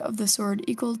command of the sword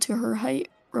equal to her height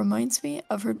reminds me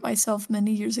of myself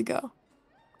many years ago.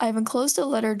 I have enclosed a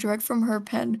letter direct from her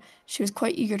pen she was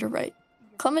quite eager to write.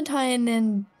 Clementine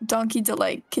and Donkey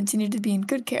Delight continue to be in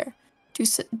good care.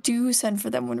 Do send for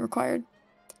them when required.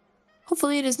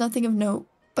 Hopefully it is nothing of note,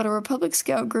 but a Republic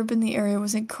Scout group in the area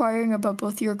was inquiring about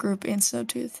both your group and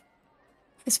Snowtooth.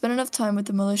 I spent enough time with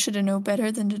the militia to know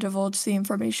better than to divulge the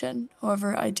information.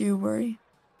 However, I do worry.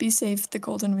 Be safe, the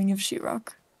Golden Wing of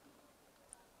Sheetrock.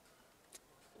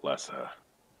 Bless her.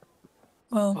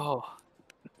 Well,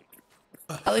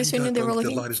 Oh, at least we knew they were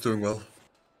looking. Light is doing well.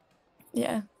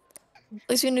 Yeah. At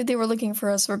least we knew they were looking for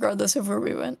us regardless of where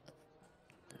we went.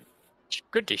 it's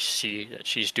good to see that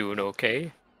she's doing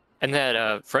okay. And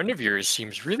that friend of yours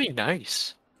seems really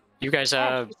nice. You guys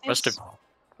Yeah, she must have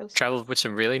seems- traveled with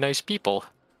some really nice people.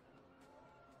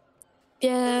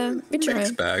 Yeah, we try.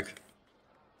 Mixed bag.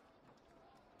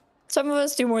 Some of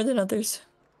us do more than others.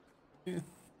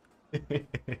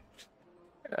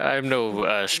 I'm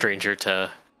no stranger to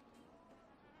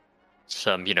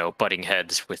some, butting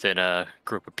heads within a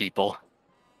group of people.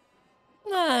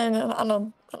 Nah, I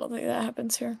don't think that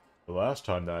happens here. The last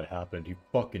time that happened, he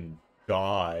fucking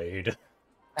died.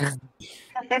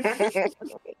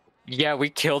 Yeah, we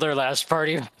killed our last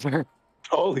party member.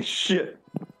 Holy shit.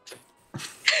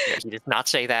 Yeah, he did not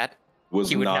say that. Was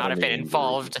He would not an have been injury.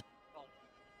 involved.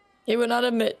 He would not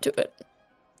admit to it.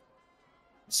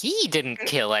 He didn't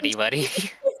kill anybody.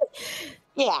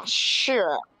 Yeah,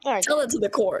 sure. Okay. Tell it to the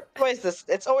court.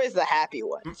 It's always the happy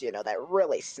ones, that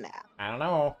really snap. I don't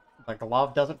know. Like the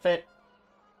love doesn't fit.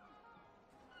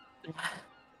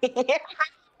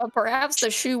 Or perhaps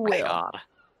the shoe My will. God.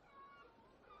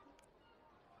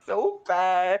 So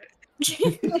bad.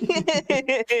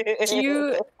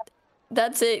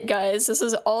 That's it, guys. This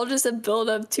is all just a build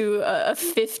up to a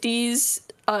 50s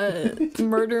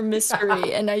murder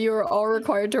mystery, and now you are all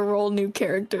required to roll new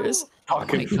characters.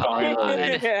 Fucking God.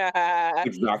 finally.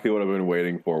 Exactly what I've been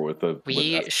waiting for with the.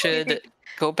 We should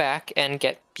go back and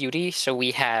get Beauty so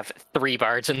we have 3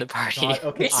 bards in the party. God,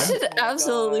 okay, We should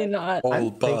absolutely not.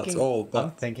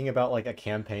 I'm thinking about like a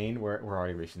campaign where we're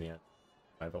already reaching the end.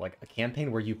 But like a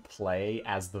campaign where you play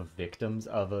as the victims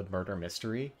of a murder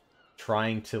mystery,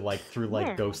 trying to through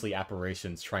ghostly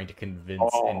apparitions, trying to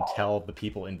convince and tell the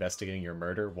people investigating your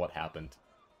murder what happened.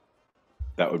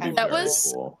 That would be That very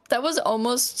was- cool. That was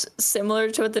almost similar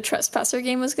to what the Trespasser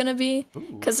game was going to be,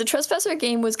 because the Trespasser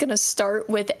game was going to start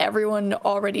with everyone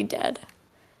already dead,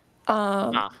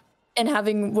 and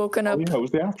having woken Oh, up. yeah, it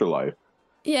was the afterlife.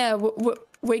 Yeah,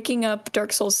 waking up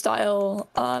Dark Souls style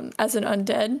as an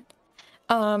undead.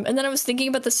 And then I was thinking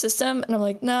about the system, and I'm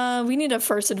like, nah, we need a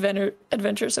first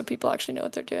adventure so people actually know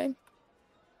what they're doing.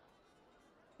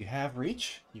 You have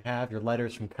Reach. You have your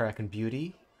letters from Karak and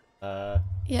Beauty.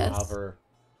 Yes. However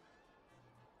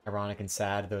ironic and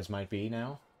sad those might be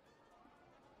now.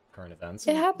 Current events.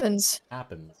 It happens.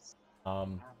 Happens.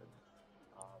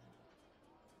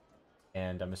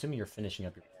 And I'm assuming you're finishing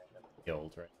up your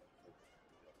guild, right?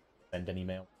 Send an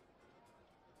email.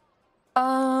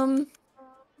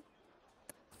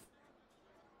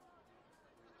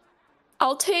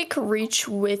 I'll take Reach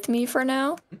with me for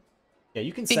now. Yeah,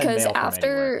 you can send Because mail from after-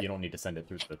 anywhere. You don't need to send it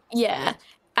through the... Yeah.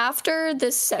 After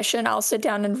this session, I'll sit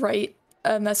down and write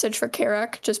a message for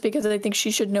Karak, just because I think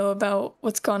she should know about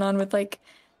what's gone on with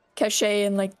Cachet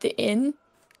and the inn.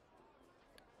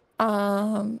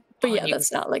 But yeah, you-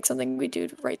 that's not something we do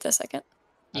right this second.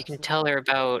 You can tell her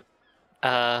about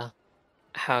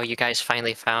how you guys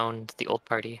finally found the old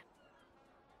party.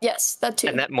 Yes, that too.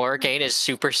 And that Morgaine is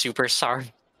super, super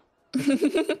sorry. We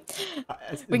can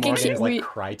Morgan keep- is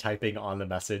cry typing on the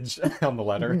message on the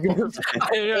letter.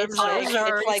 It's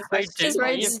like I just didn't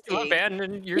writes- mean to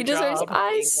abandon your He just writes, job.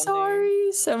 I'm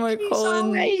sorry,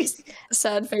 semicolon,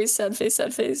 sad face, sad face,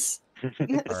 sad face.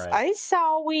 Alright. I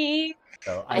sorry.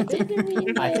 So I didn't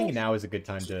mean I think it. now is a good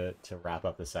time to wrap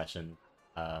up the session.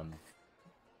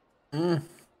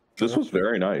 This was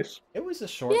very nice. It was a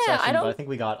short Yeah, session, I but I don't- think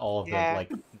we got all of the Yeah.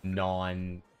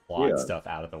 non-plot Yeah. stuff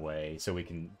out of the way, so we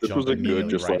can This jump was a immediately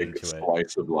good, just right into it.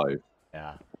 slice of life.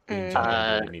 Yeah, we can jump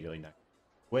into it immediately next.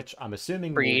 Which I'm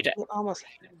assuming Read. will Almost.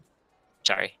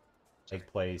 Sorry. take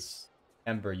place.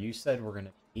 Ember, you said we're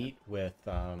gonna meet with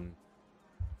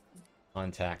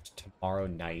Contact tomorrow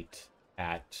night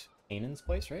at Kanan's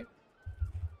place, right?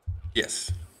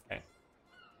 Yes. Okay.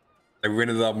 I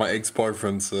rented out my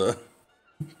ex-boyfriend's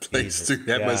place Jesus, to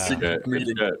have my yeah. secret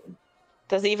meeting.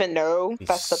 Does he even know? He's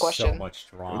That's the So question. much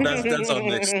drama. That's our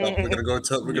next stop. We're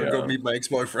gonna go Yeah. meet my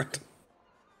ex-boyfriend.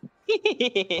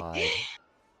 God.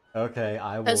 Okay,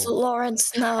 I Does will.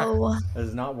 Lawrence know? This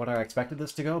is not what I expected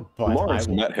this to go, but I Lawrence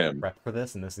will met him. prep for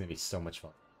this, and this is gonna be so much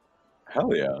fun.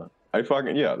 Hell yeah.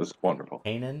 Yeah, this is wonderful.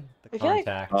 Kanan, the I feel like-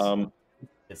 contact.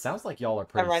 It sounds like y'all are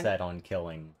pretty Never mind. set on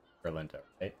killing Berlinda,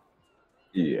 right?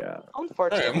 Yeah.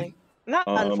 Unfortunately. Not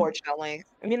unfortunately.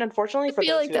 I mean, unfortunately I for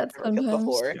feel those like who have that never killed sometimes.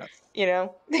 before, Yes. you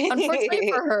know?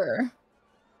 Unfortunately for her.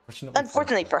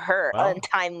 Unfortunately for her, Well,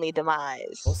 untimely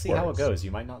demise. we'll see how it Words. goes.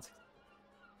 You might not.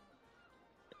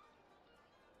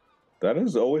 That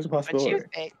is always a What you possibility.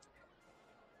 think?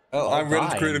 Well, I'll I'm ready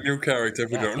to die create a and- new character if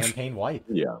we Yeah, don't. campaign wipe.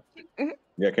 Yeah.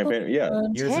 Yeah, campaign. Yeah.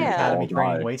 Years of Damn. academy All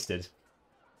training die. wasted.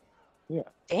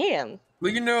 Damn.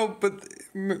 Well, you know, but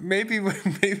maybe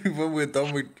maybe when we're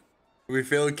done with we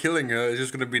fail killing her, it's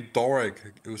just gonna be Doric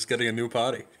who's getting a new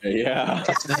party. Yeah.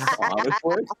 Honestly, I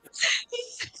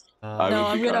No,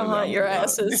 would I'm be gonna kinda hunt down your for that.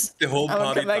 asses. The whole I would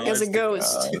party come back as a dies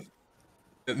ghost.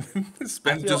 And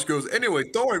Spence feel- just goes, anyway,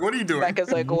 Doric, what are you doing?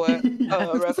 Becca's like, what?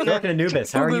 Dork Revenant? and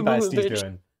Anubis, how are you Bitch. besties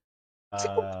doing?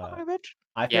 Bitch.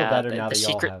 I feel Yeah, better the- now the that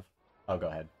y'all secret- have. Oh, go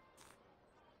ahead.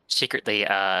 Secretly,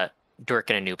 Dork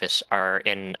and Anubis are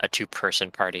in a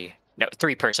 2-person party. No,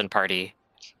 3-person party.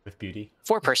 With Beauty.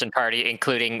 4-person party,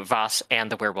 including Voss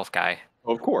and the werewolf guy.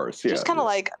 Of course, yeah. Just kind of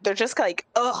like, they're just like,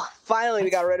 oh, finally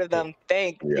we got rid of them.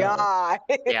 Thank Yeah. God.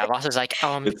 Yeah, Voss is like,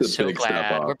 oh, I'm It's a so big step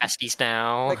glad up. we're besties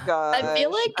now. My gosh. I feel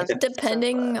I'm like so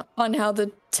depending glad. on how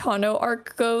the Tano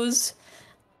arc goes,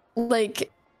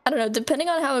 like, I don't know, depending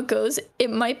on how it goes, it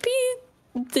might be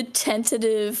the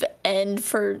tentative end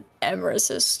for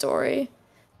Emerus's story.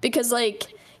 Because, like,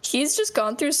 he's just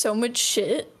gone through so much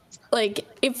shit. Like,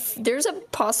 if there's a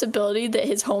possibility that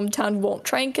his hometown won't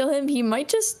try and kill him, he might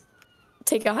just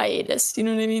take a hiatus. You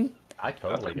know what I mean? I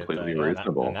totally get that. completely Yeah,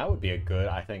 reasonable. and that would be a good,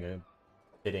 I think, a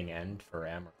fitting end for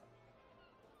Amber.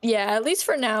 Yeah, at least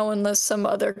for now, unless some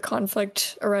other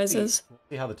conflict arises. We'll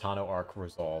see how the Tano arc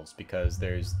resolves, because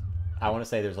I want to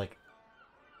say there's like,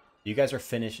 you guys are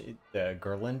finished. The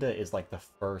Gerlinda is like the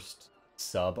first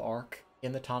sub arc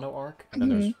in the Tano arc, and then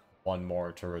there's one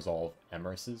more to resolve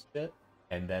Emerus's bit,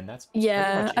 and then that's pretty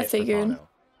Yeah, much I it for figured.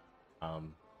 Tano.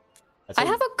 I'd I say-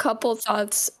 have a couple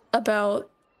thoughts about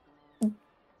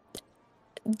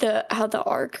how the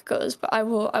arc goes, but I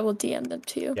will DM them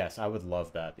to you. Yes, I would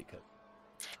love that,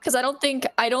 Because I don't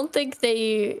think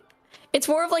they. It's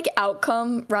more of like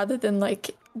outcome rather than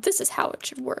like this is how it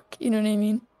should work. You know what I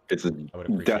mean? It's a I would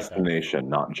appreciate that. destination,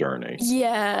 not journey.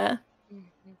 Yeah.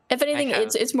 If anything,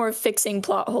 have- it's more fixing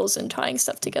plot holes and tying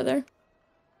stuff together.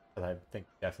 but I think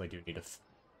definitely do need to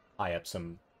tie up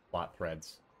some plot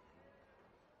threads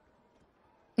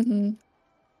Hmm.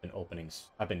 and openings.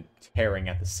 I've been tearing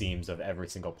at the seams of every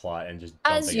single plot and just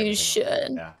As dumping you everything on-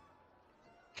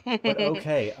 should. Yeah. But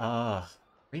okay,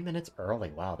 3 minutes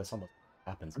early. Wow, this almost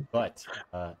happens. But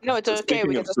No, it's okay. Speaking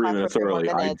We of can just 3 talk for minutes 3 more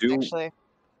early, minutes, actually.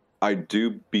 I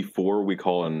do, before we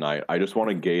call it a night, I just want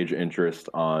to gauge interest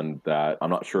on that. I'm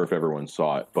not sure if everyone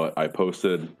saw it, but I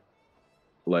posted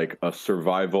like a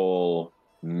survival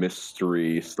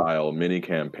mystery style mini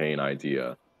campaign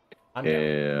idea I'm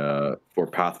down. for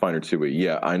Pathfinder 2.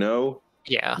 Yeah, I know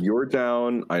Yeah. you're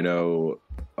down. I know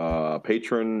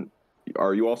Patron,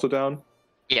 are you also down?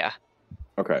 Yeah.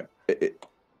 Okay.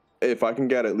 If I can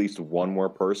get at least one more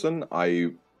person,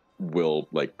 I will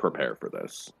like prepare for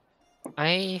this.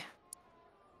 I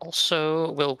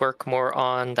also will work more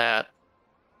on that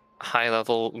high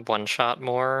level one shot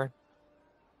more.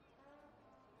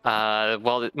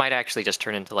 Well, it might actually just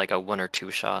turn into like a 1 or 2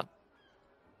 shot.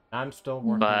 I'm still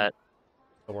working. But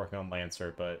Still working on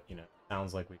Lancer, but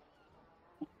sounds like we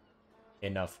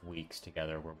enough weeks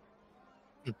together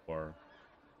or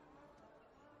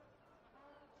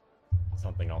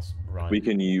something else run. We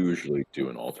can usually do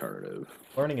an alternative.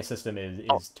 Learning a system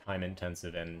is time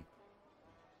intensive, and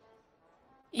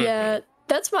Yeah,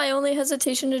 that's my only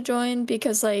hesitation to join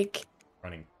because like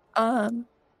running. I'm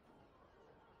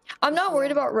not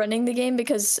worried about running the game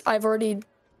because I've already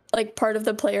like part of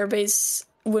the player base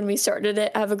when we started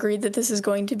it have agreed that this is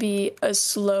going to be a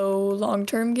slow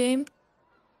long-term game.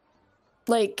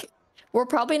 Like we're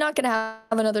probably not going to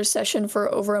have another session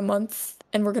for over a month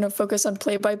and we're going to focus on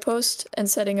play by post and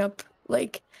setting up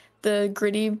like the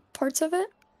gritty parts of it.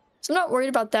 So I'm not worried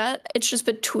about that. It's just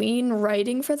between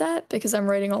writing for that because I'm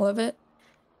writing all of it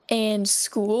and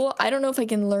school. I don't know if I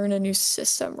can learn a new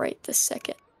system right this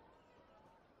second.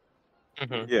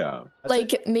 Yeah.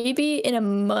 Like maybe in a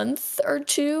month or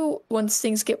two, once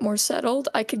things get more settled,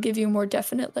 I could give you more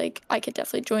definite. Like I could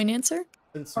definitely join answer.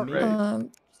 Since All me, right. A me,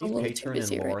 little too Patron, and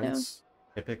busy right now. Lawrence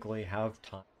typically have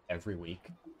time every week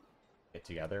to get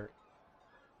together.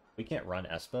 We can't run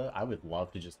ESPA. I would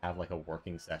love to just have like a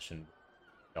working session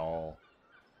with y'all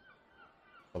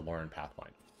the Lauren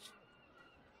Pathfinder.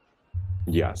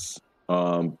 Yes.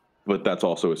 But that's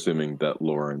also assuming that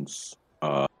Lawrence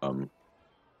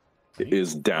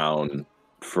is down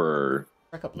for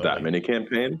that mini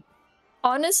campaign.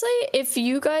 Honestly, if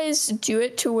you guys do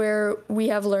it to where we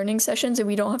have learning sessions and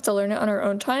we don't have to learn it on our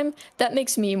own time, that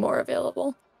makes me more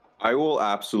available. I will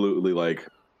absolutely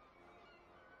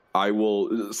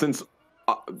since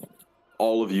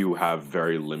all of you have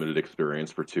very limited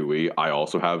experience for 2E, I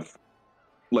also have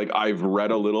I've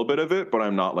read a little bit of it, but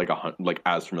I'm not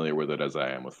as familiar with it as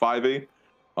I am with 5E.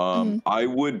 I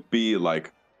would be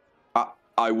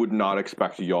I would not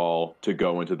expect y'all to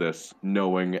go into this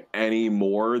knowing any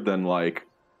more than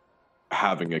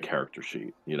having a character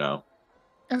sheet, you know?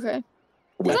 Okay.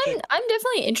 Because I'm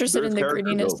definitely interested in the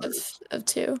grittiness of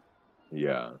 2.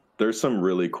 Yeah. There's some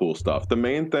really cool stuff. The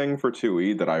main thing for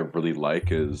 2E that I really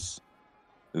like is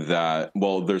that,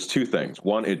 well, there's two things.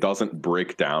 One, it doesn't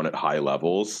break down at high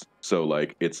levels. So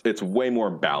it's way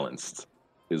more balanced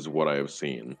is what I have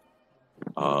seen.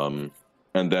 And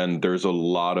then there's a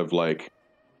lot of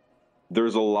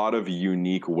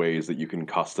unique ways that you can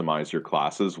customize your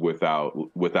classes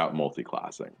without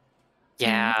multi-classing.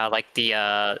 Yeah, like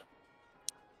the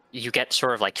you get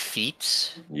sort of like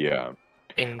feats. Yeah.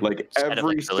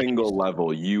 Every single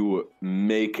level, you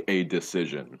make a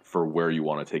decision for where you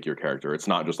want to take your character. It's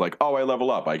not just oh, I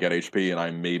level up, I get HP, and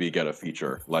I maybe get a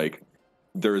feature.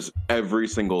 There's every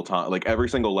single time, every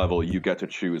single level, you get to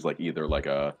choose either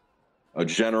a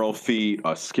general feat,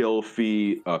 a skill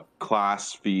feat, a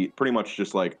class feat, pretty much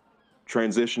just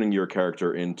transitioning your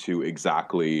character into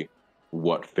exactly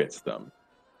what fits them.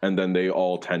 And then they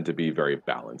all tend to be very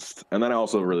balanced. And then I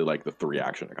also really like the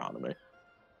 3-action economy.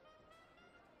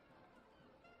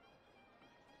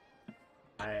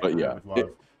 But yeah, I would love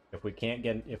if we can't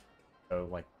get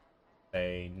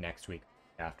say next week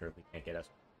after if we can't get us.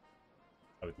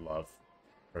 I would love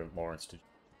for Lawrence to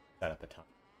set up a time.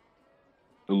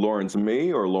 Lawrence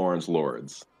me or Lawrence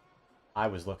Lords? I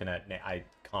was looking at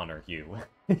Connor you.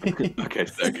 Okay,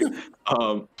 sick.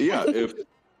 Yeah,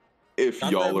 if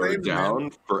y'all are down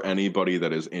for anybody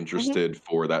that is interested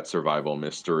for that survival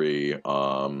mystery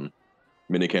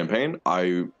mini campaign,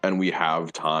 and we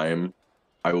have time,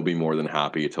 I will be more than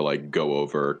happy to go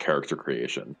over character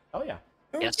creation. Oh yeah.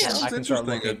 Yes. Yeah, I can start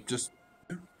looking. Start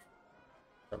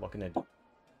looking at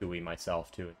Dewey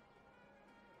myself too.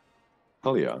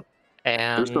 Oh yeah.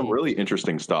 And there's some really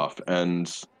interesting stuff, and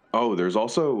there's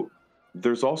also in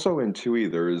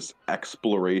 2E there's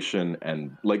exploration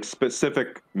and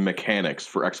specific mechanics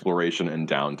for exploration and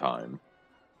downtime.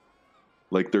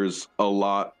 There's a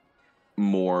lot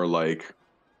more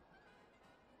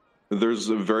there's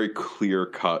very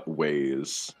clear-cut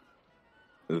ways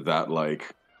that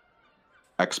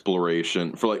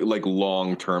exploration for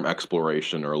long-term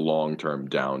exploration or long-term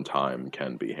downtime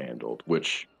can be handled,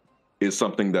 which is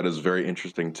something that is very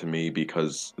interesting to me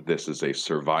because this is a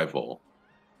survival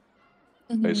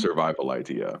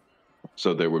idea.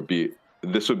 So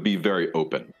this would be very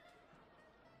open.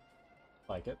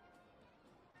 Like it.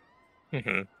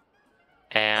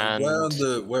 And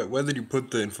where did you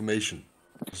put the information?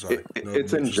 Sorry,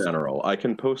 it's in general. I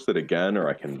can post it again, or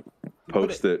I can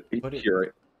post it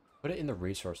here. Put it in the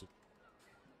resources.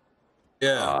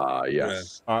 Yeah.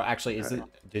 Yes. Actually,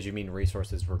 did you mean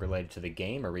resources were related to the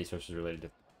game or resources related to?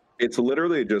 It's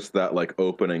literally just that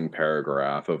opening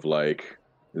paragraph of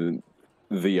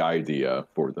the idea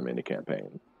for the mini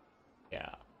campaign.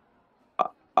 Yeah.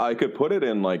 I could put it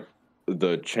in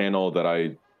the channel that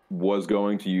I was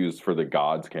going to use for the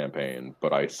gods campaign,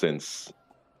 but I since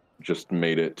just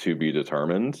made it to be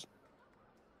determined.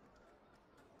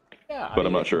 Yeah, but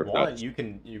I'm not sure if that's...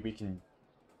 we can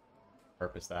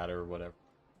purpose that or whatever.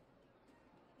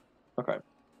 Okay.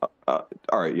 All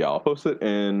right. Yeah, I'll post it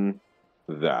in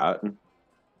that,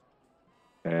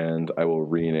 and I will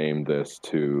rename this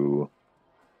to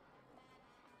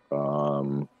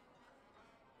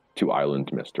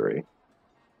Island Mystery.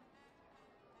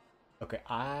 Okay,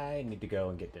 I need to go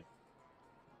and get dinner.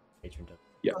 Patron does.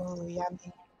 Yeah. Oh,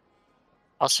 yummy.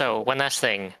 Also, one last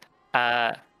thing.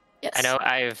 Yes. I know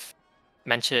I've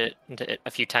mentioned it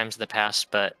a few times in the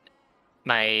past, but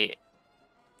my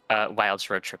Wilds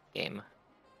road trip game,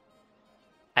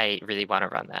 I really want to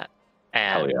run that.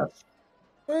 And, Hell yes.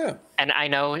 Oh, yeah. And I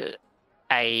know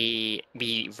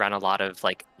we run a lot of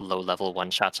low-level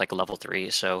one-shots, level 3,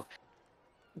 so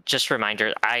just a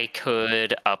reminder, I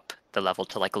could up the level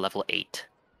to level 8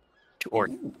 or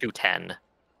do 10.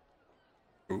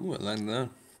 Ooh, I like that.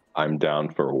 I'm down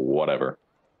for whatever.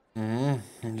 Yeah.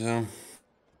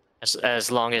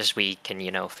 As long as we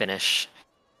can, finish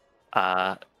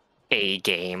a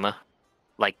game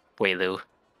like Welu.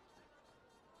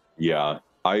 Yeah,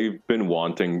 I've been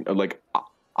wanting, like,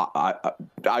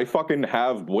 I fucking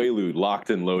have Buelu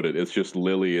locked and loaded. It's just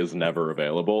Lily is never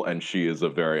available, and she is a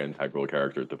very integral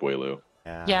character to Buelu.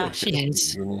 Yeah, she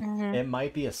is. Mhm. It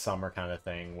might be a summer kind of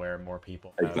thing where more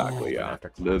people have Exactly, open yeah. after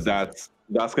classes.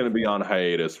 That's going to be on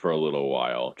hiatus for a little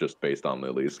while, just based on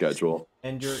Lily's schedule.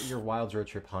 And your Wilds Road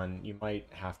Trip hunt, you might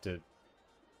have to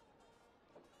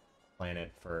plan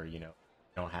it for, you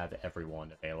don't have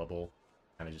everyone available.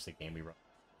 Kind of just a game we run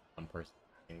one person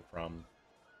from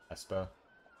Espa.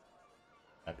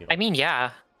 That'd be I mean,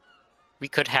 yeah. We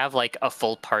could have like a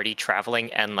full party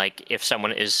traveling, and like if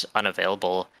someone is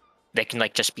unavailable, they can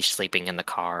like just be sleeping in the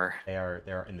car. they are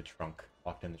in the trunk,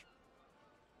 locked in the trunk.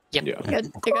 Yep. Yeah.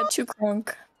 They got 2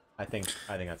 crunk. I think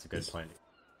that's a good plan.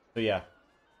 So yeah.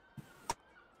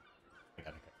 I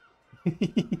gotta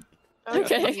go.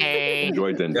 Okay. Hey.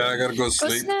 Enjoy dinner. Yeah, I gotta go Go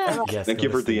sleep. snap. Yes, Thank go you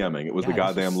for to sleep. DMing. It was a Yeah, this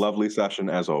goddamn was- lovely session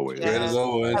as always. Great as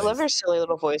always. I love your silly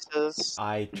little voices.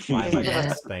 I tried my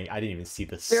best thing. I didn't even see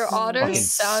this. Your otter fucking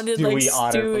sounded like Stewie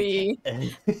otter.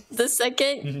 Stewie. The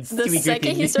second Stewie second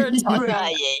he Griffin. started talking,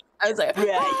 I was like,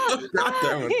 God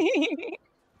damn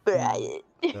it.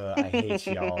 I hate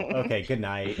y'all. Okay, good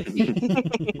night.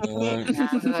 Uh,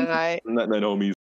 Bye. Naomi's